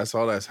mean? Like that's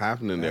all that's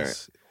happening there.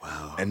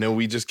 Wow. And then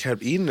we just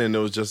kept eating, and it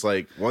was just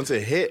like once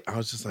it hit, I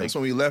was just like, that's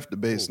when we left the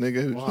base,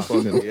 nigga. Wow.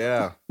 Fucking,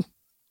 yeah.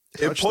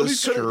 If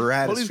police could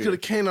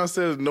have came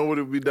downstairs,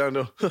 nobody would be down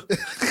there. We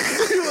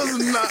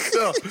was not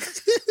done.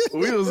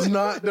 We was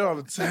not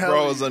done.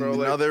 Bro, it was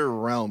another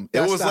realm.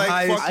 It was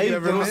like fucking.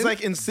 It was like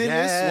Insidious.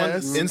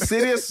 Yes.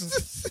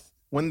 Insidious.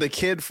 When the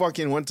kid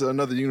fucking went to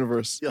another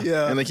universe.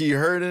 Yeah. And like he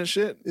heard and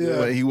shit. Yeah.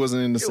 But he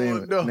wasn't in the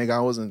same. Nigga,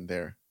 I wasn't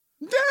there.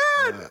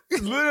 Dad!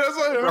 That's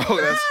what bro,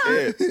 that's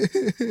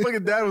it.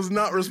 Fucking dad was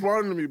not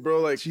responding to me,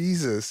 bro. Like,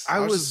 Jesus. I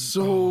was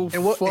so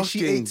and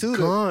she ate too. The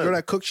girl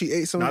that cooked, she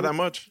ate some. Not that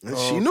much.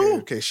 She knew.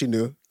 Okay, she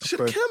knew. She a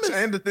chemist.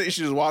 And the thing,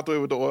 she just walked away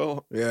with the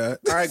oil. Yeah.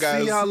 All right,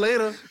 guys. See y'all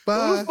later.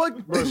 Bye.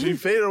 Bro, she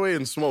faded away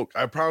in smoke.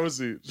 I promise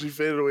you. She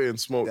faded away in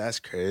smoke.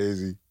 That's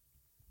crazy.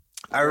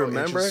 I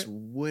remember. It just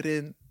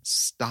wouldn't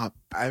stop.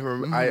 I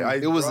remember.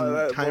 It was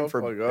time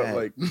for bed.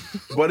 Like,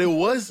 but it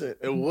wasn't.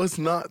 It was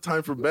not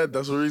time for bed.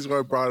 That's the reason why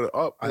I brought it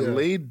up. I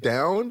laid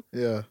down.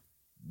 Yeah.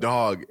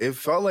 Dog. It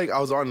felt like I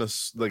was on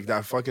like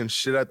that fucking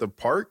shit at the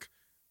park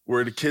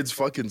where the kids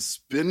fucking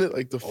spin it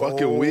like the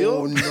fucking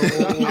wheel. No.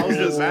 I was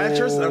in the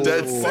mattress. I'm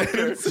dead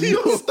serious.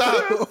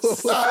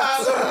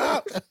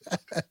 Stop.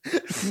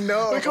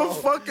 No. Like a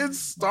fucking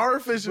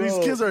starfish. And these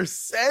kids are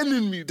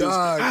sending me this.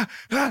 Dog.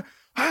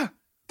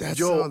 That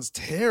sounds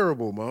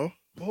terrible, Mo.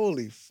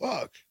 Holy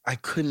fuck. I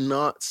could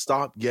not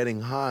stop getting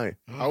high.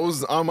 I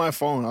was on my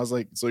phone. I was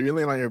like, so you're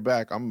laying on your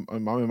back. I'm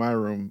in my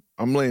room.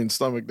 I'm laying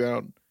stomach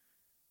down.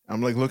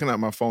 I'm like looking at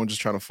my phone,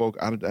 just trying to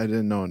focus. I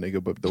didn't know,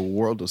 nigga, but the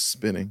world was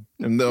spinning.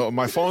 And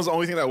my phone's the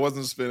only thing that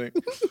wasn't spinning.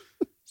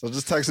 So I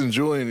was just texting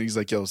Julian, and he's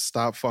like, yo,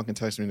 stop fucking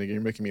texting me, nigga.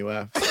 You're making me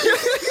laugh.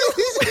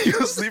 He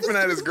was sleeping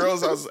at his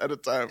girl's house at the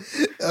time.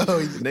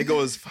 Oh, nigga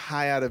was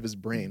high out of his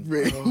brain.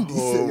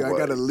 Oh, I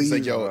gotta leave. He's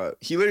like, yo,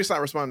 he literally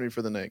stopped responding to me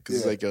for the night because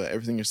he's like, yo,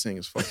 everything you're saying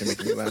is fucking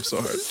making me laugh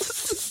so hard.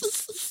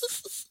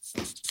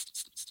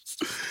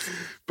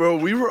 Bro,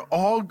 we were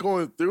all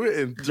going through it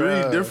in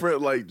three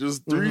different, like,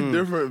 just three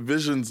different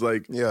visions.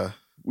 Like,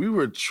 we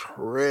were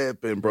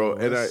tripping, bro.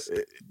 And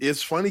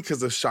it's funny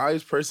because the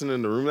shyest person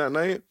in the room that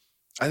night,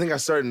 I think I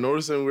started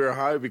noticing we were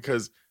high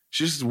because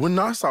she just would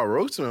not stop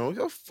roasting me. I'm like,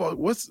 oh, fuck,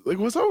 what's up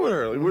with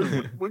her?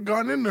 Like, what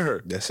got into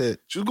her? That's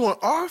it. She was going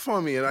off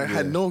on me, and I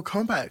had no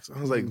comebacks.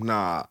 I was like,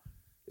 nah.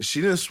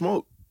 She didn't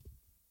smoke.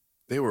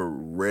 They were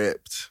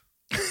ripped.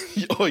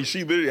 Oh,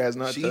 she literally has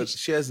not touched.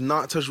 She has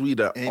not touched weed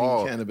at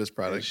all. Cannabis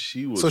product.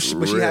 She was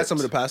but she had some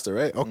of the pasta,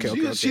 right?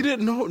 Okay. She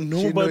didn't know.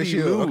 Nobody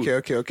knew.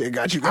 Okay.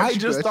 Got you. I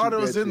just thought it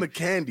was in the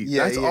candy.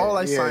 That's all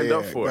I signed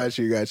up for. Got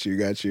you.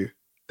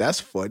 That's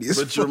funny.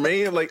 But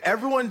Jermaine, like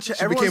everyone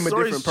became a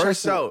different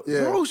person. Out.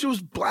 Yeah. Bro, she was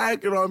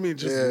blacking on me,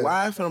 just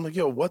laughing. I'm like,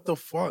 yo, what the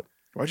fuck?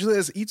 Why'd you let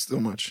us eat so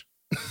much?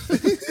 I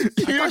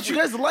thought you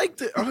guys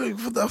liked it. I'm like,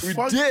 what the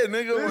fuck? We did,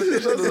 nigga.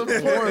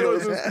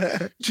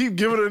 Keep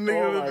giving a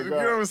nigga, you know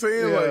what I'm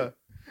saying? Yeah. Like,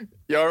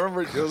 y'all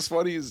remember, it was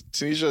funny,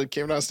 Tanisha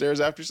came downstairs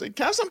after, she's like,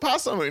 can I have some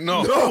pasta? I'm like,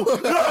 no.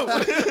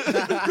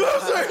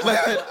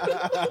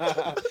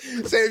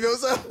 Save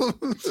yourself. I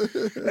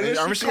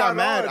remember she got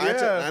mad.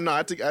 On, I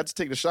had to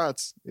take the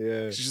shots.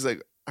 Yeah. She's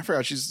like, I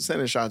forgot, she's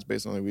sending shots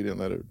based on like we didn't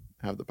let her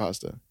have the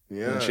pasta.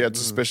 Yeah. And she had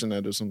suspicion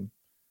that there's some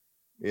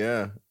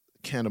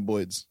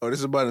cannabinoids. Oh, this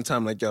is about the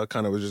time like y'all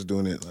kind of was just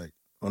doing it like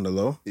on the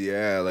low?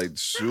 Yeah, like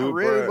super.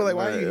 Really? But like,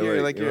 why are you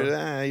here? Like, you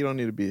you don't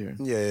need to be here.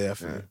 Yeah.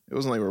 It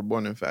wasn't like we were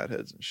born in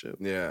fatheads and shit.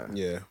 Yeah.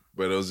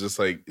 But it was just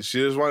like, she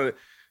just wanted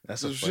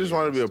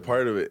to be a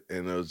part of it.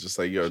 And it was just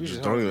like, yo,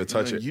 just don't even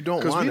touch it. You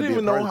don't want to be a part of this. Because we didn't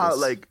even know how,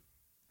 like,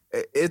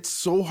 it's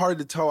so hard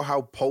to tell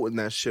how potent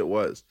that shit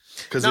was.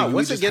 Because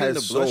once it gets in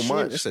the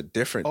bloodstream, it's a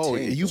different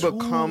thing. You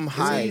become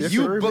high.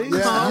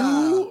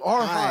 You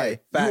are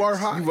high. Facts. You are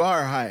high. You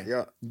are high.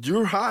 Yeah.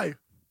 You're high.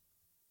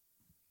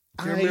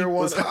 I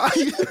was high.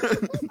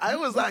 I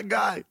was that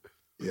guy.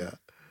 Yeah.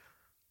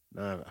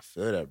 Nah, I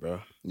feel that,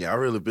 bro. Yeah, I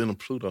really been a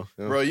Pluto.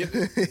 Yeah. Bro,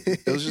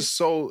 it was just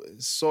so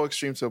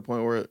extreme to a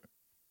point where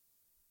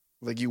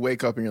like you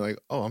wake up and you're like,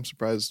 oh, I'm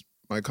surprised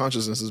my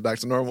consciousness is back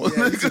to normal.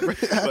 Yeah,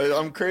 like,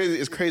 I'm crazy.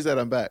 It's crazy that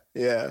I'm back.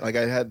 Yeah. Like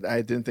I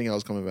didn't think I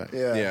was coming back.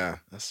 Yeah.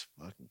 That's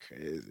fucking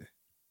crazy.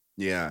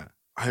 Yeah.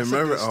 I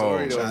remember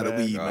shot of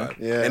weed, man.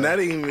 Yeah. And that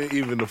ain't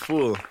even the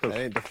full. That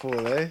ain't the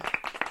full, eh?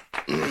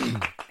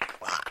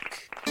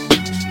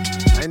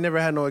 I ain't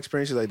never had no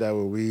experiences like that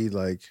with weed.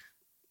 Like,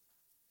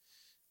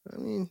 I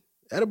mean,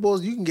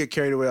 edibles, you can get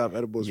carried away off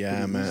edibles.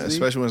 Yeah, man. Easily.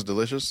 Especially when it's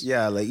delicious.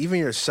 Yeah, like even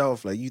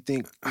yourself, like you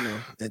think,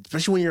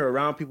 especially when you're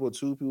around people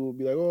too, people will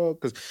be like, oh,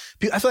 because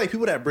I feel like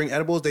people that bring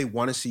edibles, they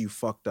want to see you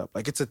fucked up.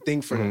 Like it's a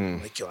thing for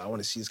them. Like, yo, I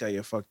want to see this guy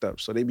get fucked up.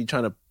 So they be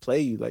trying to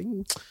play you like,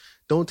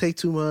 don't take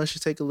too much,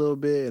 just take a little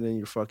bit. And then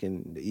you're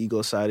fucking, the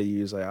ego side of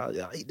you is like,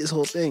 I'll eat this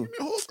whole thing.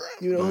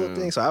 You know, the whole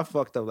thing. So I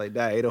fucked up like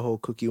that. I ate a whole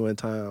cookie one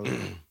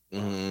time.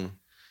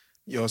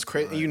 Yo, it's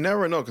crazy. You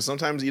never know, because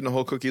sometimes eating a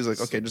whole cookie is like,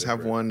 okay, just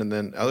have one. And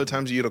then other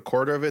times you eat a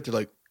quarter of it, they're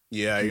like,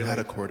 yeah, you had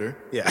a quarter?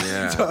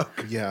 Yeah.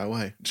 Yeah,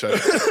 why? Should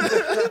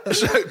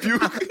I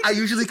puke? I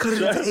usually cut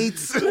it into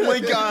eighths. Oh my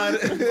God.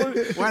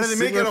 Why did they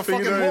make it a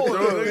fucking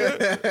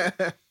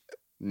hole?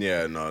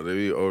 Yeah, no, they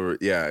be over.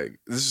 Yeah,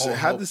 this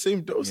had the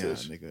same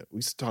dosage. Yeah, nigga.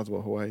 We talked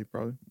about Hawaii,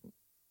 probably.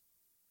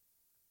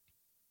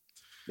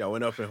 Yeah, I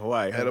went up in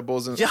Hawaii.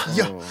 Edibles and... Yeah.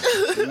 You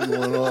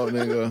went up,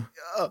 nigga.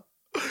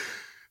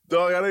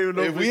 Dog, I don't even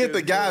know if we hit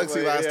the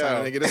galaxy last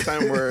time, nigga. This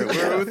time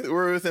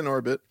we're within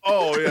orbit.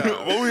 Oh yeah,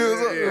 what we was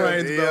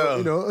Ryan's belt,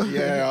 you know.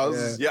 Yeah,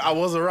 I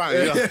was around.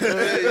 Yeah,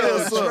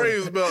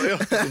 Straves belt.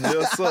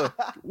 Yes, sir.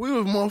 We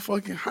was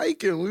motherfucking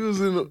hiking. We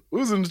was in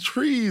the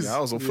trees. Yeah, I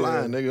was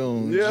flying,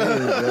 nigga.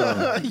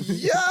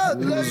 Yeah,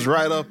 we was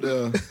right up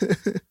there.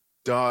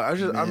 Dog,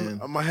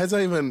 my head's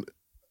not even.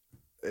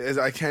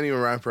 I can't even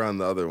wrap around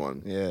the other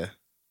one. Yeah,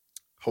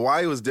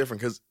 Hawaii was different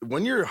because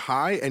when you're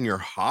high and you're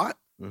hot.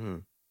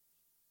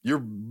 Your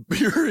brain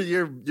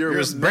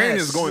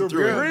is going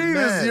through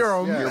it.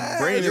 Your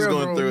brain is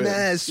going through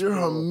it. You're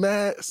a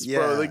mess,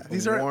 bro. Like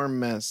these are warm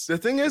mess. The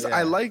thing is,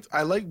 I like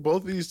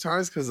both of these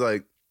times because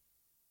like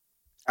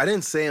I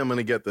didn't say I'm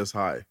gonna get this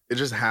high. It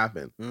just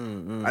happened.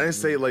 I didn't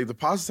say like the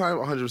pasta time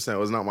 100%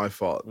 was not my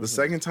fault. The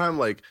second time,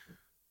 like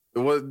it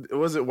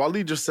was it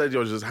Wally just said,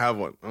 yo, just have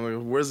one. I'm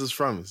like, where's this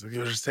from? He's like,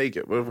 yo, just take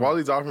it. But if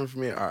Wally's offering for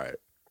me, all right.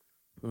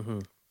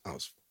 I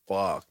was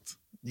fucked.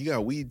 You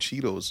got weed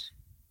Cheetos.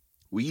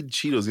 weed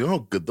Cheetos. You know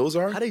how good those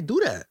are? How they do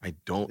that? I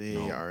don't They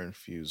know. are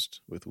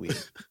infused with weed.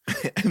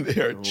 And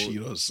they are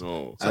Cheetos.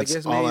 No. So I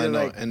guess all I maybe,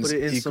 know. like, And put it's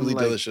it in some, equally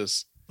like,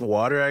 delicious.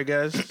 Water, I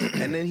guess.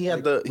 And then he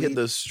had Like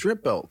the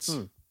strip belts.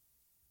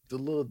 The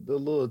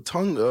little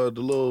tongue, the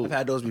little. I've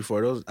had those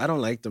before. Those I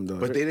don't like them though.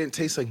 But they didn't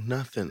taste like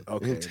nothing.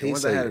 Okay, It didn't the taste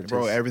ones I like had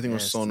Bro, taste everything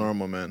was so nasty.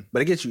 normal, man.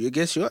 But it gets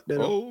you up there.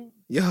 Though.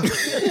 Yeah.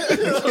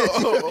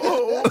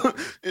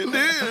 It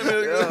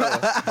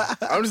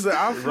did. I'm just saying,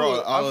 I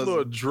flew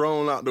a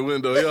drone out the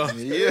window. Yeah.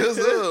 Yes,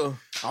 sir.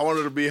 I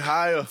wanted to be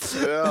higher.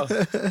 Yeah.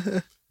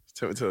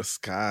 Take me to the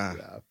sky.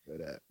 Yeah, I feel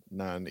that.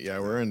 Nah, yeah,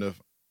 we're in the.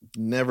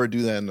 Never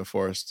do that in the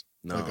forest.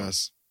 No. Like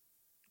us.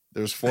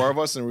 There's 4 of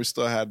us, and we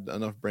still had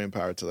enough brain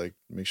power to like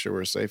make sure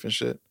we're safe and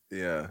shit.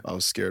 Yeah. I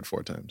was scared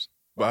 4 times.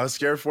 But I was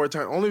scared 4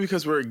 times only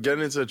because we were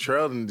getting into a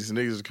trail and these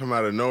niggas come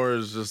out of nowhere.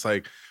 It's just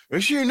like,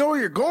 make sure you know where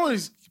you're going.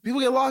 People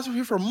get lost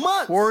here for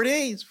months. 4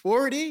 days.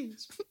 4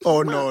 days.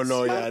 Oh no,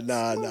 yeah,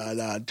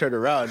 nah. Turn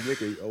around, make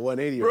a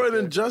 180. Bro, and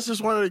then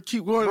Justice wanted to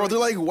keep going. Bro, they're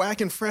like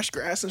whacking fresh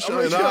grass and shit.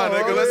 like, Nah,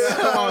 yo, nigga,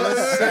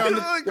 let's stay on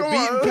the Come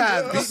beaten on.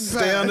 path.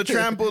 Stay on the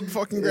trampled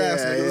fucking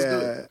grass, nigga. Let's do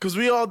it. Because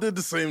we all did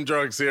the same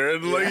drugs here.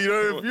 And like, you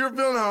know, if you're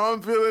feeling how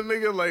I'm feeling,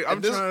 nigga, like,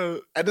 I'm trying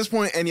to. At this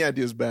point, any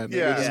idea is bad. Nigga.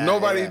 Yeah. Just Yeah,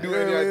 nobody yeah. do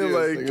any ideas.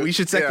 Like, nigga. We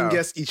should second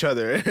guess each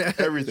other.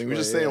 everything. We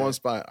just stay in one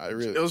spot.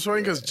 It was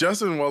funny because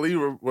Justin and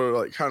Waleed were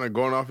like kind of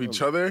going off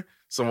each other.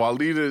 So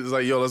Waleed is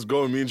like, yo, let's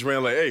go. And me and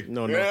Jermaine like, hey,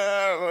 No.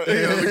 yeah,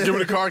 like, give me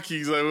the car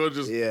keys. Like, we'll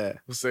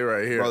stay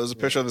right here. Bro, there's a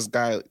picture of this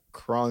guy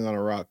crawling on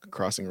a rock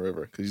crossing a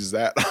river because he's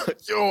that.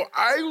 Yo,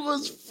 I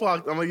was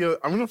fucked. I'm like, yo,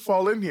 I'm gonna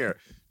fall in here.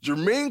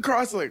 Jermaine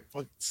crossed like,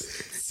 fuck.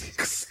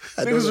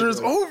 Niggas are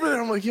just over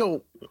there. I'm like,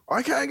 yo,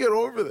 why can't I get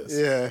over this?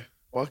 Yeah.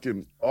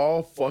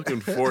 All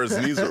fucking 4 his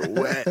knees are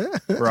wet.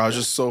 Bro, I was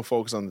just so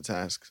focused on the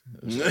task.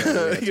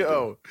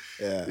 Yo.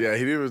 Yeah. Yeah,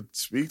 he didn't even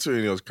speak to me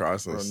and he was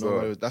crossing. Bro,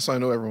 So. that's why I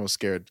know everyone was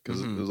scared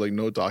because there was like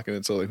no talking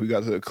until like we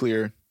got to a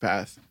clear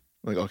path.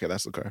 I'm like, okay,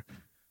 that's the car.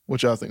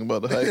 What y'all think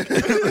about the hike?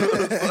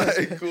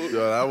 Like, cool.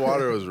 Yo, that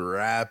water was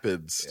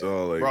rapid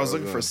still. Like, Bro, I was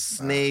looking for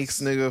snakes,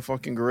 nigga,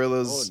 fucking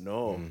gorillas. Oh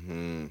no.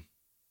 Mm-hmm.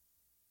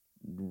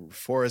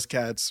 Forest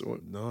cats.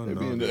 No.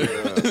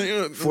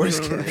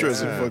 Forest cat.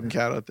 There's a Yeah. fucking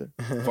cat out there.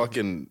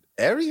 Fucking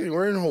everything.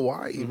 We're in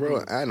Hawaii,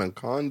 bro.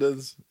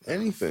 Anacondas,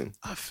 anything.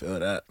 I feel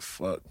that.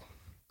 Fuck.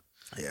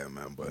 Yeah,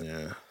 man. But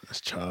Yeah. That's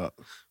chop.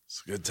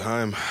 it's a good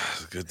time.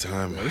 It's a good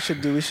time. We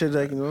should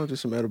like, do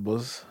some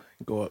edibles.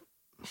 Go up.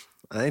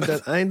 I ain't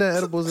done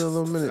edibles in a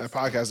little minute. That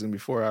podcast is gonna be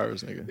 4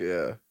 hours, nigga.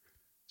 Yeah.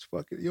 It's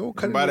fucking yo,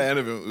 cut By it. the end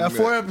of it, Got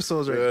 4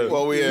 episodes right there.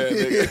 well, we had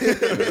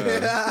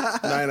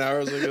nigga. 9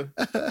 hours,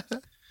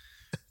 nigga.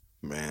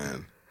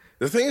 Man.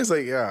 The thing is,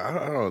 like, yeah,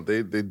 I don't know.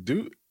 They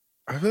do.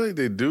 I feel like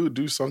they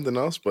do something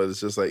else, but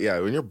it's just like, yeah,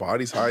 when your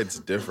body's high, it's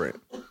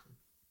different.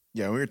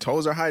 Yeah, when your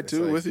toes are high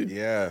too, Like, with you.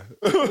 Yeah.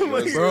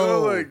 Like, you Bro. know,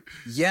 like,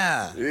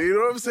 Yeah. you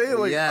know what I'm saying?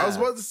 Like, Yeah. I was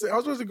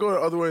about to go the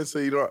other way and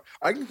say, you know,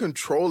 I can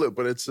control it,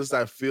 but it's just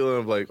that feeling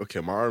of like, okay,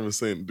 my arm is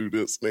saying do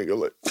this, nigga.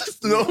 Like,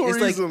 no It's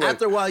reason. like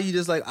after a while you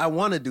just like, I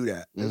want to do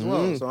that as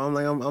well. Mhm. So I'm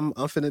like, I'm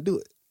finna do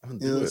it. I'm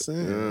You know what I'm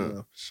saying? Yeah.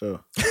 Yeah, sure.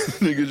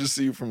 Nigga just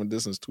see you from a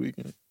distance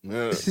tweaking.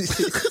 Yeah.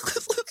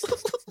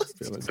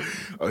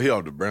 Oh, he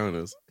off the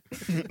brownies.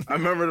 I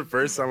remember the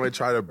first time I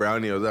tried a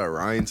brownie, I was at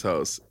Ryan's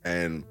house,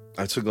 and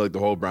I took like the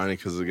whole brownie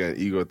because again,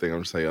 ego thing.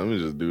 I'm just like, let me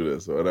just do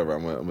this or whatever.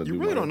 I'm gonna do. You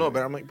really my don't know, thing.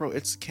 but I'm like, bro,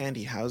 it's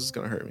candy. How's this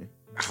gonna hurt me?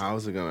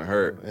 How's it gonna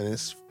hurt? And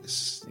it's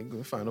you're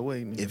gonna find a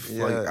way. Nigga. If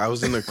like I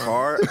was in the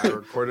car, I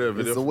recorded a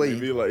video the for way.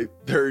 maybe like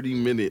 30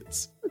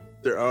 minutes.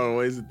 I don't know,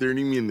 why is it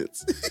 30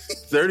 minutes?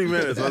 30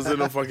 minutes. I was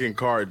in a fucking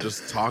car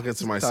just talking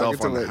to myself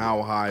Talking to on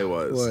how high I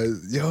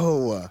was.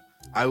 Yo,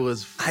 I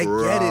was I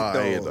fried. get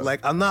it though.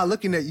 Like I'm not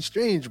looking at you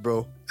strange,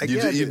 bro. I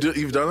get it.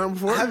 You've done that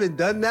before? I haven't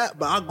done that,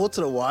 but I'll go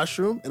to the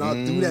washroom and I'll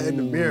do that in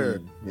the mirror.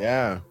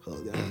 Yeah. Oh,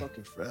 yeah, I'm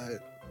fucking fried.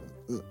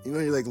 You know,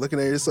 you're like looking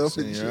at yourself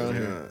and shit. Yeah.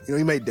 You know,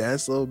 you might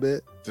dance a little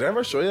bit. Did I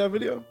ever show you that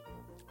video?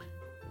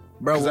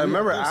 Bro, Because I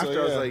remember so, after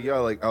I was yeah. like,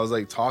 yo, like I was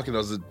like talking, it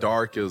was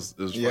dark, it was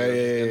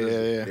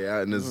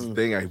Yeah. and this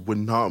thing I would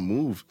not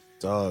move.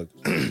 dog.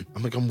 I'm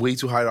like, I'm way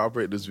too high to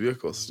operate this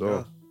vehicle,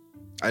 so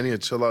I need to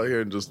chill out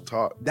here and just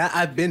talk. That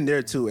I've been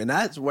there too, and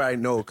that's where I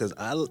know because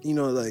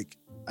like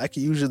I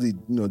can usually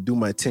do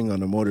my thing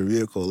on a motor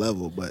vehicle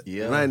level, but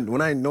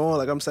when I know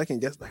like I'm second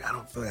guess, like I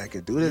don't feel like I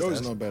could do this. You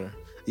always know better.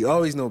 You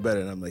always know better,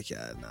 and I'm like,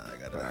 yeah, nah, I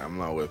gotta. I'm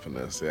not whipping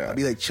this. Yeah, I'll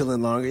be like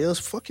chilling longer. Yo,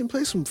 let's fucking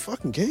play some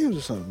fucking games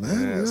or something, man.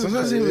 Yeah, You know,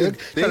 sometimes trying you to- even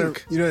trying to-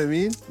 think. you know what I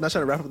mean? Not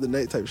trying to wrap up the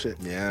night type shit.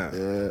 yeah.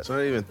 So I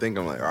don't even think.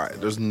 I'm like, all right,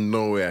 there's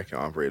no way I can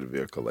operate a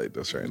vehicle like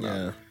this right now.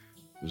 Yeah.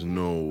 There's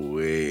no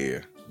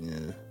way. Yeah.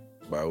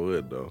 But I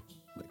would though.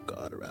 My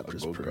God, a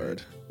rapper's go parade.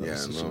 guard. That Yeah,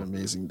 was such no. an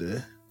amazing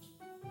day.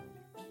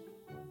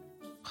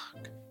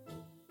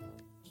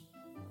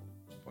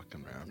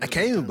 Fucking rap. I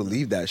can't even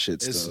believe that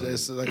shit It's still.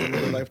 it's like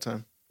another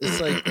lifetime. It's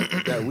like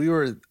that we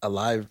were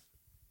alive.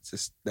 It's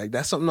just like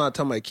that's something I'll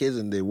tell my kids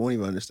and they won't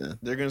even understand.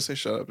 They're gonna say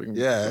shut up. They're gonna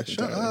be Yeah, fucking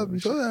shut tired up. of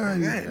it. Shut up.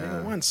 Yeah,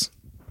 nigga, once.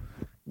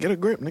 Get a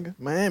grip, nigga.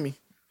 Miami.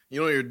 You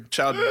know your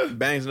child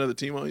bangs another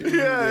team on you?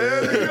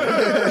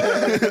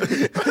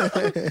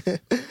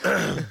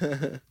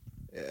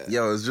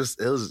 Yo, it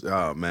was,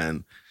 oh,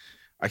 man.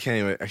 I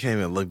can't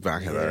even look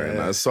back at that right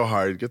now. It's so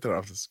hard. Get that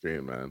off the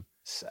screen, man.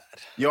 Sad.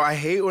 Yo, I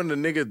hate when the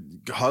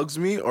nigga hugs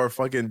me or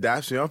fucking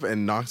daps me up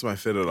and knocks my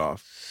fitted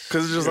off.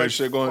 Because it's just like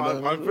shit going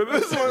down. My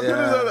fitteds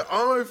are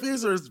on my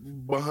face or it's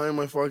behind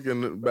my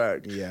fucking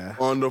back. Yeah.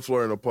 On the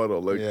floor in a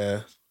puddle. Like,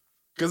 yeah.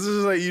 Because it's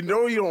just like, you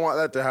don't want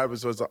that to happen.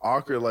 So it's an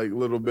awkward, like,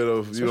 little bit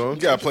of, you know. You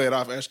got to play it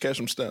off. Ash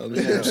Ketchum style.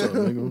 Yeah. What's up,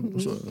 nigga?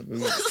 What's up?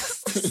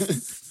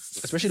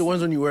 Especially the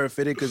ones when you wear it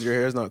fitted because your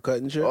hair's not cut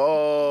and shit.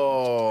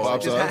 Oh.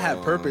 It just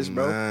had purpose,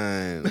 bro.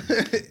 Man.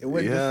 It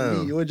wasn't just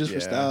for me. It was just for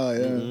style,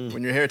 yeah. Mm-hmm.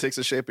 When your hair takes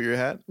the shape of your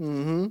hat,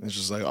 it's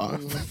just like, oh.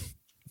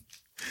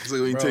 It's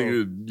like when you take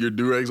your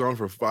do-rags on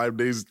for 5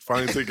 days,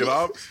 finally take it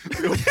off.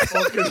 You're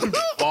fucking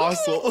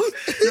fossil.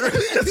 Your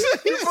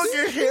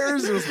fucking hair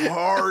is just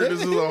hard.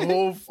 This is a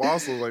whole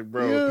fossil. Like,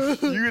 bro. You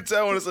can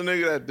tell when it's a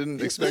nigga that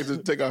didn't expect to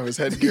take off his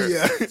headgear.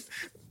 Yeah.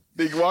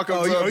 They walk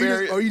up to a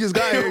barrier. You just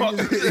got here.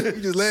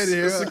 You just landed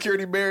here. The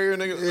security barrier,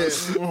 nigga. Yeah.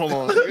 Hold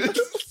on. Let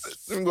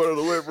me go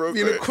to the whip, bro.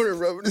 Be in the corner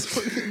rubbing this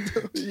fucking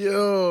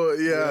Yo,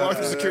 yeah. Walk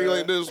through security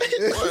like this.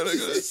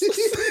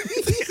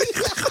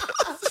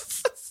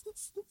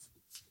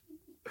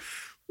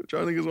 What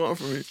y'all niggas want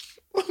from me?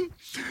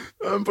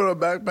 I'm put a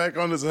backpack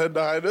on his head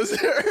to hide his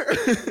hair.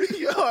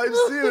 Yo, I've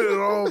seen it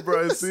all,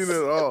 bro. I've seen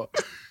it all.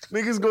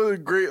 Niggas go to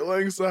great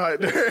lengths to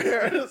hide their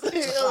hair. It's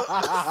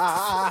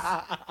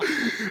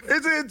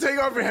a take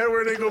off your head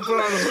where they go put on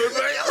a hood.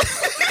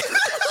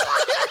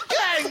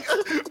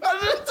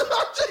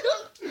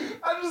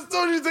 I just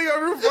told you to take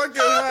off your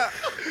fucking hat.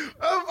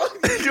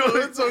 Yo,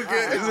 it's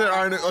okay.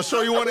 I'll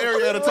show you one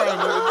area at a time.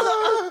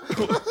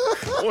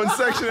 One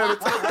section at a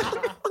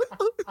time.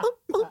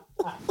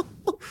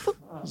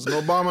 There's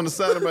no bomb on the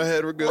side of my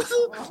head. We're good.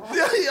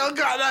 Yeah, y'all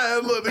got that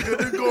head look.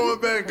 Nigga,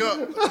 going back up.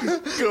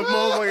 Good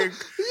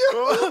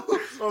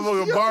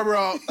motherfucking barber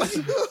out.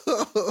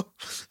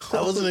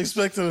 I wasn't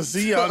expecting to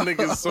see y'all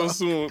niggas so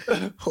soon.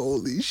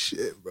 Holy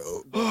shit,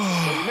 bro.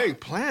 You make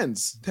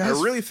plans. I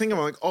really think I'm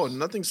like, oh,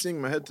 nothing's seeing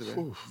my head today.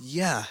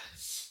 Yeah.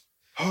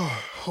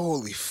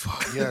 Holy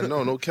fuck. Yeah,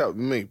 no cap.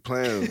 Make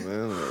plans,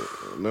 man.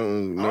 I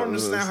don't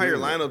understand how your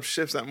lineup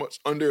shifts that much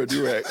under a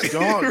do-rag.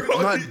 Dog,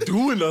 I'm not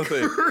doing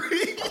nothing.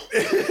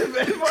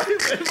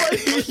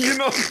 you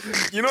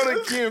know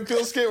the Key and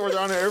Peele skit where they're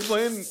on an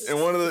airplane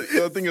and one of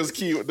the other thing is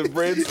Key with the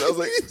braids. I was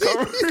like,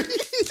 cover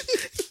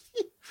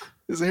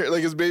his hair,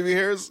 like his baby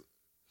hairs.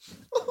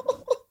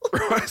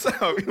 I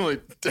saw him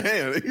like,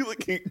 damn, he's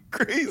looking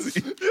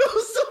crazy. Yo, sometimes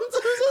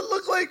I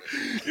look like,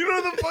 you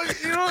know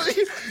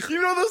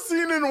the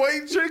scene in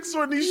White Chicks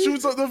when he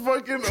shoots up the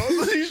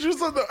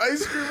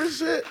ice cream and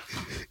shit.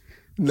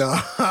 No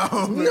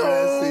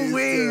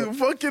way,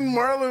 fucking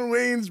Marlon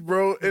Wayans,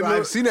 bro. And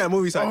I've seen that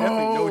movie, so I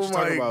definitely know what you're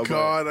talking about. Oh my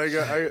god,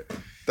 I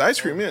the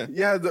ice cream, yeah.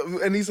 Yeah,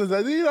 and he says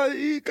that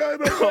he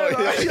kind of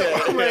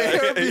my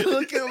hair be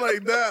looking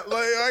like that.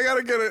 Like, I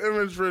gotta get an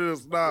image for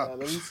this. Nah. Let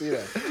me see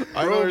that.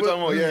 I know what you're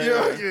talking about.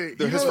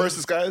 Yeah. His first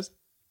disguise.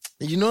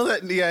 You know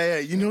that? Yeah.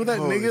 You know that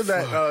nigga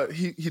that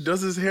he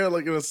does his hair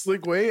like in a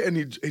slick way, and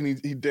he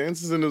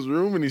dances in his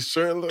room and he's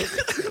shirtless.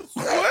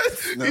 What?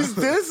 No. He's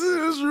dancing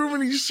in his room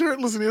and he's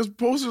shirtless and he has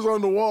posters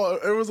on the wall.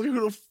 Everyone's like,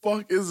 who the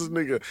fuck is this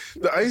nigga?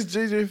 The Ice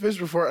JJ Fish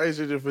before Ice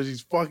JJ Fish,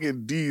 he's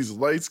fucking D's,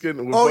 light skin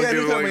with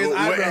fucking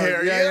wet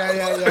hair. Yeah.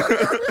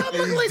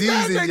 He's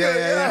D's,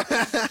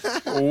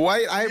 yeah.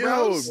 White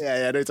eyebrows.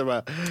 Yeah. They're talking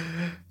about.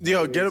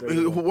 Yo,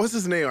 what's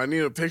his name? I need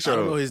a picture. I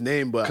don't know his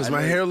name, but because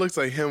my hair looks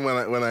like him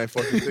when I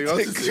fucking take off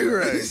the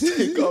do-rag.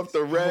 Take off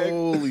the rag.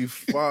 Holy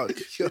fuck.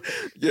 Yeah,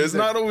 it's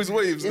not always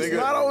waves, nigga. It's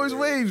not always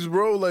waves,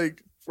 bro.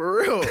 Like, for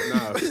real.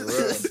 Nah, for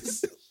real.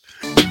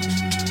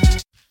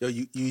 Yo,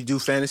 you do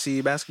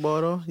fantasy basketball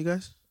at all, you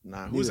guys?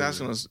 Nah, who was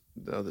asking us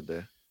the other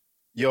day?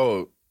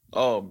 Yo.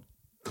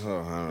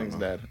 Thanks,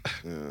 Dad.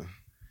 Yeah.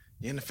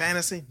 You into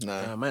fantasy?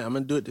 Nah. Man, I'm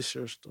gonna do it this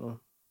year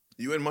still.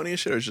 You win money and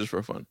shit, or it's just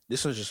for fun?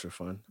 This one's just for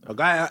fun. A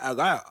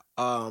guy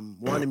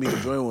wanted me to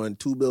join one,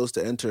 2 bills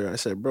to enter. I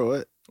said, bro,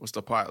 what? What's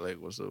the pot like?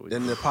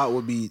 Then the pot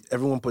would be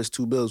everyone puts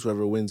 2 bills.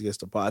 Whoever wins gets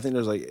the pot. I think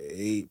there's like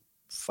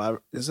 5.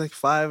 It's like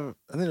 5. I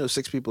think there's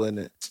 6 people in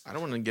it. I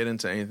don't want to get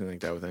into anything like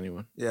that with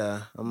anyone.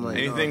 Yeah, I'm like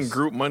anything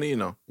group money,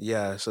 no.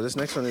 Yeah, so this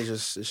next one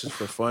is just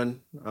for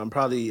fun. I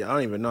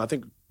don't even know. I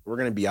think we're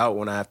gonna be out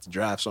when I have to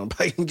draft, so I'm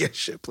probably gonna get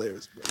shit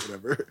players, but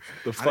whatever.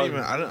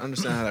 I don't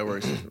understand how that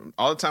works.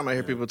 All the time I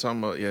hear people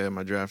talking about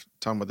my draft,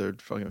 talking about their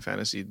fucking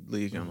fantasy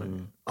league. I'm like,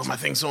 oh, my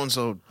thing so and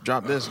so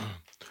dropped this.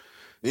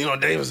 You know,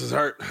 Davis is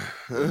hurt.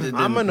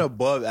 I'm an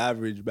above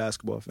average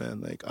basketball fan.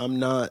 Like, I'm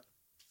not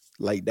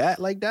like that,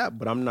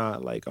 but I'm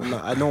not.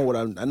 I know what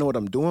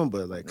I'm doing,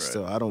 but like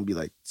still, I don't be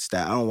like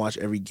I don't watch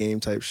every game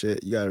type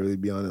shit. You gotta really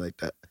be on it like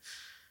that.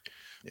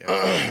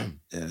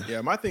 Yeah.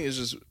 My thing is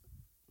just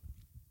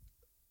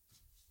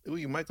Ooh,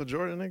 you Michael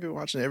Jordan, nigga,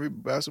 watching every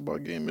basketball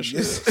game and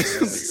shit.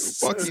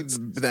 Fuck you,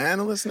 the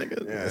analyst,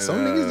 nigga. Yeah, some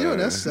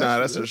niggas,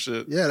 that's their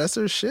shit. Yeah, that's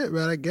their shit,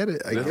 man. I get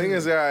it. The thing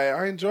is,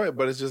 I enjoy it,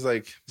 but it's just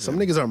like some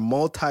niggas are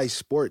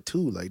multi-sport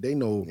too. Like they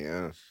know.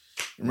 Yeah.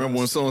 Remember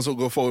when so and so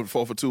go 4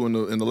 for 2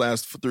 in the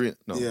last 3?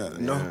 No. Yeah.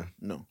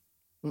 No.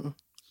 Mm-mm.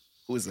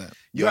 Who is that?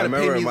 You gotta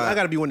pay me. I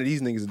gotta be one of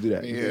these niggas to do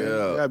that. Yeah.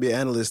 You gotta be an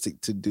analyst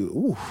to do.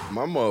 Ooh.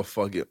 My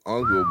motherfucking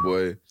uncle,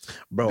 boy,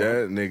 bro,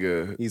 that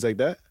nigga, he's like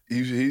that.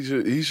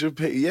 He should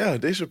pay. Yeah,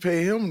 they should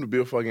pay him to be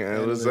a fucking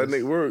analyst. That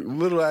nigga, we're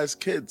little ass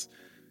kids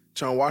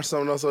trying to watch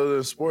something else other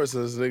than sports,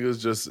 and this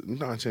nigga's just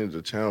not changing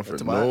the channel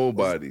for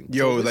nobody.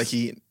 Yo, like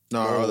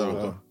our other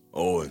uncle.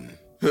 Owen.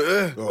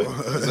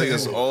 This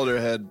nigga's older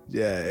head.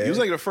 Yeah, he was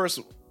like the first.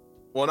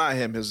 Well, not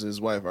him.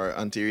 His wife, our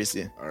Auntie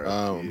Risi.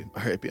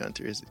 R.I.P.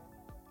 Auntie Risi.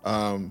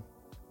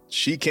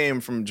 She came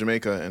from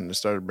Jamaica and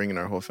started bringing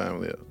our whole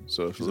family up.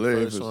 So if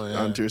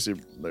Auntie Risi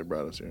like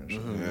brought us here.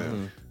 Yeah.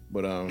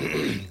 But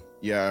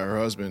yeah, her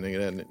husband,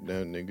 nigga,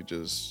 that nigga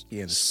just he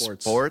into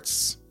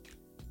sports.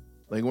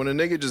 Like when a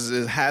nigga just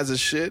has his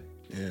shit.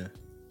 Yeah.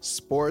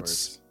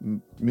 Sports.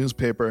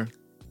 Newspaper.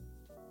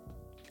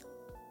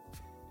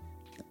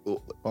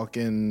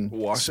 Fucking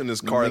washing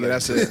his car. Nigga,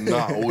 that's it.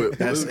 Not whip.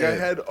 This guy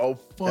had a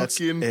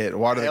fucking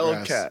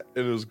Hellcat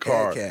in his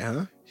car. Hellcat,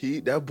 huh?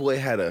 That boy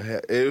had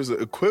it was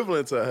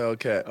equivalent to a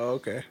Hellcat. Oh,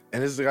 okay.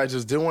 And this guy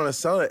just didn't want to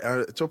sell it.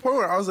 And to a point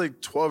where I was like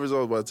 12 years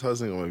old, but I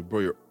was like, bro,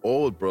 you're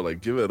old, bro.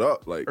 Like, give it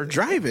up. Like, or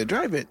drive it.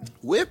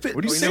 Whip it.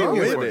 What are you saying?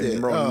 Whip it,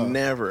 bro.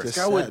 Never. This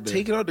guy would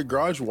take it out the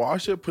garage,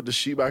 wash it, put the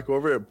sheet back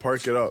over it, and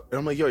park it up. And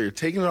I'm like, yo, you're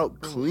taking it out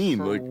clean.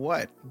 For like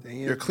what? Damn,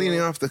 you're cleaning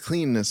off the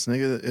cleanness,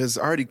 nigga. It's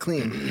already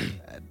clean.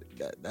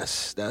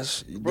 That's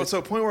bro. To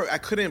a point where I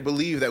couldn't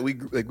believe that we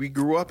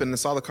grew up and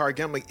saw the car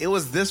again. I'm like, it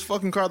was this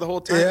fucking car the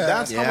whole time. Yeah.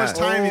 That's how much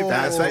time you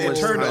passed. It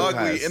turned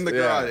ugly in the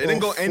garage. It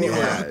didn't go anywhere.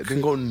 Yeah, it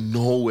didn't go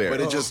nowhere.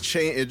 But it just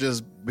changed. It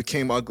just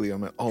became ugly.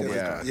 I'm like, oh my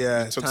god.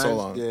 Yeah, it took so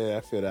long. Yeah,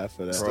 I feel that.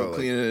 Still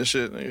cleaning this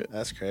shit, nigga.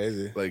 That's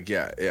crazy. Like,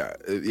 yeah,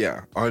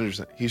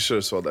 100%. He should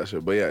have sold that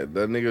shit. But yeah,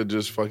 that nigga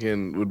just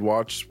fucking would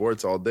watch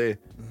sports all day,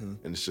 and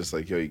it's just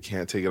like, yo, you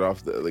can't take it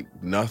off.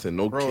 Nothing.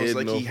 No bro, kid. It's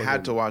like no he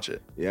had to watch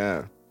it.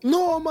 Yeah.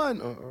 No,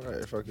 man. Oh, all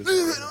right, fuck it.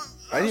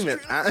 I didn't even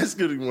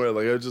ask anymore.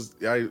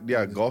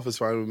 Like, golf is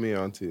fine with me,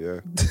 auntie.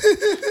 Yeah.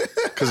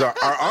 Because our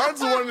aunt's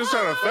the one just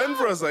trying to fend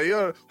for us. Like,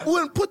 yo,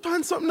 wouldn't put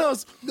on something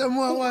else. Then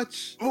what I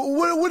watch?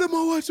 What am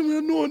I watching? I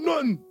know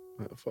nothing.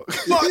 Fuck.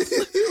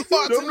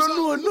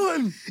 No,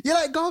 nothing. You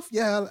like golf?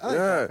 Yeah, I like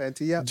golf,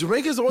 auntie. Yeah.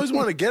 Jamaicans always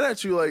want to get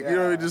at you. Like, you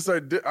know, just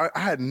like, I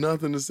had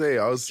nothing to say.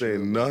 I was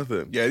saying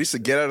nothing. Yeah, they used to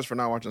get at us for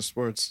not watching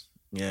sports.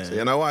 Yeah. So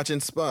you're not watching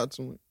sports.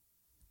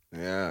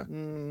 Yeah.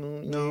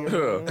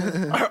 No.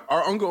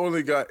 Our uncle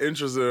only got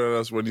interested in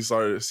us when he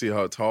started to see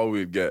how tall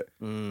we'd get.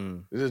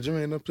 He said,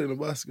 Jimmy, ain't not playing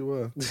the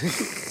basketball.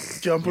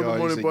 Can't put the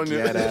money on you.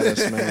 Get at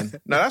us, man.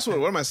 No, that's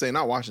what am I saying?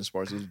 Not watching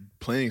sports. It's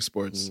playing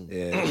sports.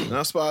 Yeah.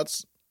 Not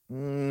spots.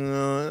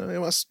 No,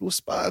 what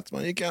spots,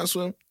 man? You can't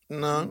swim.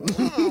 No.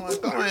 Come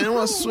on, you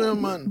want to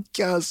swim, man.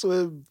 Can't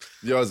swim.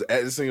 Yo,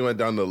 this thing went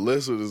down the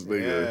list with this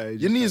nigga. Yeah,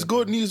 your knees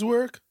good, knees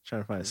work?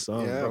 Trying to find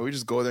some. Yeah, bro, we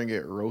just go there and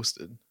get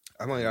roasted.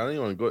 I'm like, I don't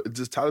even want to go.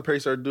 Just Tyler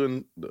Perry started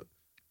doing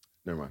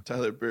never mind.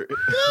 Tyler Perry.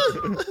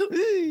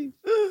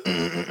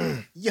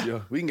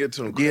 Yeah, we can get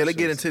to them. Yeah, let's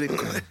get into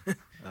the.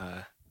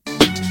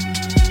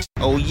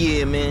 Oh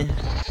yeah, man.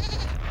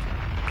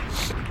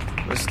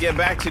 Let's get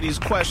back to these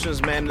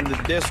questions, man, in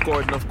the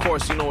Discord. And of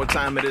course, you know what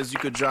time it is. You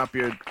could drop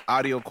your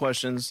audio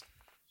questions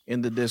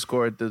in the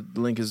Discord. The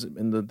link is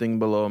in the thing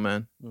below,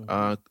 man.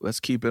 Let's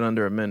keep it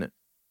under a minute.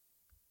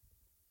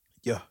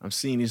 Yeah, I'm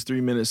seeing these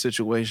 3-minute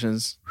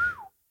situations.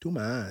 Too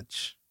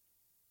much.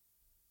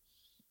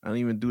 I don't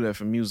even do that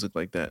for music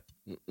like that.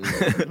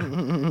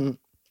 All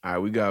right,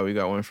 we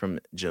got one from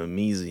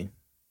Jameezy.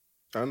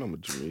 I know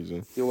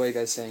Jameezy. Yo, what you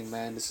guys saying,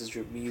 man? This is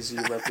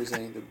Jameezy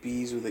representing the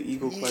Bees with the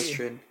Eagle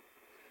question.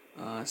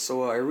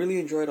 So I really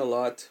enjoyed a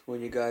lot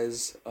when you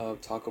guys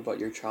talk about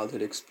your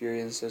childhood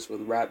experiences with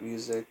rap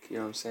music. You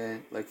know what I'm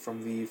saying? Like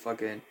from the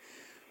fucking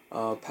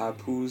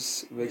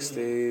Papoose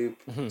mixtape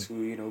to,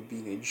 you know,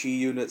 being a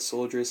G-Unit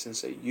soldier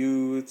since a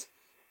youth.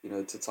 You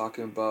know, to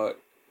talking about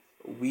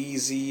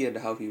Weezy and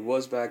how he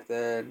was back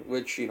then,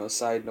 which, you know,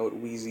 side note,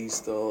 Weezy's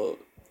still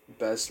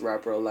best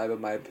rapper alive in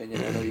my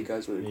opinion. I know you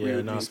guys would agree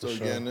with me. Still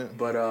getting it.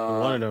 But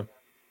one of them.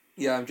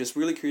 Yeah, I'm just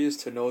really curious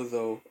to know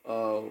though,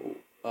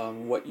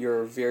 what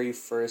your very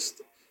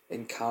first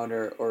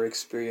encounter or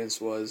experience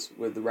was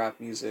with rap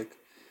music,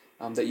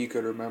 that you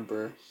could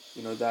remember.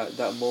 You know,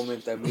 that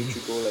moment that made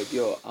you go like,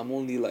 yo, I'm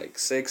only like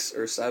 6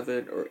 or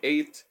 7 or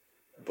 8,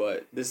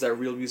 but this is that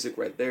real music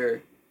right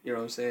there. You know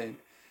what I'm saying?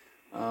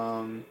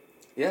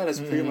 Yeah, that's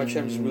pretty much it.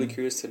 I'm just really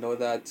curious to know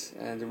that,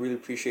 and I really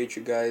appreciate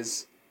you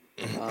guys.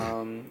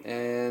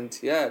 And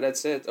yeah,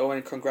 that's it. Oh,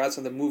 and congrats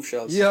on the move,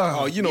 Shells. Yeah.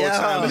 Oh, you know what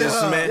time it is,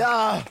 man.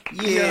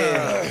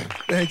 Yeah.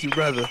 Thank you,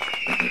 brother.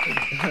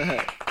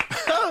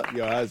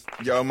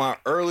 Yo, my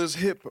earliest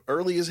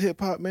hip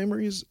hop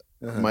memories.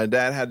 My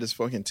dad had this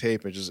fucking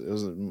tape. It was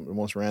the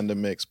most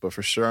random mix, but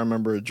for sure I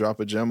remember Drop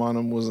a Gem on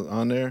him was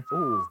on there.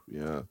 Ooh,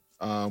 yeah.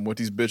 What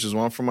these bitches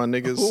want from my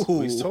niggas.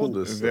 He's told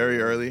us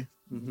very early.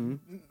 Mm-hmm.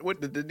 What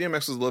the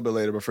DMX was a little bit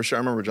later, but for sure I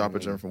remember Drop a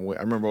Gem from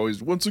I remember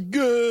always once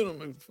again. I'm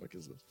like, what the fuck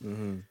is this?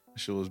 Mm-hmm. That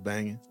shit was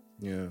banging.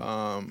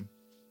 Yeah.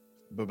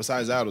 But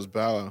besides that, it was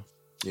Bow Wow.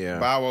 Yeah.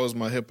 Bow Wow was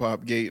my hip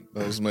hop gate.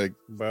 That was like,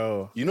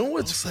 bro. You know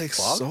what's like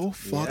so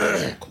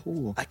fucking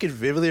cool? I can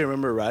vividly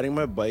remember riding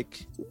my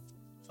bike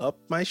up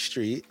my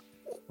street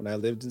when I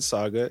lived in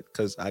Saga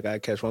because I got to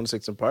catch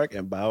 106 in Park,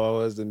 and Bow Wow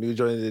was the new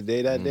joint of the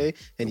day that day,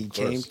 and he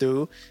came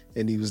through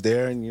and he was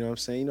there, and you know what I'm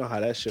saying? You know how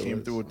that shit came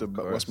was. through with the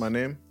What's My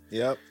Name?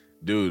 Yep.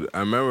 Dude, I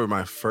remember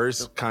my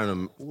first kind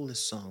of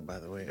coolest song, by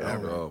the way.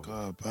 Oh,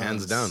 God,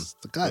 hands down.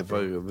 The guy,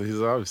 bro. He's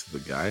obviously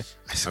the guy.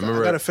 I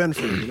remember. I got a fan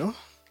for you, you know?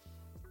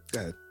 Go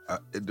ahead.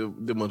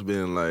 It must have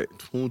been like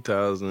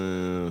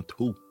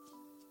 2002.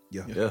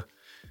 Yeah,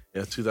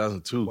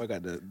 2002. I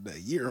got the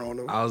year on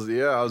him. I was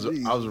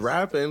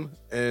rapping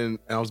and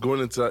I was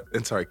going into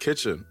our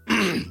kitchen.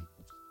 I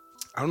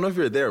don't know if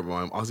you're there, but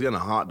I was getting a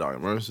hot dog. I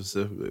remember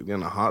specifically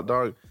getting a hot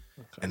dog,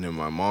 and then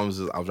my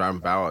mom's I was rapping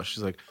Bow Wow.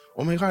 She's like,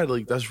 "Oh my god,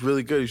 like that's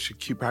really good. You should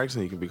keep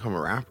practicing. You can become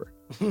a rapper."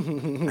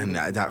 And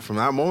that from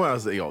that moment, I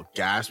was like, "Yo,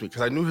 gas me,"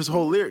 because I knew his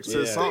whole lyrics to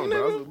his song. But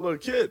I was a little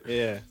kid.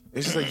 Yeah.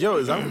 And she's like, "Yo,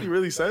 is that what he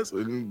really says?"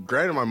 And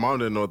granted, my mom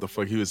didn't know what the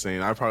fuck he was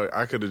saying. I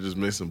could have just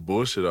made some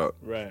bullshit up.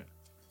 Right.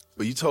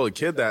 But you told a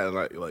kid that, and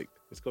like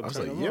I was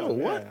like, "Yo,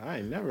 what?" Yeah, I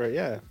ain't never,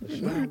 yeah.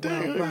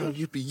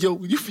 You be yo,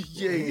 you be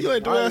yeah. You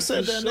like the way I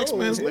said that next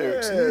man's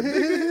lyrics.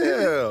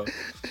 Yeah.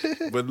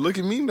 But look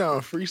at me now,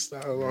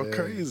 freestyle all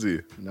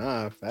crazy.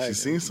 Nah, fact. She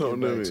seen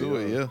something in me. To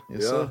it, yeah.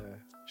 Yes, sir.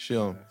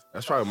 Sure.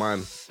 That's probably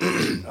mine.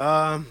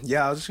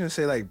 Yeah, I was just gonna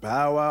say like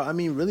Bow Wow. I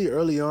mean, really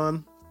early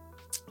on,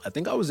 I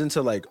think I was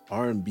into like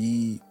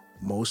R&B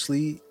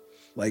mostly.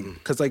 Like,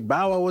 cause like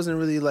Bow Wow wasn't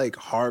really like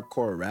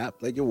hardcore rap,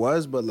 like it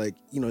was, but like,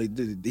 you know,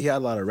 he had a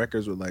lot of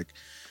records with like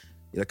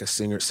a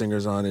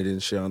singers on it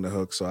and shit on the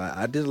hook. So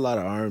I did a lot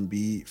of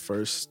R&B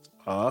first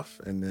off,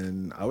 and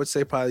then I would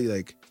say probably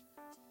like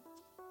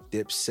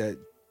Dipset,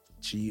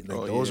 G,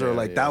 like those are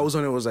like that was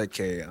when it was like,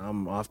 okay,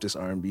 I'm off this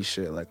R&B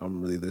shit. Like I'm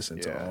really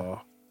listening to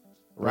all.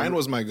 Ryan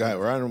was my guy.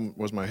 Ryan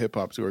was my hip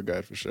hop tour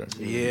guide for sure.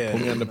 Yeah.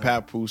 Put me on the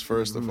Papoose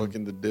first, the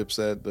fucking the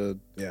Dipset.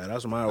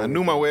 That's my. I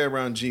knew my way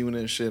around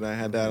G-Unit and shit. I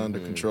had that under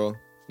control.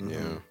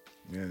 Yeah.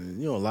 Yeah,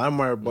 you know,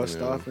 LimeWire bust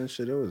off and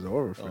shit. It was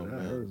over for that.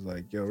 Man. It was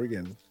like, yo, we're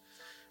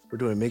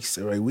doing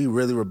like we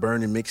really were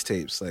burning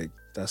mixtapes. Like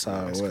that's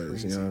how it was.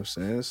 crazy. You know what I'm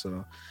saying?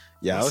 So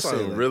yeah, My I would say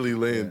son like, really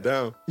laying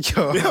down.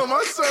 Yo,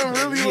 My son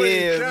really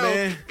laying down.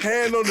 man.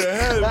 Hand on the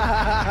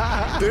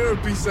head.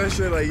 Therapy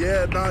session, like,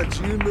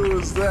 you knew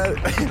it's that.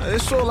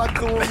 It's all I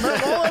could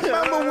remember. All I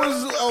remember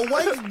was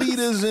wife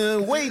beaters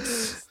and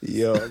weights.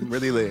 Yo, I'm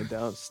really laying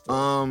down.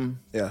 Still.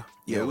 Yeah,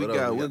 we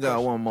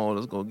got one more.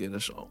 Let's go get a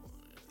show.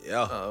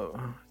 Yeah.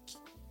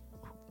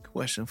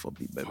 Question for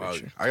B Baby.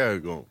 I gotta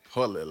go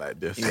hold it like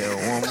this.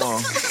 Yeah, one more.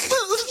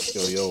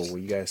 Yo,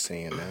 what you guys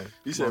saying, man?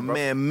 You said, My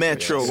man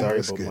Metro. Yeah, sorry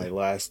That's about good. my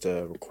last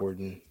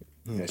recording.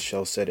 As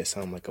Shell said, it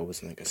sounded like I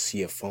was in like a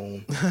sea of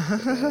phone.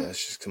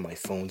 That's just because my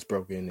phone's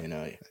broken and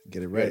I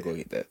Get it gotta right. go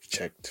get that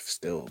checked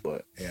still.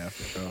 But Yeah,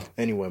 for sure.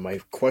 anyway, my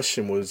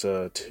question was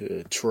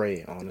to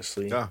Trey,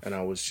 honestly. Yeah. And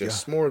I was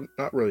just more,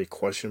 not really a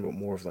question, but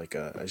more of like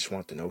I just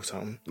want to know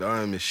something. No,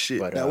 I'm shit.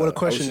 But Now, what a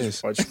question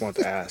I just want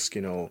to ask,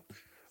 you know,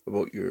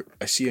 about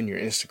I see on your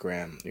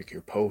Instagram, like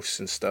your posts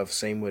and stuff.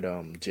 Same with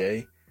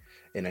Jay.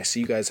 And I see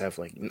you guys have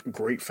like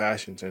great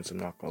fashion sense. I'm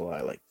not gonna lie,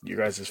 like your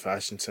guys'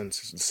 fashion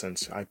sense is the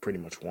sense I pretty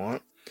much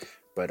want.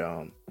 But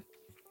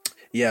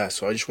yeah.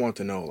 So I just want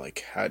to know,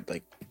 like,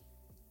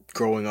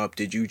 growing up,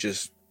 did you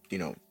just, you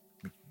know,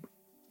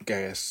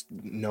 guys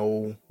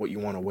know what you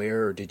want to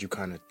wear, or did you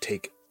kind of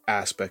take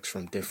aspects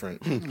from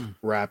different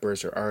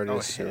rappers or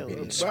artists, or get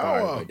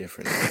inspired by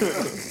different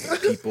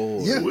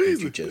people? Or did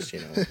you just,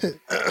 you know,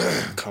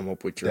 come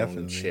up with your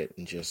own shit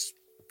and just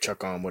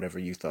chuck on whatever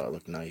you thought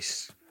looked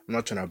nice? I'm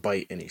not trying to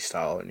bite any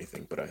style or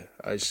anything, but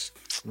I just,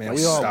 Man, my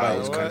we all style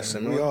bite. is kind of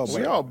similar.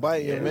 We all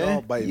biting, man. we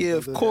all biting. Yeah,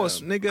 of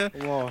course, nigga.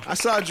 I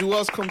saw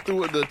Jewels come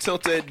through with the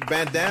tilted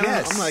bandana.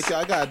 Yes. I'm like, yo,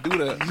 I gotta do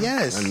that.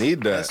 Yes. I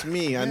need that. That's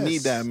me. I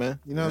need that, man.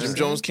 You know what I'm Jim saying?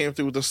 Jones came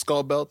through with the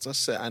skull belts. I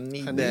said, I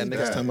need that need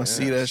next that. time I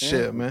see that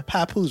shit, man.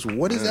 Papoose,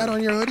 what is that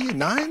on your hoodie?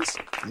 Nines?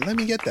 Let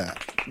me get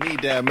that.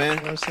 Need that, man.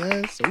 You know what I'm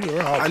saying? So we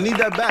were all I need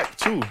that back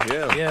too.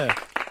 Yeah. Yeah.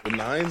 The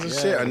nines and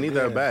shit. I need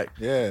that back.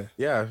 Yeah.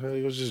 Yeah, I feel like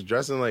it was just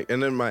dressing like,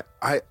 and then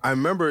I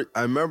remember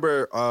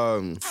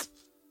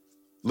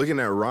looking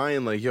at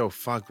Ryan like, yo,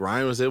 fuck,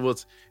 Ryan was able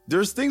to.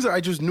 There's things that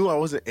I just knew I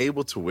wasn't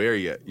able to wear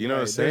yet. You know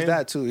what I'm saying? There's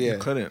that too, yeah. You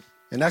couldn't.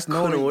 And that's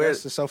knowing Couldn't wear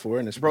that's the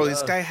self-awareness. Bro,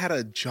 this guy had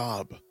a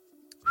job.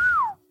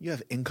 You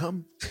have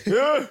income?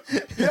 Yeah,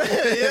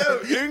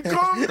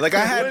 income. Like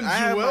I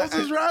had Joel's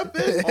is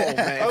rapping. Oh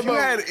man, if you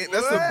had,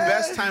 that's the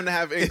best time to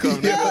have income.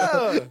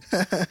 Yeah.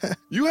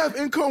 You have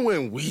income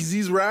when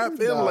Wheezy's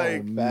rapping. No,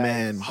 like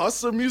man,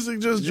 hustler music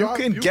just you dropped.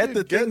 can get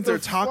the things they're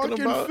talking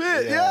about.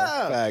 Fit.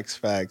 Yeah.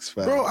 Facts.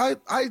 Bro,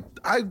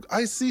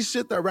 I see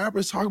shit that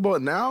rappers talk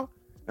about now,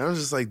 and I'm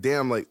just like,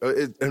 damn, like,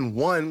 and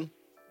one.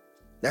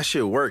 That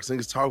shit works.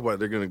 Niggas talk about it,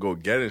 they're gonna go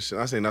get it. And shit.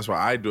 I'm saying that's why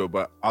I do it,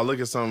 but I look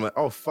at something like,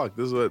 oh fuck,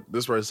 this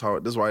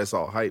is why it's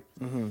all hype.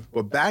 Mm-hmm.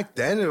 But back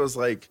then it was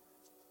like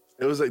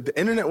the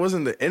internet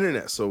wasn't the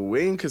internet, so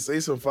Wayne could say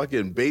some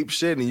fucking babe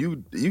shit, and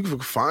you can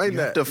find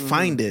that. You have to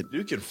find it.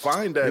 You can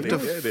find that. You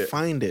have to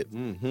find it.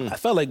 Mm-hmm. I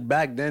felt like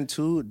back then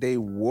too,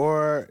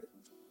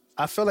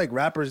 I feel like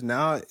rappers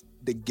now,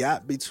 the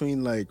gap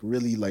between like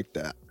really like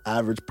the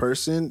average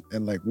person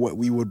and like what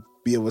we would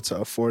be able to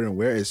afford and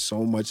wear is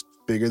so much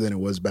bigger than it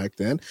was back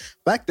then.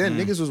 Back then,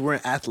 niggas was wearing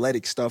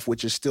athletic stuff,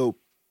 which is still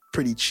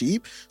pretty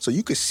cheap. So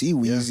you could see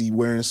Weezy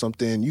wearing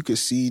something. You could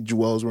see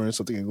Joel's wearing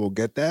something and go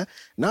get that.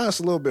 Now it's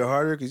a little bit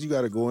harder because you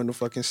got to go into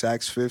fucking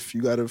Saks Fifth.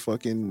 You got to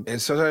fucking... And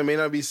sometimes it may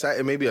not be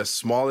it may be a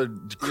smaller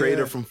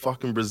creator from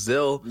fucking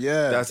Brazil.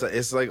 Yeah.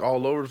 It's like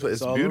all over the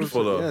place. It's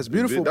beautiful though. Yeah, it's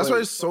beautiful. That's why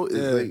it's so...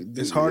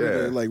 It's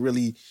harder to like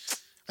really...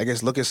 I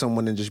guess look at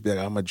someone and just be like,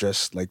 I'm gonna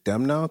dress like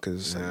them now,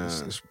 because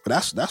but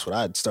that's what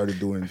I started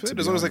doing. I feel like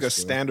there's always like a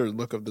standard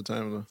look of the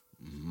time though.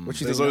 What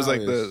you there's think always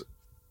like the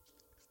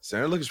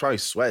standard look is probably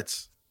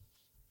sweats.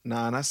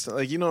 Nah, that's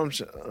like, you know,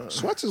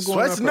 sweats is going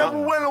sweats up.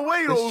 never went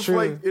away though.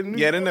 Like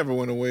they never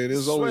went away.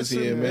 There's always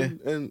here, man.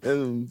 And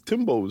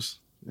Timbos.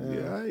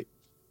 Yeah.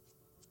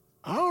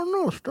 I don't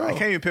know. I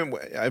can't even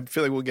pinpoint. I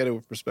feel like we'll get it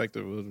with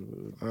perspective.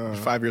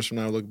 5 years from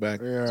now, look back.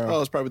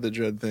 Oh, it's probably the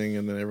dread thing,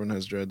 and then everyone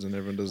has dreads, and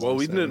everyone does. Well,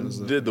 we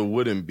did the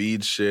wooden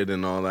bead shit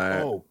and all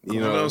that. Oh, you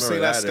know, see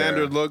that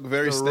standard look,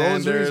 very the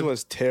standard. Rosaries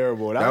was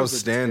terrible. That was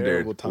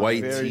standard.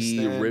 White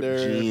tee,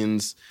 ripped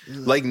jeans.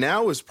 Like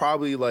now, it's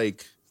probably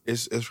like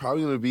it's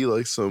probably gonna be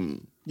like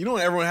some. You know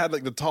when everyone had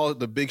like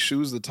the big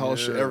shoes, the tall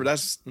shit.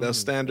 That's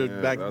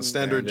standard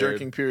standard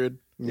jerking period.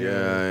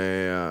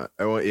 Yeah.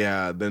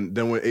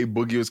 Then when A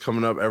Boogie was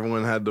coming up,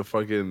 everyone had the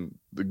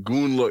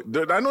goon look.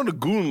 I know the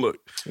goon look.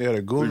 Yeah,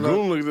 the goon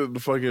look. The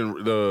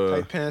fucking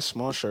tight pants,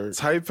 small shirt.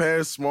 Tight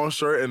pants, small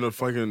shirt, and the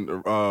fucking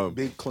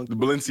big clunk. The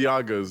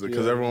Balenciagas,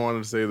 because everyone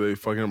wanted to say they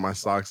fucking my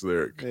socks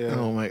lyric. Yeah.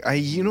 Oh my!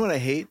 You know what I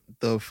hate?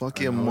 The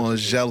fucking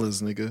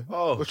Margellas, nigga.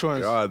 Oh, which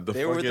ones? God,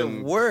 they were the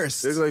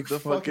worst. It's like the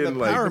fucking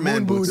like Power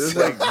Man boots. It's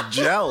like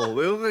gel.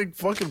 They look like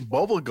fucking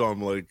bubble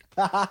gum. Like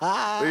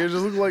they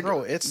just look like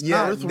it's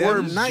not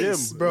Earthworm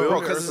nice, gym, bro.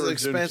 Because it's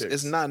expensive.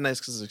 It's not nice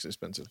because it's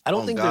expensive. I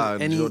don't think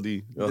there's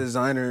any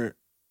designer.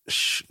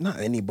 Not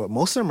any, but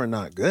most of them are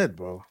not good,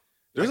 bro.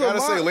 I gotta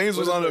say, Lanes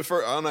was on that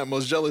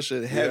Margella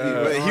shit heavy,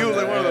 but he was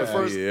like one of the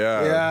first.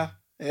 Yeah.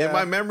 In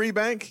my memory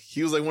bank,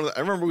 he was like one of the,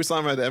 I remember we saw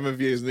him at the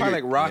MFVA's. Probably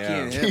like Rocky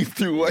and him. He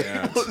threw white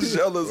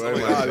Margellas. Oh my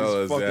God,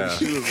 these fucking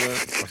shoes, man.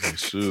 Fucking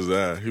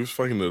shoes, he was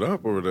fucking it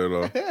up over there,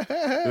 though.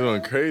 He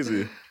going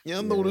crazy. Yeah,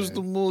 I noticed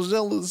the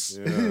Margellas.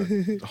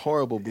 Yeah.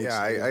 Horrible boots.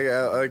 Yeah,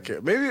 I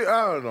can't. Maybe,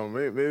 I don't know.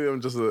 Maybe I'm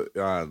just I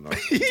don't know.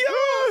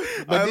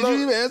 But did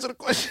you even answer the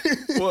question?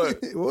 What?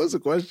 What was the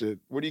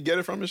question? Where do you get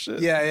it from and shit?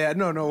 Yeah.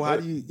 No. How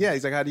do you? Yeah,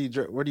 he's like,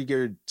 where do you get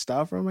your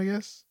style from? I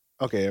guess.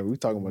 Okay, we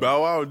talking about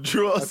Bow Wow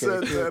Drill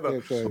Santana.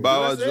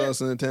 Bow Wow Drill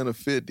Santana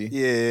 50.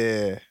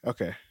 Yeah.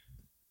 Okay.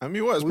 I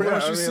mean, what?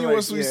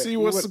 We see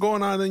what's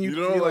going on, then you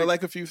know,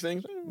 like a few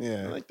things.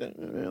 Yeah, I like that.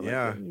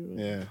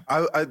 Yeah.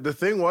 I the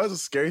thing was, the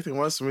scary thing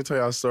was. Let me tell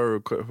y'all a story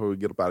real quick before we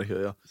get up out of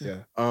here.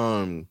 Yeah.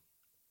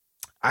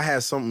 I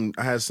had something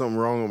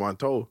wrong with my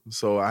toe,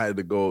 so I had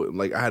to go.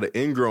 Like I had an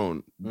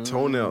ingrown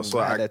toenail, so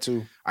I had that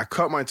too. I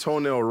cut my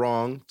toenail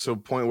wrong to a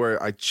point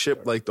where I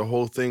chipped like the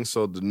whole thing,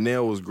 so the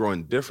nail was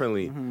growing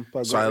differently.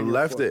 So I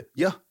left it.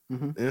 Yeah.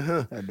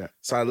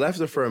 So I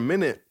left it for a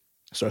minute.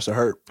 Starts to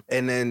hurt.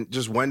 And then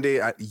just one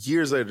day,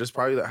 years later, this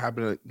probably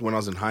happened when I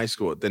was in high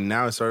school. Then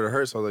now it started to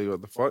hurt. So I was like,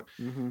 what the fuck?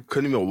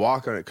 Couldn't even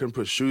walk on it. Couldn't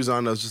put shoes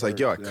on. I was just like,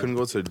 I couldn't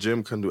go to the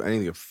gym. Couldn't do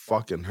anything. It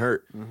fucking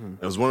hurt.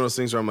 It was one of those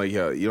things where I'm like,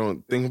 you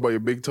don't think about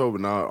your big toe,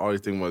 but now all you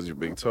think was your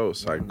big toe.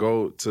 So I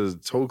go to the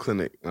toe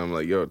clinic and I'm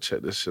like,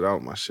 check this shit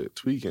out. My shit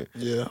tweaking.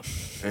 Yeah.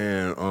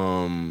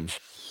 And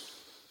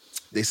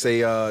they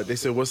say,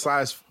 what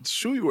size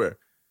shoe you wear?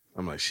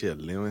 I'm like, shit,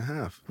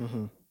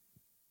 11.5.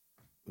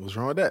 What's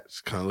wrong with that?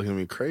 She's kind of looking at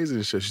me crazy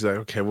and shit. She's like,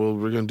 okay, well,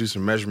 we're going to do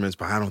some measurements,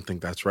 but I don't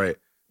think that's right.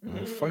 I'm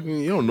like, fucking,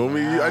 you don't know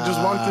me. I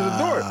just walked through the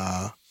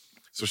door.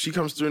 So she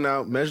comes through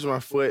now, measures my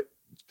foot,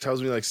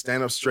 tells me, like,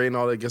 stand up straight and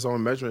all that, gets all my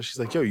measurements. She's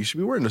like, you should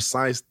be wearing a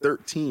size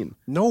 13.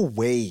 No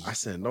way. I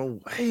said,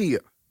 no way.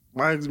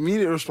 My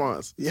immediate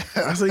response. Yeah.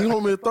 I said, you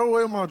want me to throw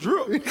away my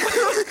drip?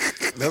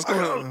 That's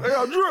going I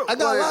got drip. I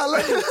got a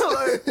lot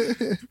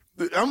of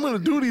I'm gonna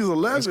do these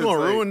 11s. It's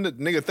gonna ruin the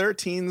nigga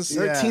 13s.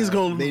 13's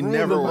gonna they ruin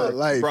never the work,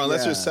 life, bro.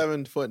 Unless you're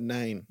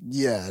 7'9".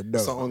 Yeah, no.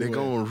 So they're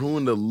gonna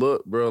ruin the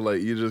look, bro.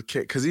 Like you just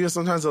can't. Cause even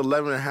sometimes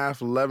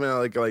 11.5,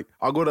 11, like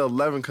I'll go to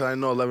 11 because I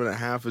know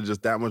 11.5 is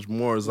just that much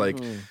more. It's like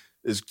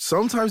is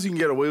sometimes you can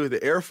get away with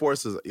the Air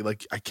Forces.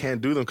 Like I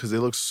can't do them because they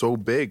look so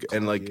big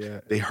and like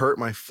they hurt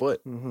my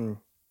foot. Mm-hmm.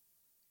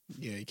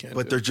 Yeah, you can't.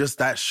 But they're just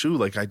that shoe.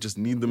 Like I just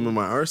need them in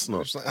my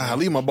arsenal. I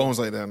leave my bones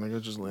like that, nigga.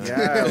 Just like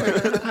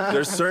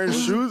there's certain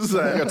shoes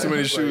that I got too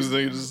many shoes.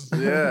 Nigga. Just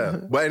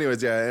But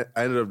anyways, I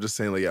ended up just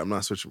saying like, I'm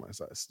not switching my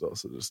size still.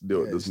 So just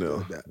deal with this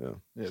nail.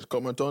 Just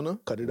cut my toe now.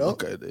 Cut it up.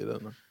 Okay, they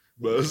don't know.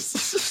 But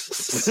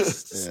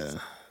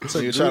So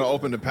you're trying to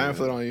open the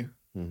pamphlet on you.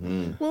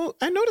 Mm-hmm. Well,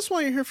 I noticed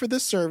why you're here for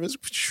this service.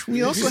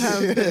 We also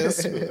have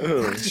this.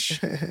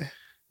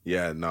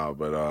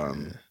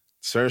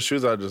 Certain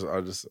shoes, I'm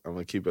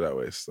gonna keep it that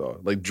way. So,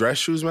 like dress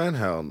shoes, man,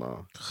 hell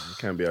no, you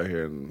can't be out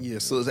here.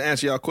 So to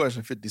answer y'all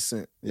question, 50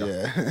 Cent.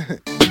 Yeah.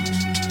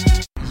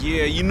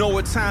 Yeah, you know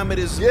what time it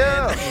is,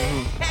 man.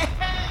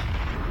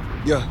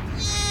 Yeah.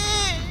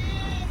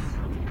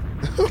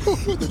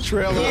 The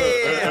trailer.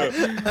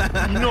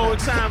 Yeah. You know what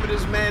time it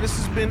is, man. This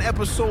has been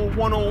episode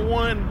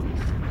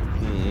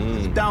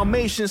 101.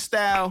 Dalmatian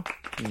style.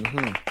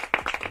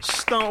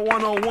 Stunt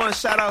 101.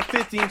 Shout out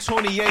 50 and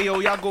Tony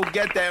Yayo. Y'all go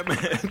get that,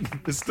 man.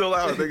 It's still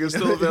out. I think it's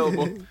still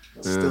available.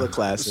 Still a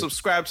classic.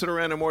 Subscribe to the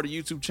Random Order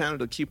YouTube channel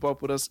to keep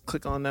up with us.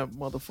 Click on that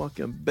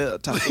motherfucking bell.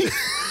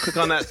 Click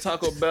on that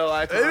Taco Bell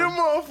icon. Hey, them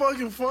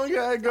motherfucking fun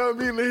guy got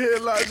me in the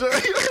head like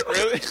that.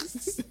 Really?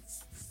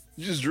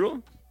 You just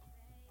drew?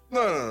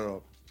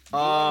 No.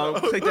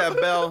 Click that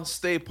bell.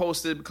 Stay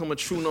posted. Become a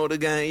true note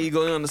again.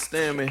 Eagle, you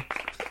understand me?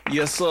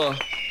 Yes, sir.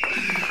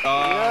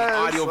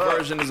 Audio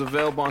version is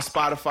available on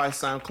Spotify,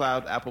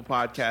 SoundCloud, Apple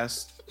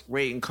Podcasts.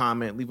 Rate and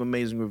comment. Leave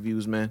amazing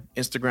reviews, man.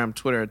 Instagram,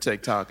 Twitter, and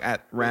TikTok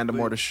at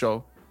Random Order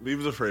Show.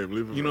 Leave the frame.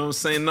 You know what I'm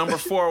saying? Number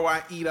 4,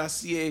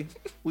 YECA.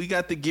 We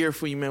got the gear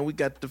for you, man. We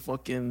got the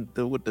fucking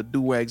with the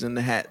do-wags and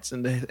the hats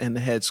and the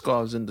head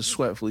scarves and the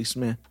sweat fleece,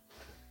 man.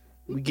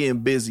 We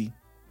getting busy,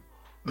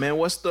 man.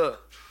 What's the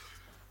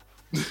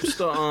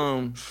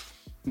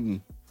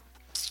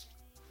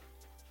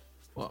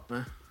what,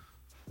 man?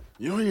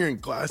 You know when you're in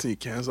class and you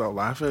can't stop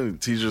laughing and the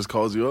teacher just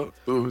calls you up?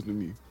 What you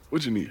need?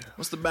 What you need?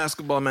 What's the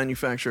basketball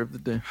manufacturer of the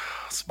day?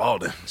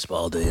 Spalding,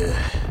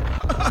 yeah.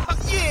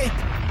 Yeah.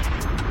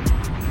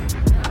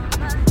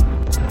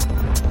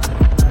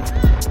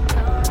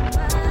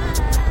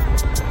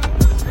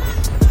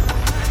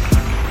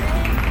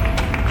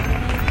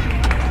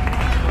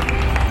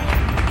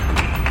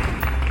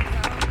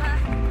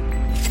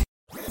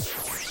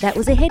 That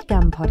was a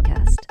HeadGum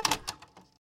podcast.